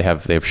show. They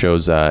have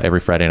shows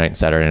every Friday night and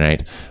Saturday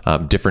night,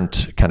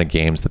 different kind of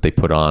games that they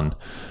put on.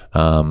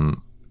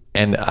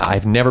 And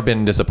I've never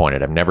been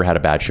disappointed. I've never had a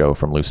bad show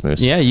from Loose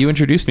Moose. Yeah, you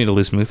introduced me to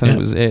Loose Moose,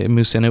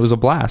 and it was a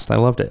blast. I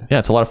loved it. Yeah,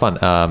 it's a lot of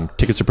fun.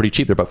 Tickets are pretty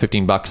cheap. They're about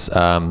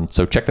 $15.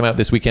 So check them out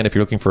this weekend if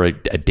you're looking for a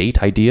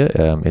date idea.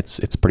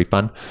 It's pretty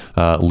fun.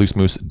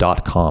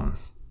 Loosemoose.com.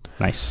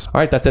 Nice. All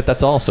right, that's it.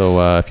 That's all.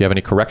 So if you have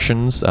any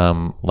corrections,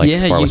 Far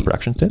West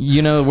Productions did,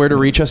 you know where to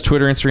reach us: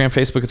 Twitter, Instagram,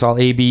 Facebook. It's all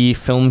AB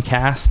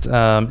Filmcast.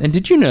 And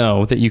did you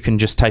know that you can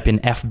just type in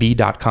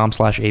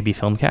fb.com/AB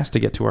Filmcast to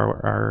get to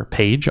our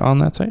page on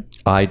that site?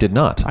 I did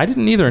not. I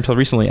didn't either until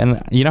recently.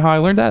 And you know how I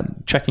learned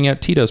that? Checking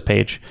out Tito's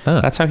page.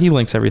 That's how he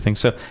links everything.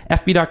 So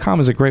fb.com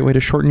is a great way to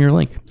shorten your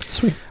link.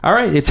 Sweet. All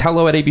right, it's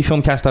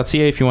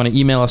hello@abfilmcast.ca if you want to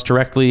email us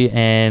directly.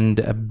 And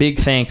a big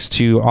thanks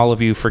to all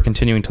of you for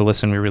continuing to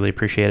listen. We really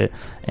appreciate it.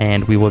 And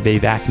we will be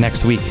back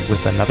next week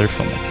with another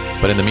film.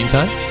 But in the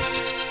meantime,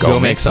 go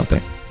make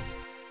something.